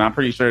or something, I'm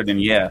pretty sure. Then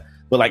yeah,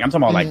 but like I'm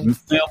talking about like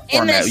film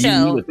format.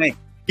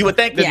 You would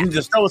think that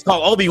the show is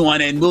called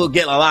Obi-Wan, and we'll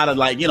get a lot of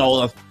like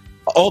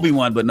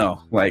Obi-Wan, but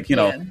no, like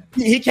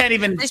he can't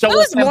even the show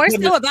us. It's more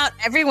so about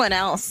everyone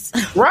else,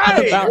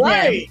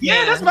 right?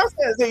 Yeah, that's what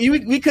I'm saying.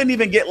 We couldn't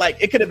even get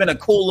like, it could have been a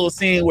cool little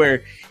scene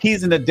where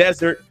he's in the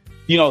desert,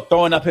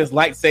 throwing up his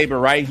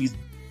lightsaber. Right, he's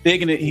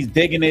digging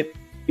it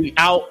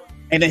out.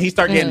 and then he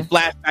started getting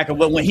flashback of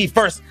when he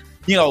first,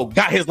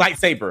 got his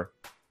lightsaber.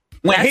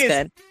 When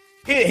his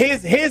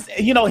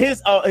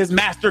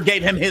master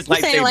gave him his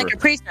lightsaber. Saying like a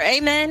preacher,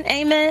 amen.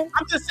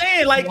 I'm just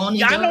saying, like,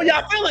 I know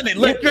y'all feeling it.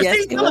 Look,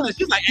 Christine's feeling it.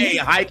 She's like, hey,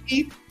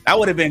 Heike, that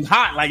would have been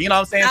hot. Like, you know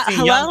what I'm saying?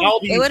 See young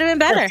Obi, it would have been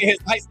better. His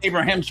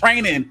lightsaber, him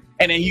training,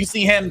 and then you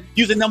see him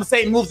using them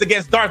same moves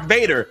against Darth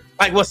Vader.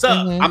 Like, what's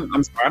up?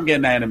 I'm sorry, I'm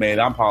getting animated.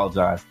 I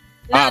apologize.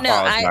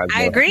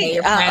 I agree.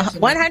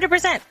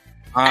 100%.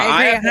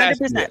 I agree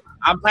 100%.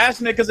 I'm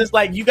passionate because it's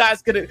like, you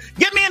guys could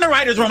get me in the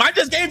writer's room. I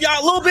just gave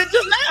y'all a little bit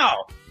just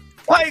now.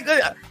 Like,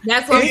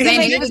 that's what I'm saying.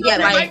 They need to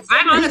get I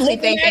honestly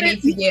think they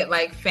need to get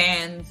like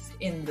fans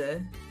in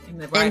the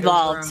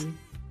writer's room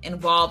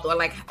involved, or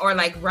like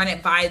run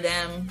it by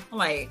them,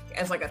 like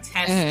as like a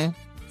test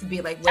to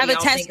be like, what have do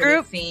y'all a test think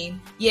group? Of the scene?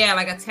 Yeah,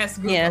 like a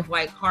test group of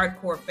like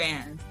hardcore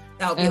fans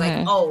that would be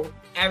like, oh,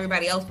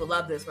 everybody else would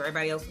love this, or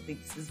everybody else would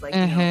think this is like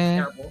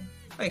terrible.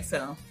 Like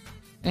so.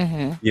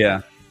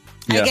 Yeah.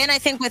 Again, I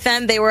think with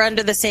them, they were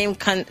under the same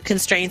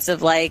constraints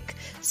of like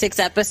 6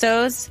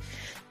 episodes.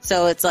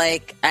 So it's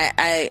like,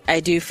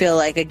 I do feel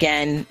like,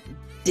 again,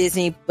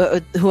 Disney,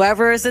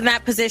 whoever is in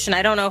that position,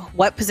 I don't know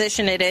what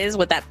position it is,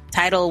 what that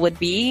title would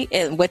be,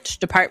 and which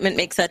department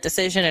makes that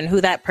decision, and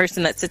who that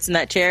person that sits in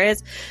that chair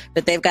is.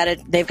 But they got to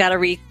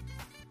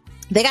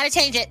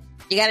change it.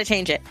 You got to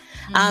change it.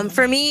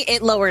 For me,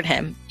 it lowered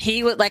him.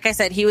 He would, like I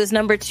said, he was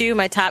number 2.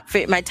 My top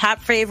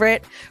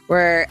favorite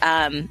were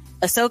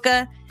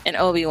Ahsoka and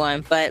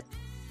Obi-Wan, but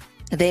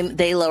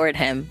they lowered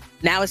him.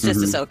 Now it's just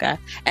Ahsoka,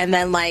 and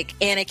then like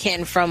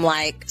Anakin from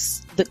like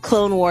the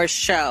Clone Wars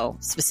show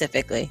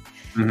specifically.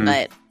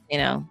 But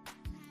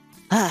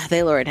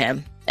they lowered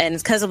him, and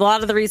it's because of a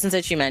lot of the reasons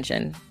that you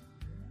mentioned.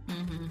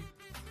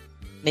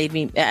 Made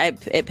me,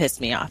 it pissed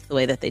me off the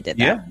way that they did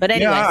that. Yeah. But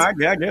anyways, I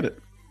get it.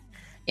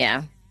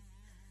 Yeah.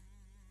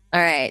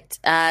 All right.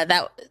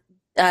 Duanye.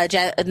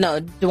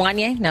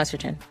 Now it's your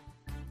turn.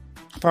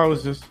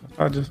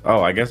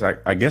 I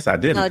guess I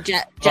did. No,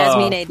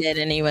 Jasmine did,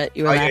 and you were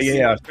last.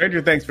 Yeah.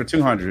 Stranger Things for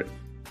 200.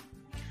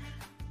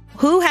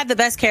 Who had the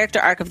best character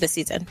arc of the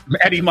season?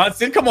 Eddie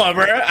Munson. Come on,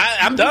 bro.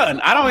 I'm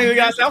done. I don't even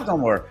got self no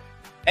more.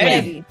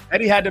 Eddie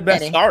had the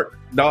best arc.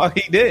 Dog,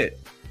 he did.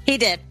 He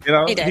did.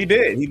 He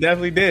did. He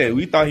definitely did.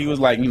 We thought he was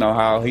like,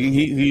 how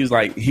he was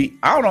like,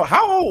 I don't know.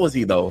 How old was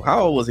he though?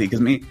 How old was he?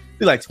 Because he's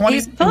like 20.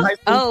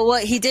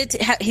 He did.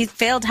 He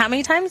failed how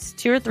many times?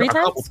 2 or 3 times?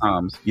 A couple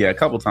times. Yeah, a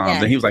couple times. Yeah.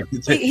 And he was like,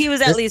 he was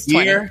at least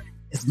 20. Year,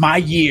 it's my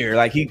year.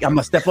 Like I'm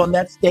gonna step on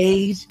that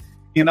stage.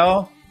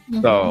 So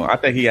I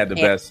think he had the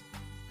best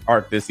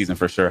arc this season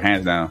for sure,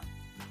 hands down.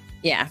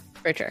 Yeah,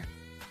 for sure.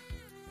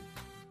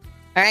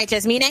 All right,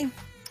 Jasmine.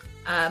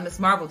 Miss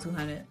Marvel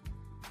 200.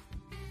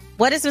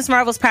 What is Miss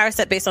Marvel's power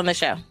set based on the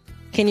show?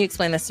 Can you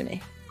explain this to me?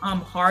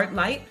 Hard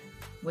light,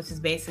 which is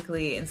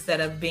basically,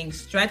 instead of being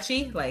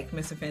stretchy like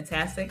Mr.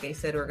 Fantastic, they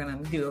said we're gonna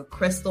do a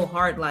crystal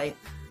hard light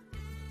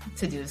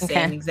to do the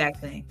same exact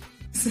thing.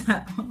 So.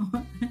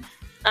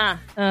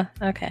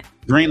 Okay.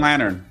 Green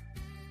Lantern.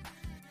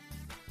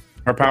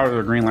 Her powers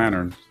are Green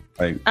Lanterns.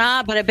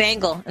 But a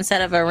bangle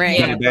instead of a ring.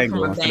 Yeah, a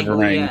bangle instead of a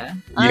ring.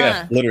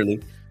 Yeah,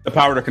 literally. The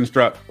power to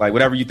construct. Like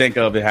whatever you think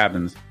of, it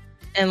happens.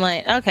 And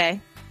like, okay.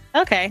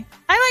 I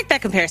like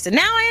that comparison.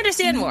 Now I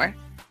understand more.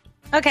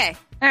 Okay.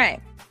 All right.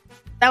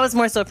 That was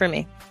more so for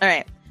me. All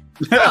right.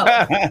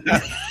 I thought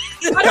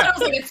it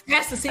was like a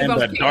test to see if I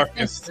was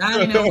darkness.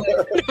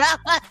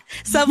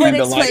 Someone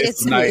explain it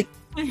to me.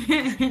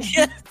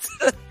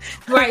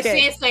 Right, she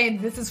ain't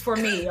saying this is for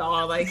me,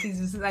 y'all. Like she's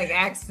just like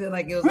acted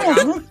like it was like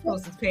I'm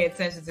supposed to pay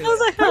attention to. I was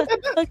like,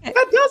 okay,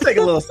 that does make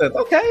a little sense.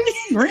 Okay,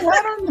 Green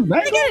Lantern.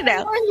 I get it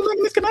now. You like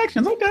these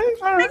connections? Okay,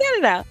 all right. I get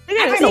it now.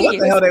 I know what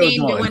the hell they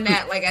were doing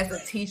that like as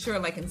a teacher,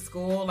 like in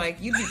school. Like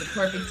you'd be the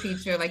perfect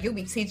teacher. Like you'll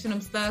be teaching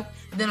them stuff,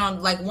 and then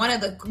on like one of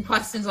the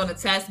questions on the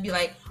test, be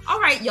like, "All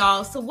right,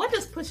 y'all. So what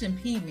does push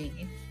and pee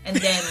mean?" And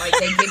then like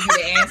they give you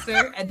the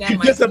answer, and then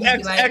like just some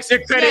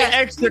extra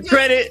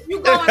credit.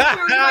 You going through,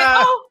 you're like,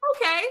 oh,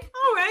 okay,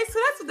 all right. So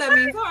that's what that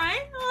means. All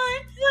right.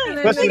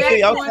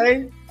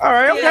 Okay. All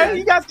right. Okay. Yeah.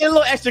 You guys get a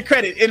little extra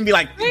credit. It'd be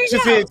like she's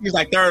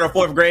like 3rd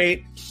or 4th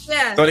grade.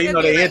 Yeah. So they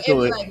they're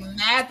into it. Like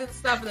math and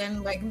stuff, and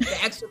then like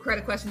the extra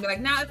credit question be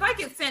like, now if I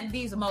get sent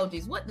these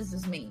emojis, what does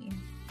this mean?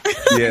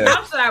 Yeah.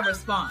 How should I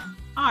respond?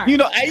 All right.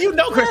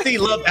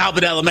 Christine loved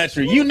Albert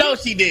Elementary.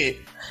 She did.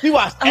 She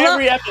watched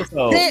every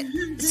episode.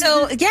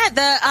 So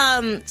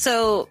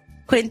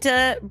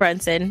Quinta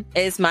Brunson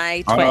is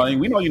my twin. Oh, no,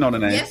 we know you know the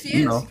name. Yes,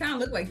 she is. She kind of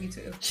look like you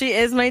too. She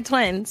is my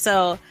twin.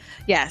 So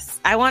yes,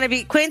 I want to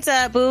be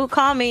Quinta. Boo,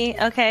 call me.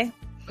 Okay.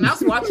 When I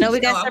was watching,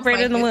 we got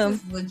separated in the womb.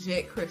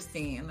 Legit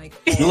Christine, like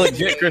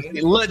legit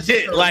Christine,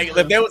 legit. Like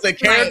if there was a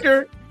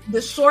character.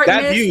 The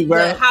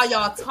shortness, how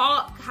y'all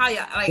talk, how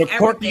y'all like the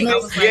everything. I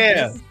was like,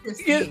 this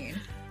is Christine.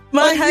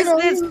 My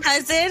husband's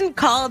cousin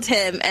called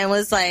him and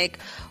was like,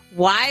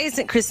 why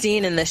isn't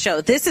Christine in the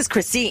show? This is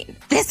Christine.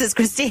 Like, you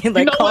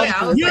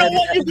know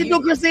what you can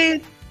do,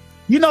 Christine?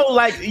 You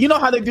know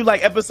how they do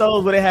like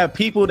episodes where they have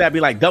people that be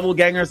like double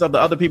gangers of the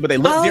other people. They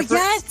look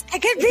different. Yes,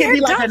 could be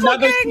a like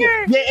another school.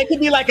 Yeah, it could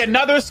be like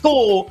another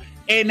school,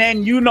 and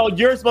then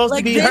you're supposed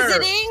to be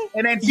visiting? Her,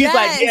 and then she's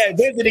like,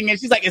 visiting, and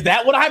she's like, is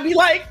that what I'd be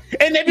like?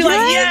 And they'd be like,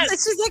 yes. And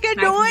she's like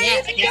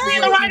annoyed. Get me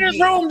in the writer's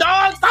room,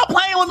 dog. Stop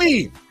playing with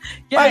me.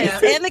 Yeah,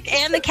 and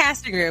the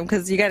casting room,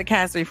 because you got to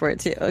cast me for it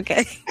too.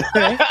 Okay,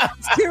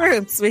 it's 2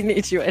 rooms we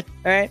need you in.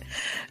 All right,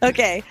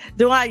 okay,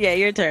 Duanya,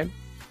 your turn.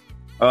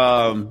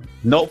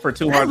 Nope for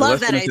 200. I love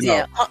that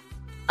idea.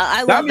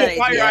 I love that idea.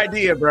 That was a fire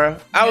idea, bro.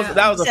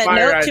 That was a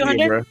fire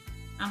idea, bro.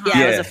 Yeah,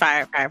 it was a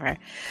fire.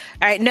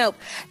 All right, Nope.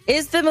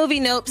 Is the movie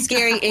Nope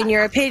scary in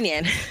your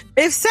opinion?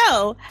 If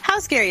so, how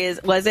scary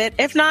was it?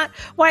 If not,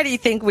 why do you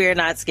think we're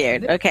not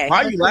scared? Okay.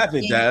 Why are you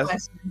laughing,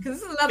 Jazz?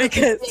 Because this is another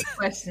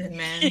question,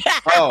 man.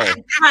 Yeah.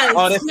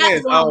 This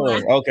is.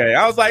 Okay.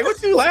 I was like,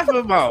 what you laughing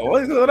about?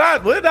 What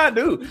did I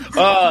do?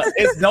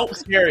 It's Nope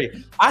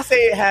scary. I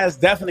say it has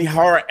definitely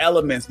horror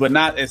elements, but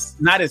it's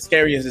not as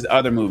scary as his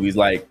other movies.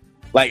 Like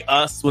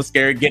Us was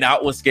scary. Get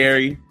Out was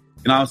scary. You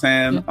know what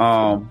I'm saying?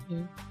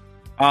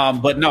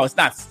 But no, it's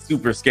not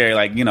super scary.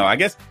 Like, I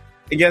guess,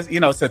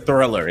 it's a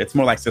thriller. It's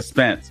more like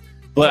suspense.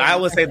 But I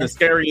would say the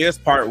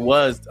scariest part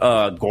was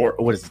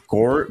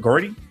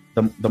Gordy?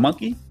 The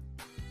monkey?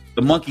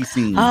 The monkey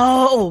scene.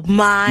 Oh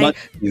my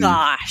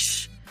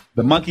gosh.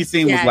 The monkey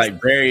scene was like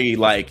very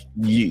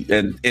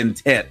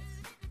intense.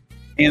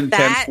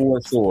 Intense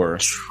for sure.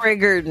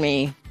 Triggered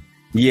me.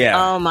 Yeah.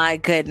 Oh my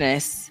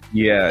goodness.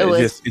 Yeah.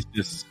 It's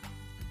just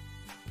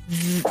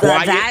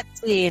quiet. That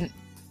scene.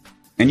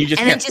 And you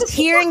just just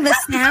hearing the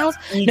sounds.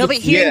 No, but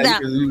hearing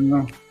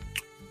the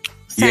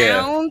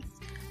sounds,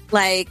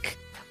 like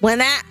when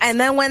that, and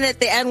then when at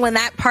the end, when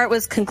that part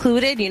was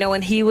concluded,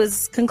 when he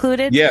was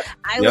concluded,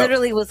 I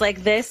literally was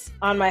like this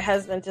on my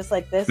husband, just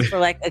like this for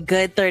like a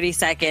good 30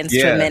 seconds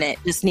to a minute,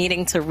 just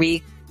needing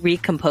to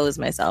recompose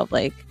myself.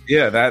 Like,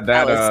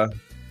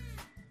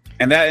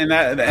 And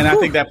I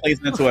think that plays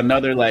into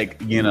another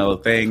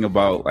thing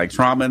about like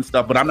trauma and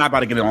stuff. But I'm not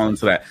about to get on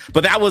into that.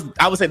 But I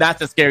would say that's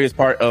the scariest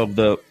part of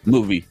the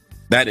movie.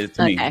 That is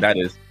to me. That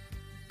is.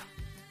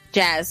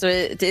 Jazz, so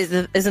is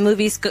the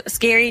movie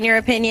scary in your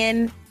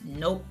opinion?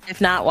 Nope.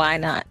 If not, why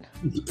not?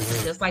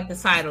 Just like the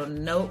title,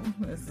 nope.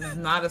 This is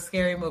not a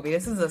scary movie.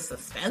 This is a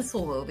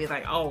suspenseful movie.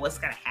 Like, oh, what's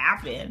gonna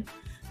happen?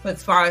 But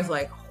as far as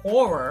like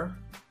horror,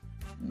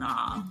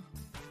 nah.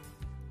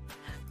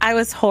 I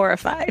was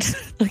horrified.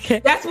 Okay.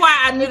 That's why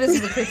I knew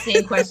this was a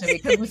Christine question,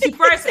 because when she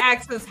first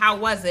asked us how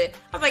was it,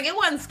 I was like, it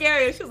wasn't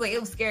scary. She was like, it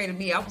was scary to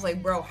me. I was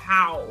like, bro,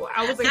 how?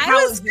 I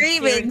was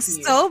screaming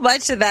so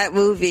much of that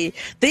movie.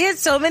 They had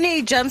so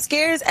many jump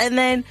scares, and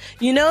then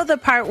the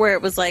part where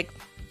it was like,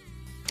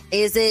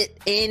 is it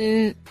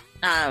in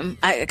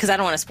because I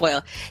don't want to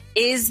spoil.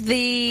 Is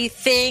the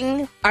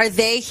thing, are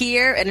they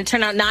here? And it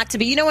turned out not to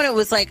be. When it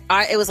was like,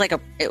 I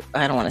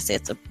don't want to say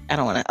I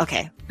don't want to,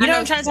 okay. You know what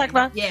I'm trying to talk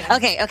about? Yeah.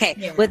 Okay.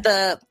 Yeah. With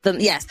the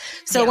yes.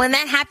 So when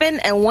that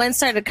happened and one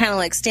started kind of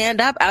like stand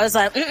up, I was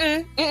like,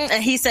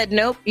 and he said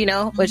nope,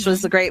 which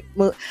was a great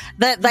move.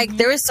 That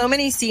there were so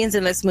many scenes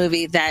in this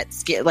movie that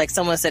like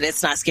someone said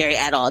it's not scary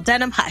at all.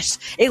 Denim Hush.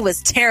 It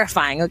was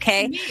terrifying,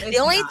 okay? The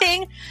only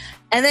thing,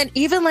 and then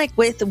even like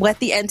with what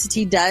the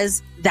entity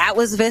does, that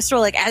was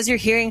visceral. Like as you're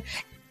hearing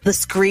the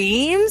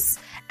screams,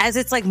 as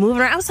it's like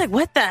moving around, I was like,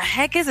 what the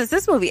heck is this?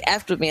 This movie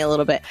effed with me a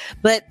little bit.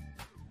 But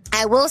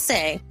I will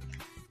say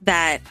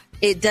that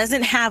it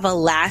doesn't have a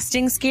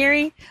lasting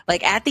scary.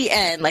 Like at the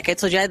end, like I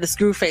told you, I had the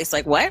screw face,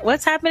 like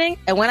what's happening?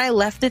 And when I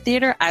left the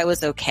theater, I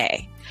was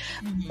okay.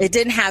 Mm-hmm. It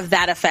didn't have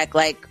that effect.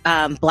 Like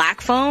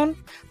Black Phone,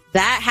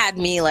 that had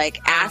me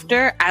like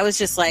after, I was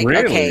just like,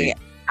 really? Okay,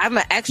 I'm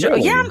an extra.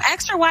 Really? Yeah, I'm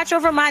extra watch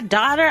over my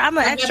daughter. I'm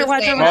an extra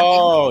watch over.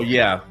 Oh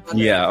yeah,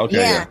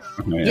 okay,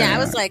 yeah. I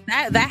was like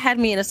that. That had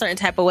me in a certain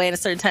type of way, in a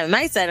certain type of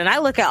mindset. And I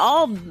look at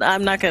all.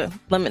 I'm not gonna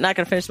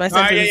finish my sentence.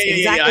 I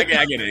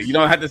get it. You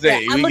don't have to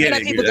say. I'm looking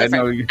at people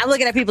different. I'm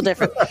looking at people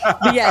different.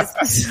 But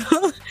yes.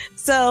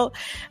 So,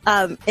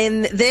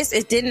 in this,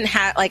 it didn't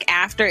have like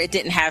after. It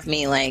didn't have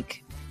me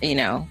like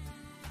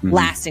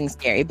lasting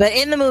scary. But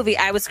in the movie,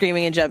 I was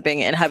screaming and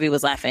jumping, and hubby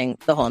was laughing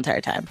the whole entire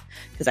time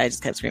because I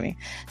just kept screaming.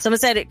 Someone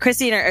said,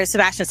 Christine or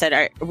Sebastian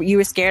said, you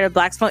were scared of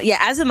Black Phone? Yeah,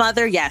 as a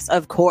mother, yes,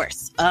 of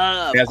course.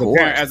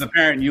 As a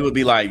parent, you would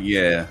be like,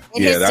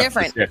 that's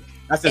different.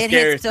 That's the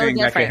scariest thing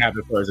that can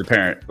happen for as a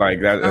parent.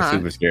 Like that's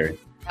super scary.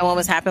 And what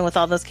was happening with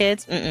all those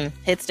kids?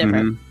 It's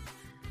different.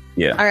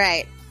 Yeah. All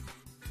right.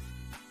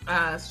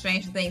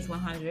 Stranger Things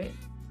 100.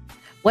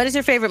 What is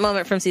your favorite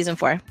moment from season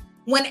 4?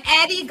 When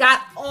Eddie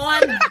got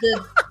on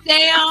the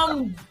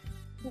damn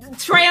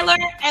trailer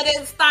and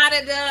it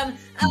started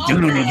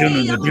flying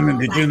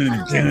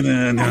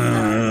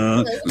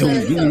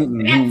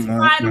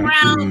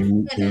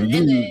around.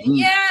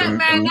 Yeah,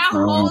 man, that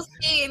whole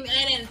scene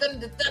and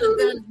then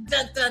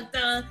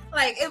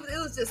like it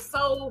was just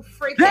so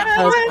freaking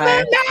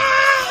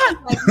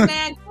like,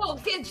 man, go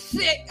get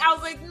shit. I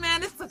was like,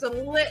 man, this is such a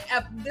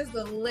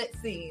lit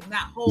scene.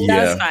 That whole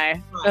That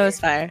was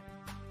fire.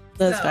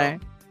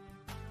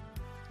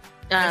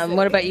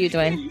 What about you,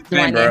 Dwayne?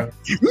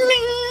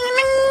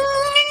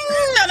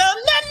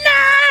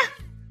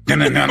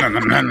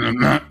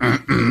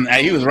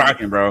 Hey, he was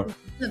rocking, bro.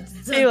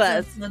 He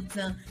was.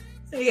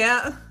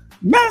 Yeah.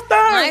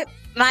 My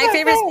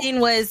favorite scene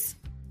was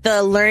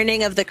the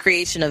learning of the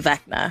creation of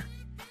Vecna.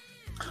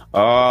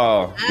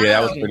 Oh,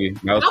 yeah, that was pretty.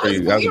 That was pretty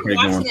good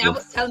one. I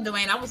was telling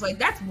Dwayne, I was like,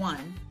 "That's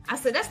one." I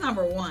said, "That's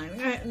number one,"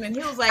 and then he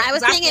was like, "I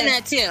was thinking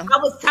that too." I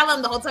was telling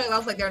him the whole time. I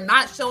was like, "They're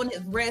not showing his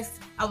wrist."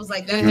 I was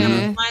like, "That's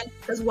number one,"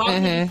 because while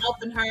he was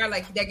helping her,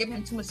 like they're giving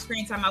him too much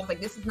screen time. I was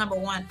like, "This is number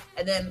one."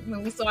 And then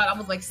when we saw it, I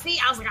was like, "See,"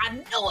 I was like, "I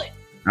knew it."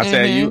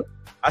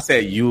 I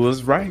said you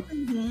was right.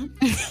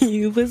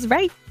 You was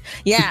right.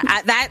 Yeah,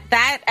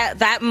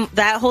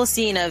 that whole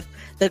scene of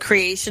the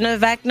creation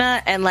of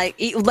Vecna and like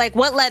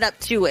what led up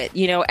to it,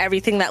 you know,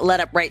 everything that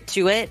led up right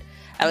to it.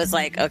 I was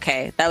like,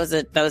 okay, that was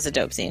a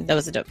dope scene. That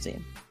was a dope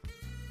scene.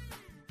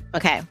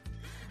 Okay.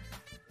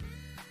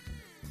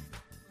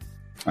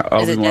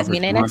 Is it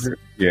Desmine next?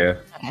 Yeah.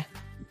 Okay.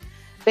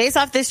 Based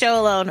off this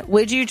show alone,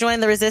 would you join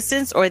the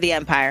Resistance or the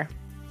Empire,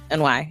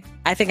 and why?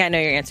 I think I know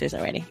your answers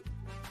already.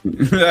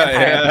 Wait,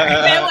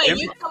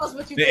 you tell us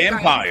what you the think.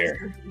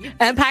 Empire.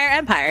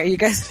 Empire. You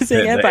guys are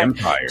saying Empire.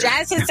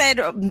 Jazz has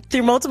said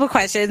through multiple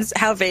questions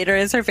how Vader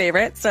is her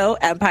favorite, so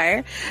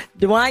Empire.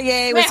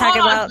 Dwayne was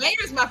talking about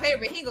Vader's my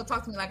favorite. He ain't gonna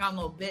talk to me like I'm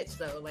a little bitch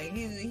though. Like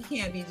he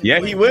can't be.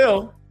 Just he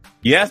will.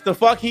 Yes, the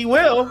fuck he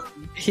will.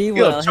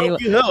 He'll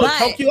choke you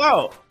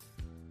out.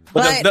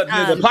 But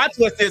the plot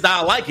twist is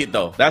I like it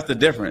though. That's the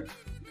difference.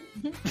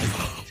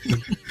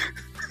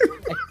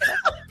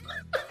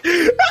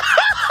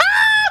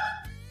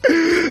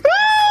 Christine,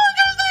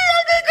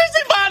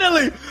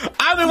 finally!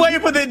 I've been waiting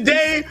for the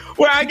day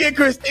where I get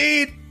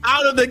Christine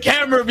out of the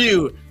camera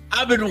view.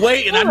 I've been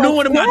waiting. I knew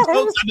one of my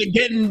jokes. I've been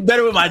getting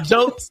better with my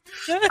jokes.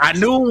 I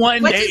knew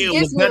one day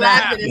it was gonna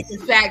happen. It's the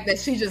fact that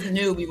she just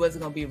knew we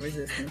wasn't gonna be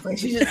resistance. Like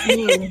she just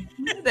knew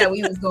that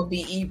we was gonna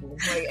be evil,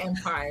 like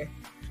Empire.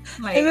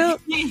 Like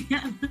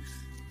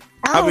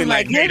I'll be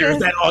like, Vader, is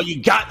that all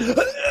you got?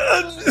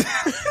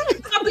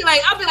 I'll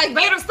be like,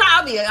 Vader,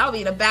 stop! I'll be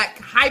in the back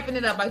hyping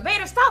it up. Like,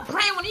 Vader, stop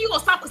playing. When you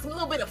gonna stop with a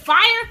little bit of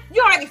fire?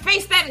 You already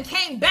faced that and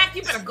came back.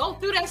 You better go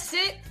through that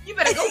shit. You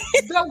better go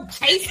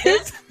chase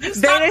this. You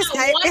stop at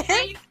one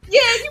thing.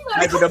 Yeah, you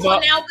better come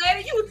on now,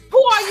 Vader.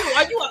 Who are you?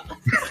 Are you a?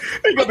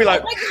 You're gonna be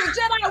like,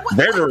 Jedi?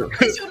 Vader.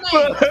 What's your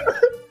name?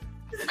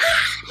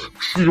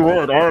 You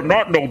are. I am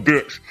not no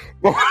bitch.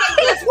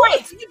 That's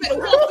right. You better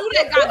walk through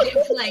that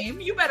goddamn flame.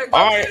 You better go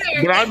there.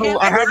 But I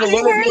have a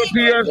little bit of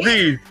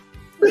PSD.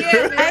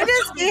 Yeah, I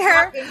just see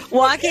her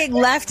walking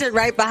left and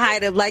right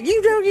behind him, like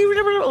you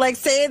like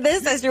saying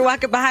this as you're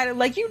walking behind him,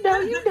 like you know,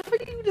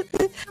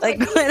 like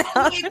going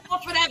out. You ain't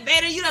going for that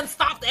Vader. You done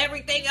stopped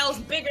everything else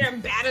bigger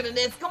and badder than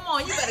this. Come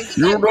on, you better get that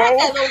little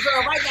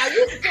girl right now.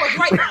 Use the force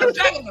right now.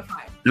 Dragon the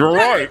fire. You're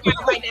right.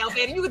 Right now,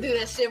 Vader. You can do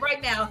that shit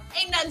right now.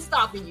 Ain't nothing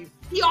stopping you.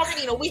 He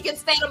already in a weakened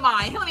state of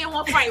mind. He don't even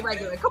want to fight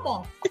regular. Come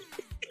on.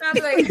 Chad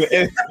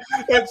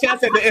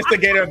said the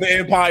instigator of the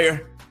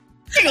Empire.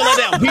 You gonna let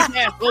that weak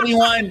ass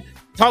Obi-Wan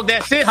talk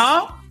that shit,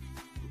 huh?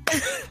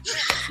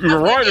 You're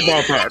right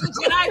about that.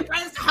 Jedi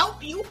friends to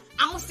help you.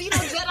 I don't see no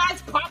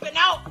Jedis popping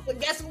out. But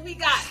guess what we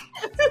got?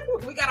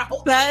 We got a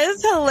whole. That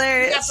is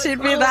hilarious.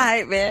 Should be the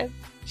hype man.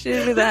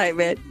 Should be the hype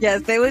man.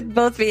 Yes, they would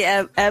both be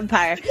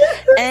Empire.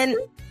 And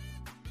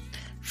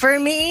for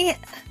me,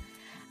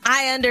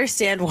 I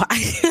understand why.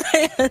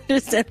 I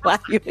understand why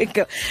you would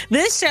go.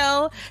 This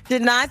show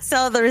did not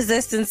sell the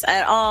Resistance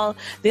at all.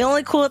 The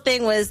only cool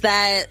thing was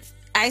that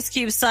Ice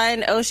Cube's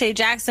son, O'Shea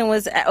Jackson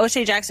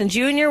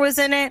Jr. was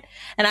in it,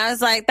 and I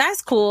was like,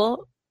 "That's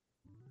cool."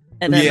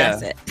 And then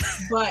that's it.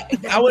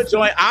 But I would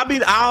join. I'll be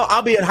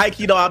at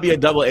Haikyuu though. I'll be a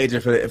double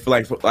agent for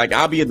like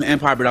I'll be in the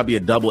Empire, but I'll be a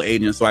double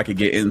agent so I could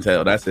get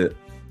intel. That's it.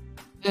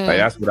 Like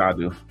that's what I'll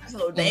do. That's a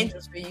little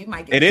dangerous for you. You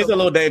might get. It is a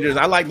little dangerous.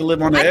 I like to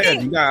live on the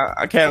edge.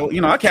 I can't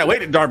wait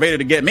to Darth Vader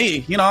to get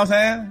me. You know what I'm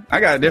saying? I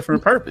got a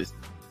different purpose.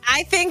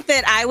 I think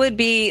that I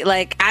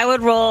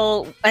would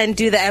roll and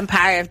do the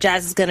Empire if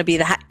Jazz is going to be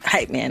the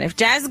hype man. If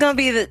Jazz is going to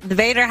be the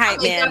Vader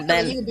hype man,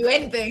 then you can do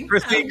anything.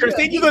 Christine,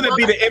 you're going to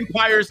be the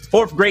Empire's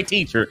 4th grade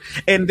teacher,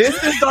 and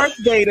this is Darth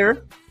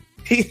Vader.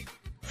 I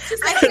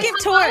can give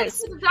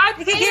tours. I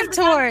can give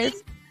tours.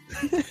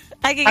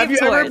 Have you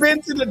ever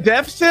been to the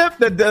Death Ship?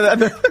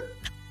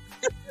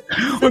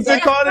 What's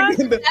it called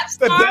again? The Death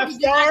Star?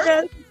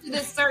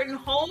 This certain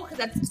hole because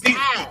that's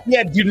bad.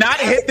 Yeah, do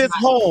not hit this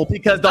hole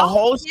because the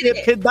whole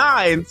ship could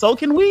die, and so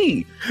can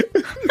we.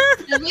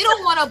 And we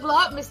don't want to blow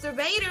up Mr.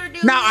 Vader,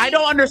 dude. Now I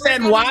don't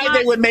understand why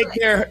they would make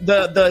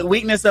the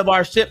weakness of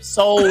our ship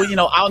so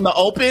out in the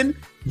open.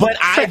 But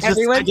I just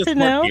work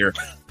here.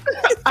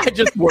 I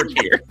just work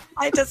here.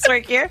 I just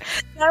work here.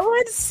 That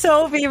would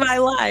so be my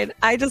line.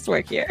 I just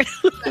work here.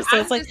 So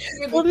it's like,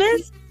 well,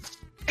 Miss.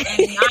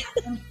 And not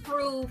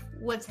improve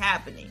what's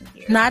happening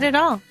here. Not at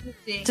all.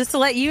 Just to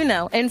let you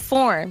know.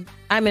 Inform.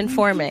 I'm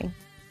informing.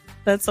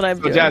 That's what I'm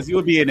doing. So, Jazz, you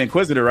would be an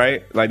Inquisitor,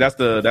 right? Like that's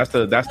the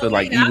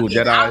like evil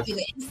Jedi. I'll be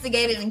the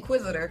instigated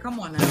Inquisitor. Come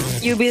on now.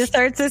 You be the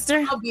third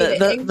sister. I'll be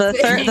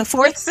the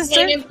fourth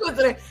sister.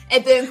 Inquisitor,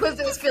 and the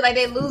Inquisitors feel like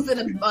they losing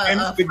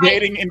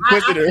instigating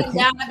Inquisitor.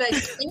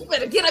 You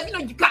better get up. You know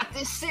you got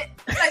this shit.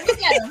 Like look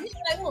at him. He's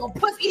like little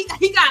pussy.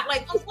 He got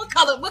like what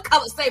color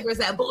saber is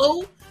that?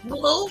 Blue. You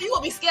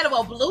won't be scared of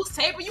a blue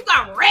saber. You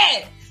got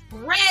red.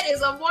 Red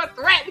is a more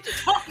threat. What you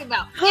talking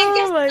about?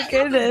 Oh my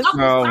goodness!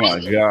 Oh my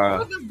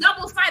god! It's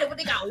double sided, but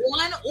they got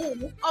one.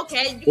 Ooh,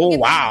 okay. Oh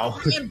wow!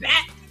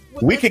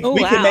 We can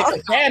make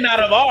a fan out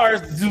of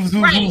ours.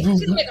 Right?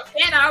 We can make a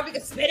fan out. We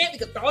can spin it. We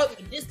can throw it. We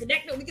can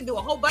disconnect it. We can do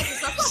a whole bunch of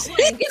stuff.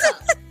 Get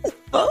up.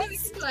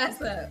 Get your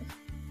ass up.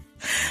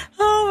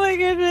 Oh my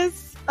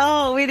goodness!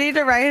 Oh, we need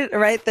to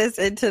write this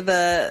into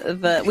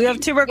the. We have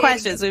two more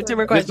questions. Just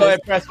go ahead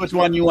and press which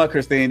one you want,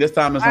 Christine. This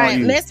time it's on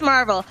you. Miss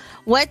Marvel,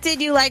 what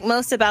did you like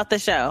most about the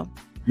show?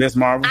 Miss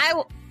Marvel?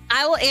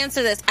 I will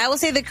answer this. I will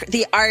say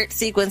the art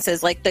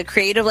sequences, like the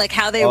creative, like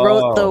how they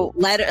wrote the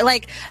letter.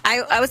 Like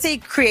I would say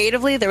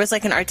creatively, there was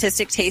like an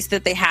artistic taste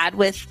that they had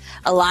with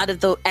a lot of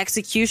the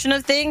execution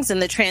of things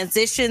and the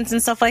transitions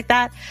and stuff like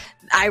that.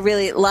 I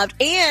really loved,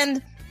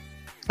 and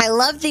I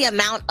loved the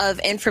amount of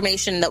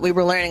information that we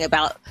were learning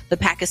about the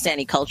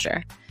Pakistani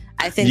culture.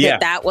 I think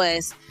that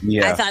was,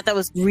 I thought that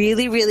was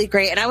really, really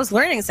great. And I was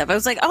learning stuff. I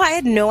was like, oh, I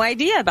had no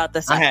idea about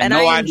this stuff. I had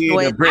no idea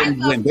that Britain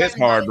went this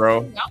hard, bro.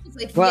 I was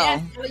like, well,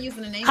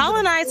 using the names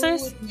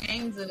colonizers.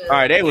 All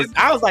right,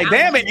 I was like,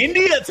 damn, in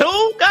India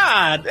too?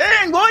 God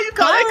dang, boy, you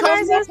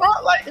colonizers?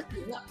 Like,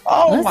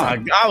 oh my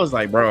God. I was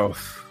like, bro,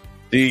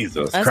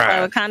 Jesus Christ.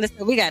 That's why Wakanda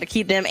said we got to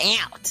keep them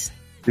out.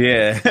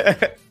 Yeah.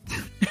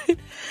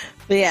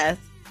 But yeah.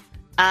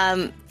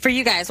 For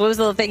you guys, what was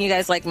the thing you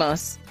guys liked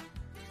most?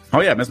 Oh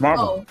yeah, Miss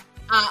Marvel.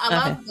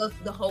 I love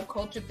the whole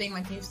culture thing,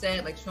 like you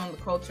said, like showing the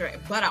culture.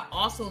 But I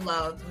also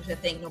loved, which I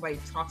think nobody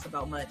talks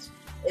about much,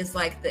 is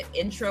like the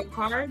intro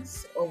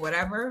cards or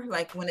whatever.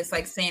 Like when it's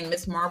like saying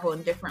Miss Marvel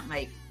in different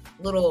like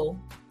little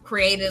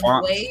creative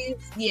ways.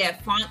 Yeah,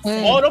 fonts.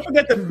 Oh, don't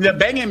forget the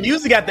banging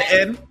music at the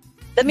end.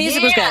 The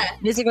music was good.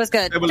 Music was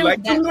good. It was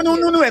like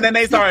no, and then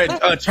they started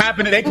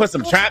trapping it. They put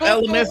some trap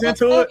elements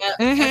into it.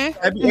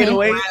 At the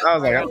 808, I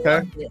was like,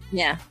 okay.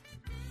 Yeah,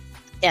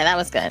 that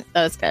was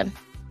good.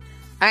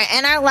 All right,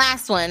 and our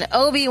last one,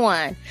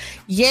 Obi-Wan.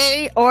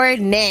 Yay or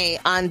nay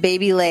on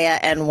Baby Leia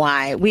and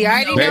why? We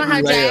already know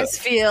how Jazz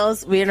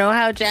feels. We know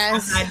how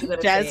Jazz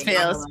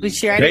feels.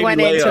 She already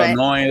went into it.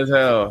 Annoying as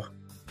hell.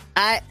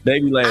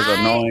 Baby Leia is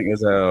annoying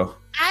as hell.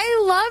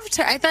 I loved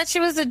her. I thought she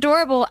was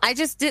adorable. I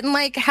just didn't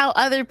like how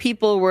other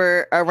people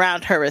were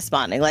around her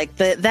responding. Like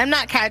them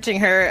not catching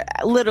her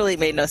literally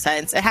made no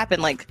sense. It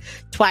happened like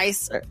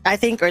twice, I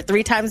think, or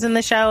 3 times in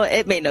the show.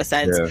 It made no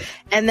sense. Yeah.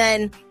 And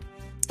then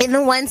in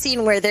the one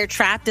scene where they're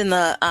trapped in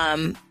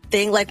the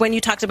thing, like when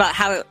you talked about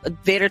how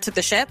Vader took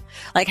the ship,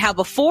 like how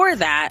before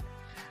that,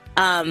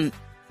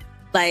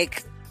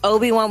 like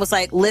Obi-Wan was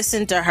like,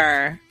 listen to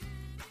her.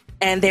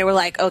 And they were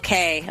like,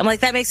 okay. I'm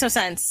like, that makes no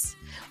sense.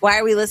 Why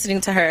are we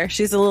listening to her?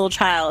 She's a little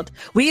child.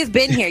 We have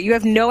been here. You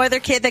have no other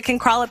kid that can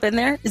crawl up in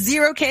there.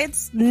 0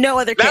 kids. No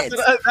other kids.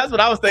 That's what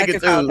I was thinking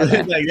too.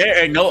 Like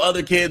there ain't no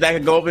other kid that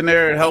can go up in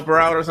there and help her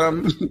out or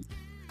something.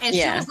 And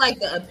she was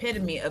like the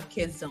epitome of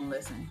kids don't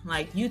listen.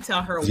 Like you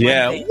tell her one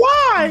thing.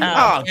 Why?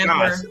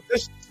 Gosh.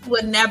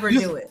 Would never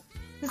do it.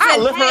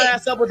 I'll lift her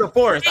ass up with the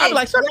force. I'd be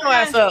like, shut your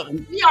ass up.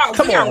 We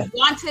are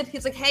wanted.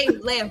 He's like, hey,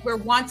 Leia, we're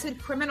wanted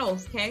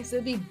criminals, okay? So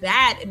it'd be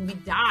bad and we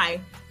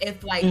die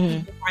if like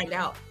people find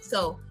out.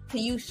 So can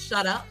you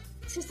shut up?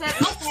 She said,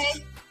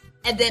 okay.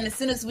 And then as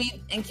soon as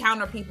we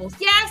encounter people, so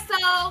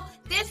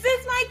this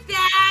is my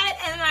dad.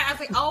 And I was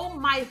like, oh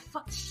my,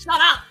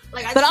 shut up.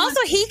 Like, but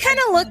also he kind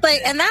of looked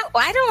like, and that,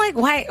 I don't like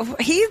why,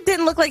 he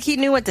didn't look like he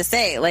knew what to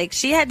say. Like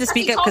she had to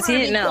speak up because he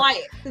didn't know.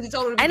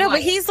 I know,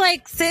 but he's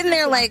like sitting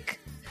there like,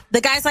 the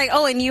guy's like,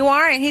 oh, and you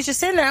are? And he's just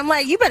sitting there. I'm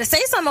like, you better say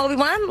something,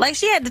 Obi-Wan. Like,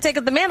 she had to take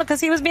up the mantle because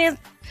he was being,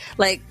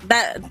 like,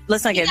 that.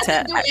 Let's not get into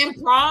it.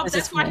 Improv.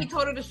 That's why he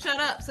told her to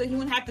shut up so he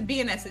wouldn't have to be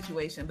in that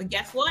situation. But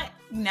guess what?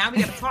 Now we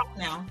got to talk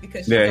now.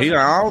 Because I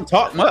don't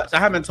talk much. I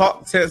haven't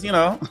talked since,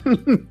 I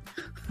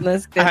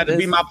had to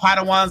beat my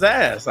Padawan's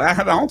ass. I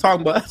don't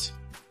talk much.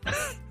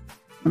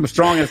 I'm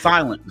strong and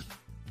silent.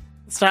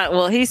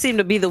 Well, he seemed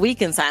to be the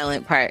weak and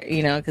silent part,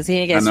 because he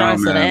didn't get strong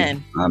to the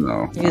end. I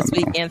know. He was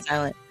weak and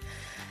silent.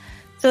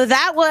 So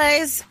that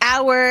was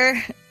our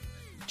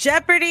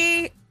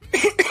Jeopardy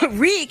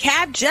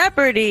recap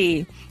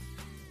Jeopardy,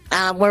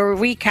 where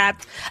we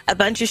recapped a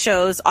bunch of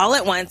shows all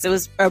at once. It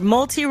was a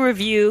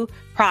multi-review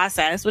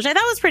process, which I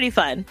thought was pretty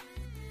fun.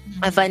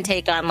 A fun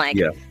take on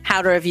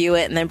how to review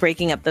it and then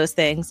breaking up those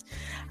things.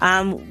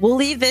 We'll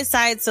leave this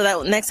side so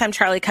that next time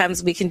Charlie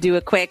comes, we can do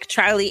a quick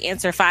Charlie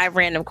answer 5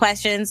 random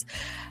questions.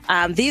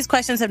 These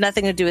questions have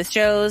nothing to do with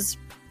shows.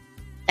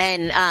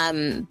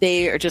 And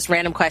they are just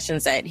random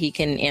questions that he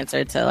can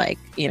answer to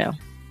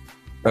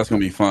That's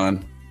going to be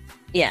fun.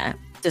 Yeah,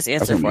 just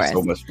answer for us.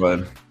 So much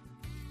fun.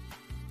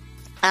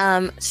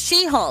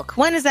 She-Hulk,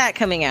 when is that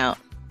coming out?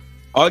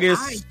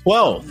 August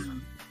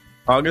 12th.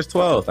 August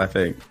 12th, I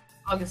think.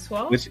 August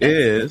 12th? Which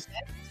is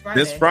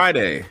this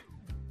Friday.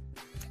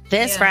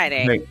 This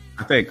Friday.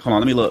 I think. Hold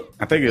on, let me look.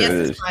 I think it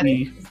is. This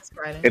Friday.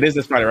 It is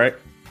this Friday, right?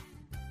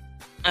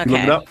 Okay. You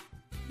look it up?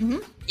 Mm-hmm.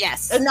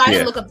 Yes. No, I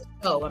didn't look up the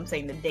show. I'm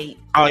saying the date.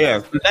 Oh,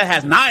 yeah. That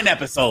has 9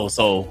 episodes,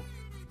 so.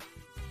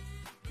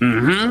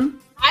 Mm-hmm.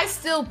 I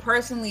still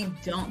personally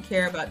don't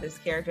care about this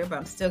character, but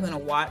I'm still going to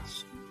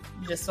watch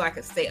just so I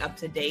could stay up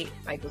to date.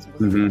 Like, what's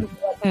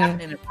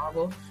happening in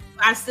Marvel.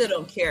 But I still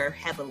don't care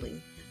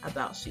heavily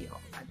about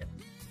She-Hulk. I don't.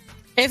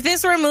 If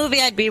this were a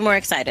movie, I'd be more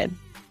excited.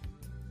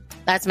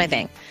 That's my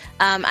thing.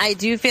 I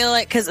do feel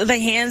like, because the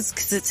hands,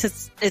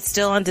 because it's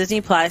still on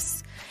Disney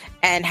Plus,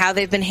 and how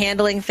they've been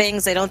handling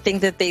things, I don't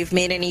think that they've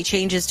made any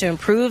changes to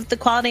improve the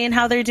quality and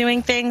how they're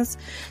doing things.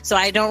 So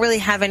I don't really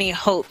have any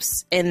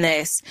hopes in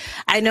this.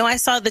 I know I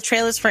saw the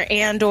trailers for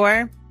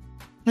Andor.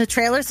 The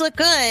trailers look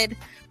good,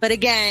 but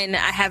again,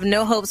 I have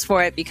no hopes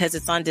for it because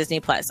it's on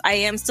Disney Plus. I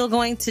am still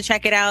going to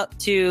check it out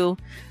to.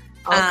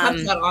 It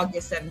comes out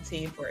August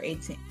 17th or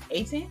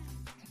 18th.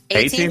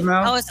 18th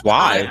now? Oh, it's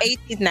why?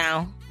 18th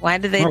now. Why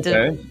did they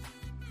do?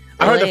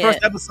 I heard the first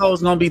episode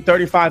is going to be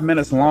 35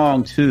 minutes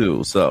long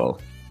too. So.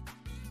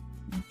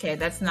 Okay,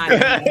 that's not.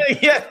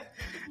 Yeah.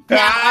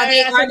 Now,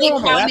 are they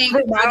counting?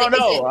 I don't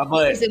know.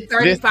 Is it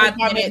 35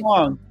 minutes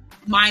long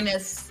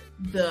minus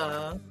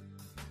the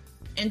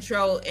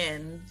intro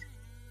and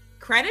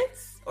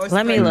credits? Or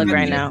let me look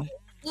right now,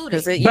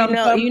 because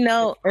you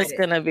know it's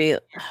gonna be.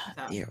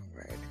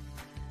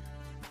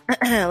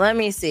 Let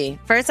me see.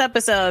 First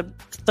episode,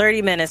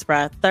 30 minutes,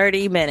 bro.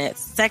 30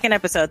 minutes. Second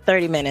episode,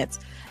 30 minutes.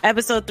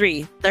 Episode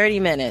 3, 30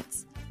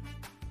 minutes.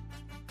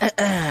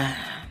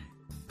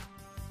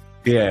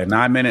 Yeah,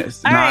 9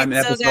 minutes. All 9 right,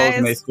 episodes, guys,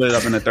 and they split it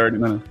up into 30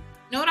 minutes.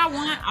 You know what I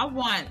want? I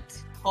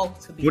want Hulk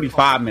to be 45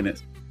 Hulk.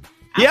 Minutes.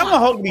 I want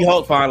Hulk to be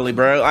Hulk finally,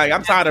 bro. Like,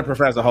 I'm tired of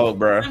Professor Hulk,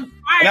 bro. I'm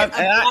tired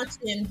of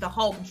watching the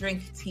Hulk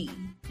drink tea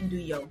and do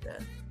yoga.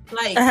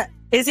 Like,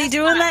 is he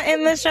doing that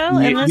in the show?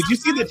 Did you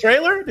see the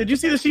trailer? Did you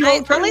see the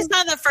She-Hulk trailer? I only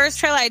saw the first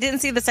trailer. I didn't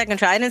see the second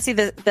trailer. I didn't see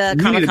the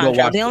Comic-Con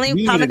trailer. The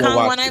only Comic-Con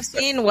one I've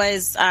seen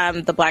was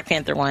the Black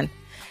Panther one.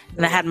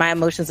 And I had my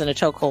emotions in a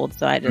chokehold,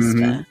 so I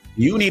just...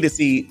 You need to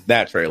see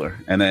that trailer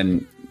and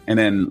then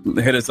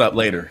hit us up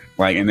later.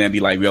 Like, and then be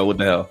like, yo, what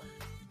the hell?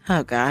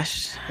 Oh,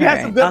 gosh. It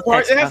has some good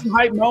parts. It has some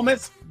hype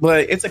moments,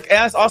 but it's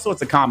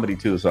a comedy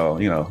too. So,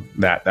 you know,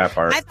 that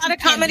part. I thought a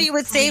comedy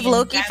would save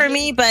Loki for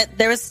me, but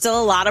there was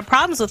still a lot of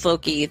problems with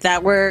Loki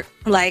that were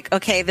like,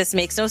 okay, this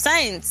makes no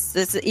sense.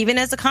 This, even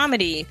as a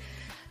comedy,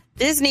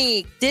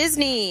 Disney,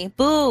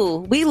 boo,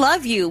 we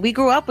love you. We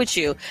grew up with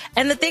you.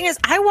 And the thing is,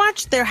 I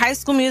watched their High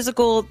School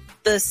Musical,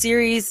 the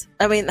series.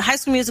 I mean, High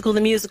School Musical,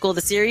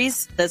 the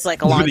series. That's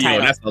like a long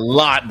title. That's a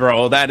lot,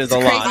 bro. That is a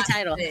lot. Crazy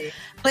title.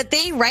 But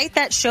they write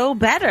that show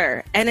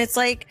better. And it's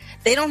like,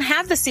 they don't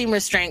have the same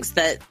restraints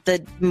that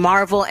the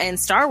Marvel and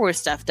Star Wars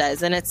stuff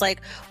does. And it's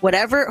like,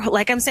 whatever,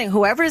 like I'm saying,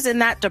 whoever's in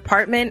that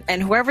department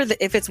and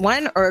if it's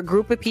one or a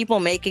group of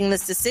people making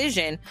this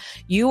decision,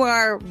 you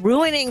are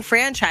ruining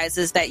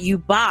franchises that you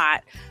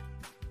bought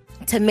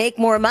to make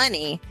more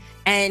money.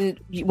 And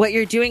what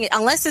you're doing,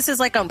 unless this is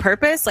like on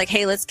purpose, like,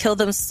 hey, let's kill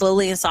them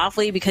slowly and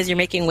softly because you're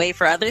making way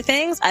for other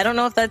things. I don't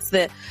know if that's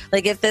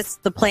if that's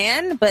the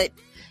plan, but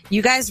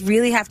you guys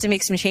really have to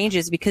make some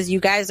changes because you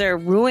guys are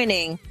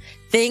ruining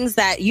things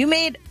that you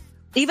made,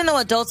 even though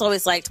adults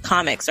always liked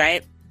comics,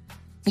 right?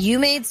 You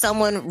made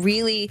someone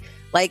really,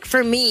 like,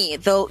 for me,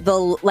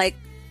 the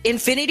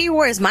Infinity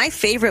War is my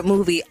favorite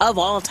movie of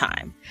all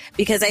time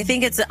because I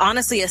think it's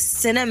honestly a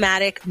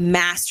cinematic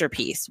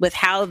masterpiece with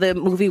how the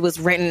movie was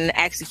written and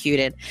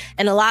executed.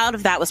 And a lot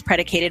of that was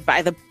predicated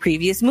by the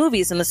previous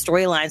movies and the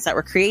storylines that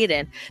were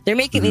created. They're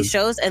making these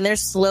shows and they're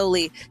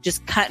slowly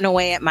just cutting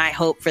away at my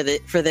hope for the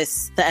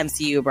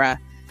MCU, bruh.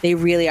 They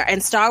really are.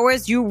 And Star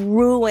Wars, you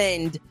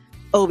ruined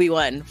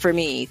Obi-Wan for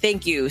me.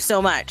 Thank you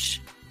so much.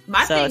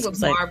 My thing with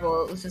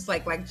Marvel was just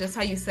like just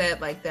how you said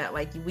like that,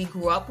 like we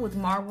grew up with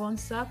Marvel and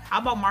stuff. How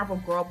about Marvel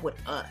grow up with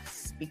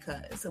us?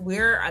 Because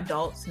we're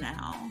adults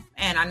now.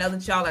 And I know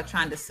that y'all are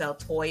trying to sell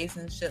toys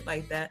and shit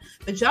like that,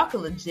 but y'all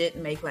could legit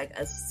make like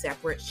a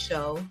separate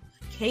show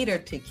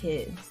catered to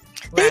kids.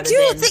 They do.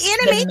 It's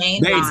the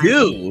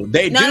animation.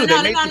 They do.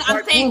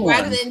 I'm saying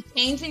rather than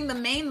changing the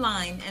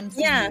mainline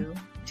MCU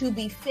to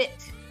be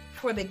fit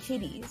for the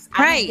kiddies.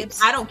 Right.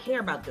 I don't care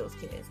about those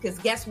kids because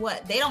guess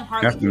what? They don't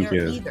hardly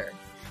care either.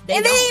 They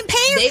ain't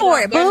paying for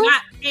it, boo. They're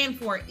not paying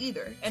for it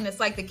either. And it's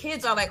like the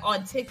kids are like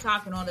on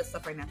TikTok and all this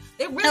stuff right now.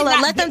 They're really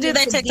not let them do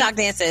their TikTok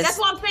dances. That's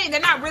what I'm saying. They're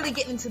not really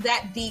getting into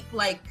that deep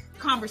like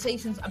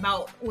conversations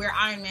about where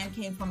Iron Man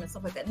came from and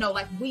stuff like that. No,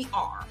 like we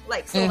are.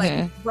 Like so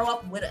like grow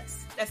up with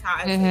us. That's how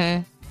I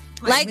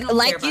feel.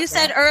 Like you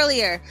said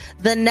earlier,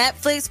 the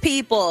Netflix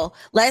people,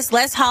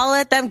 let's holler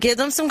at them, give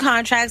them some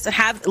contracts,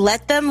 and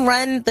let them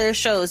run their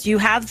shows. You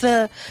have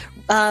the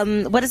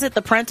what is it,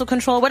 the parental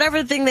control,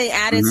 whatever thing they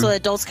added so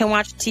adults can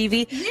watch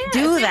TV. Yeah,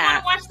 do if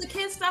that. If you want to watch the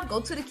kids stuff,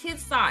 go to the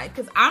kids side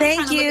because I'm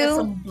trying to look at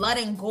some blood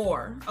and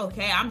gore.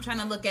 Okay, I'm trying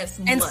to look at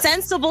some and blood.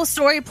 Sensible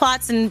story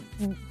plots and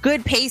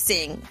good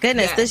pacing.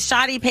 Goodness, this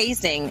shoddy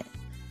pacing.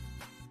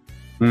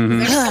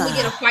 Every time we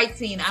get a fight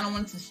scene, I don't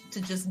want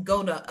to just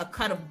go to a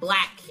cut of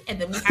black and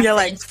then we have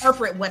to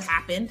interpret what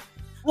happened.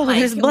 Oh,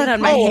 there's blood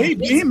on my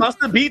hand. He must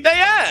have beat their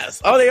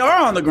ass. Oh, they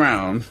are on the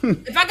ground.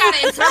 If I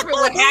gotta interpret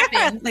what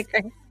happened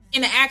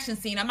in an action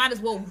scene, I might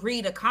as well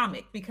read a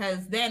comic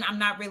because then I'm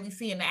not really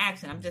seeing the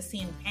action. I'm just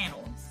seeing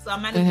panels. So I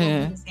might as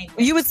well do the same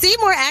thing. You would see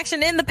more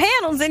action in the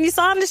panels than you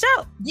saw on the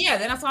show. Yeah,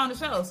 then I saw on the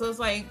show. So it's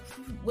like,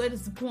 what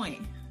is the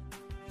point?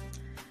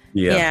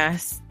 Yeah.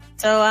 Yes.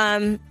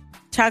 So,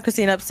 Child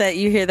Christine upset.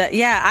 You hear that?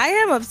 Yeah, I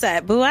am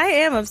upset. Boo, I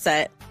am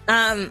upset.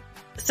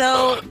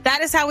 So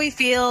that is how we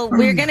feel.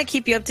 We're going to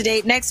keep you up to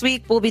date. Next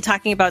week, we'll be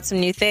talking about some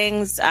new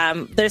things.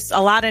 There's a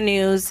lot of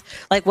news,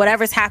 like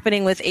whatever's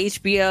happening with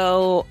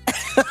HBO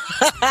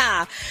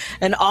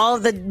and all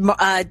of the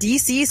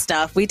DC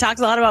stuff. We talked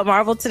a lot about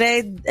Marvel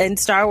today, and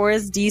Star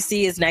Wars.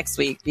 DC is next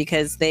week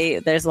because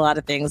there's a lot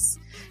of things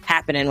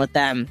happening with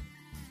them.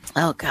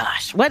 Oh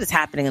gosh, what is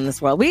happening in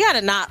this world? We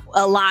got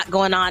a lot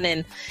going on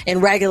in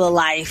regular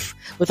life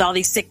with all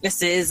these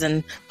sicknesses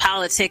and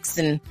politics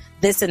and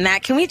this and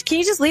that. Can you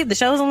just leave the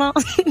shows alone?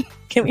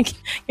 Can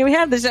we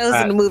have the shows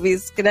and the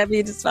movies? Could that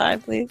be just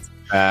fine, please?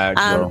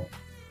 Girl.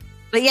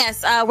 But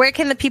yes, where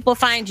can the people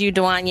find you,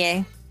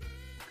 Dwanye?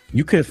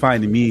 You could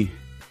find me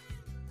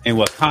in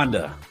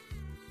Wakanda.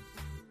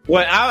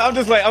 Well, I'm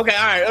just like, okay,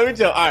 all right, let me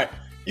tell you. All right,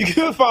 you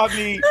can find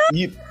me.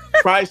 You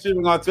probably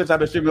streaming on Twitch. I've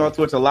been streaming on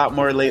Twitch a lot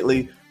more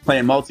lately,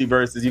 playing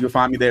multiverses. You can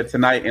find me there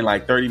tonight in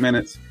like 30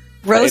 minutes.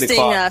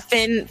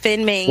 Roasting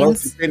Finn Mains.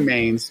 Roasting Finn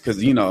Mains,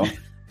 because, you know.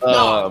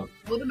 No,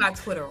 go to my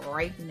Twitter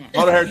right now.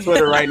 Go to her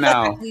Twitter right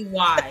now.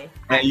 Why?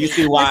 And you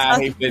see why I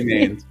hate Finn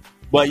Mains.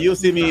 But you'll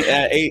see me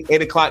at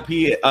 8 o'clock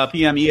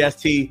p.m.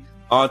 EST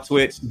on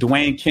Twitch.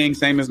 Dwayne King,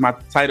 same as my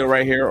title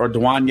right here, or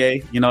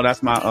Dwanye. You know,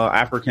 that's my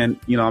African,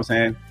 you know what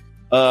I'm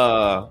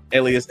saying,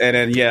 alias. And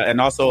then, yeah, and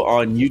also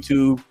on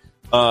YouTube,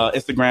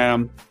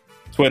 Instagram,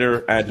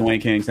 Twitter at Dwayne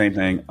King, same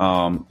thing.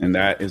 And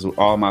that is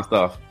all my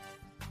stuff.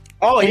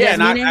 Oh, yeah,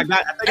 and I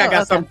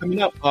got something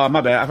coming up. My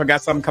bad. I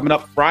forgot something coming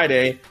up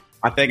Friday.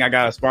 I think I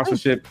got a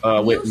sponsorship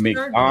with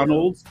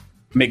McDonald's.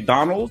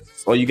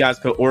 So you guys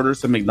could order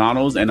some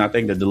McDonald's, and I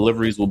think the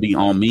deliveries will be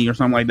on me or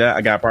something like that.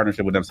 I got a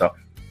partnership with them. So,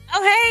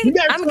 oh, hey,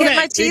 I'm getting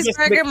my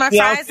cheeseburger, my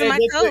fries, and my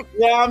Coke. You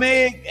know what I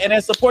mean? And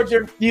then support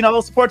your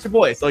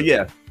boy. So,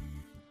 yeah.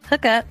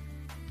 Hook up.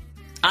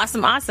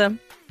 Awesome.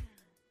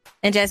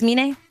 And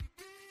Jasmine?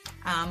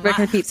 Where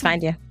can the peeps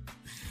find you?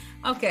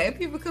 Okay,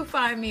 people can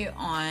find me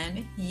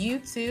on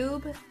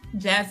YouTube,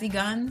 Jazzy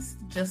Guns,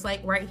 just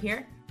like right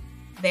here.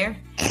 There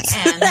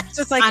and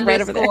just like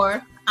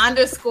 __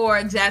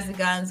 Jazzy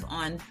Guns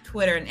on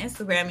Twitter and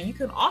Instagram, and you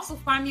can also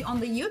find me on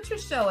the Future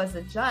Show as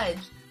a judge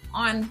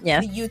on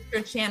the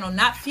Future channel,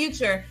 not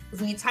Future, because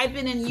when you type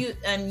in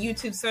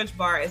YouTube search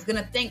bar, it's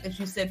gonna think that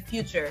you said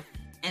Future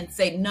and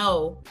say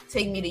no,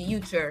 take me to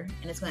Future,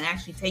 and it's gonna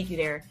actually take you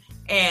there.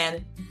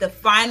 And the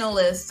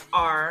finalists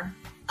are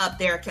up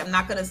there. I'm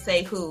not gonna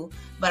say who,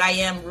 but I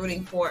am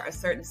rooting for a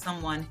certain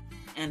someone,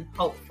 and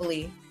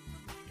hopefully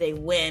they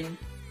win.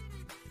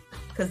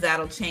 Because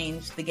that'll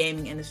change the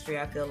gaming industry,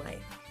 I feel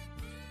like.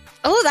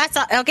 Oh, that's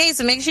okay.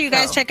 So make sure you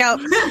guys check out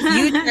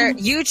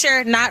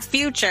Future, not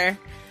Future.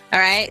 All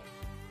right,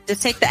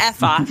 just take the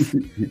F off.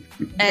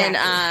 And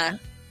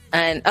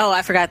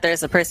I forgot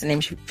there's a person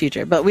named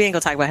Future, but we ain't gonna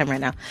talk about him right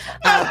now.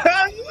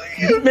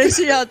 Make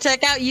sure y'all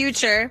check out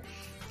Future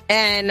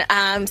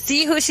and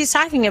see who she's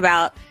talking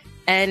about.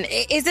 And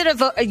is it a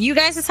vote? You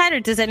guys decide, or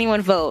does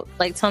anyone vote?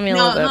 Like, tell me a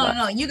little bit.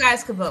 No. You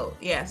guys could vote.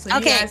 Yeah, so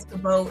you guys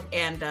could vote,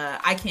 and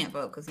I can't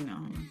vote because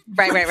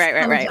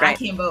Right. I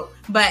can't vote,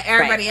 but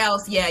everybody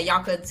else,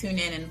 y'all could tune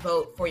in and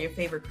vote for your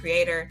favorite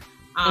creator.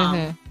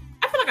 I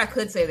feel like I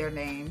could say their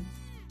name.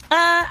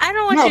 I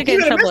don't want you to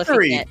get in trouble if you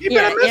can't.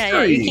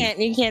 Yeah.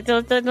 You can't.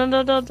 Don't. I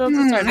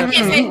can't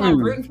say who I'm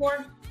rooting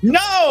for. No,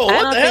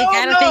 I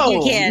don't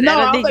think you can. No,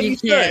 I don't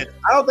think you can.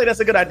 I don't think that's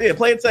a good idea.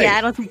 Play it safe. Yeah,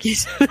 I don't think you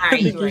should. All right,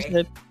 you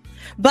should.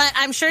 But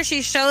I'm sure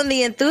she's shown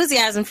the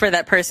enthusiasm for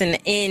that person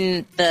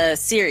in the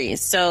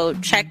series. So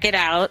check it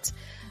out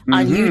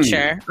on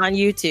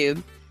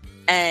YouTube.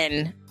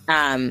 And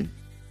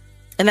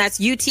that's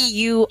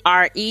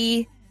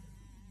UTURE.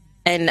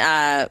 And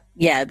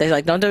they're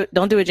like, don't do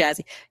it,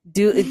 Jazzy.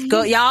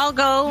 Y'all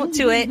go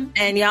to it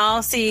and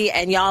y'all see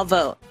and y'all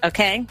vote.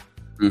 Okay.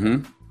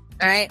 Mm-hmm.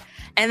 All right.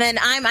 And then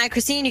I'm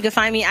iChristine. You can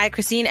find me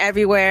iChristine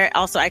everywhere.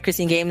 Also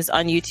iChristine Games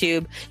on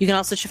YouTube. You can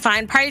also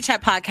find Party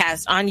Chat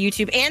Podcast on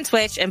YouTube and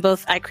Twitch, and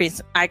both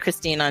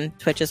iChristine on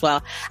Twitch as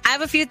well. I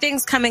have a few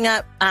things coming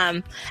up.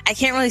 I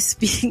can't really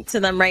speak to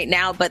them right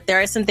now, but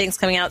there are some things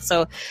coming out.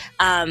 So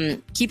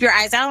keep your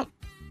eyes out.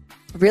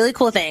 Really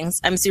cool things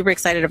I'm super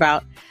excited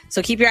about.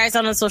 So keep your eyes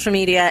on social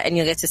media and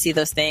you'll get to see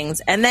those things.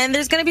 And then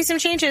there's going to be some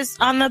changes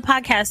on the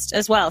podcast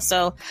as well.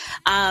 So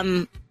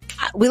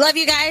we love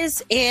you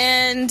guys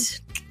and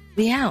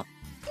we out.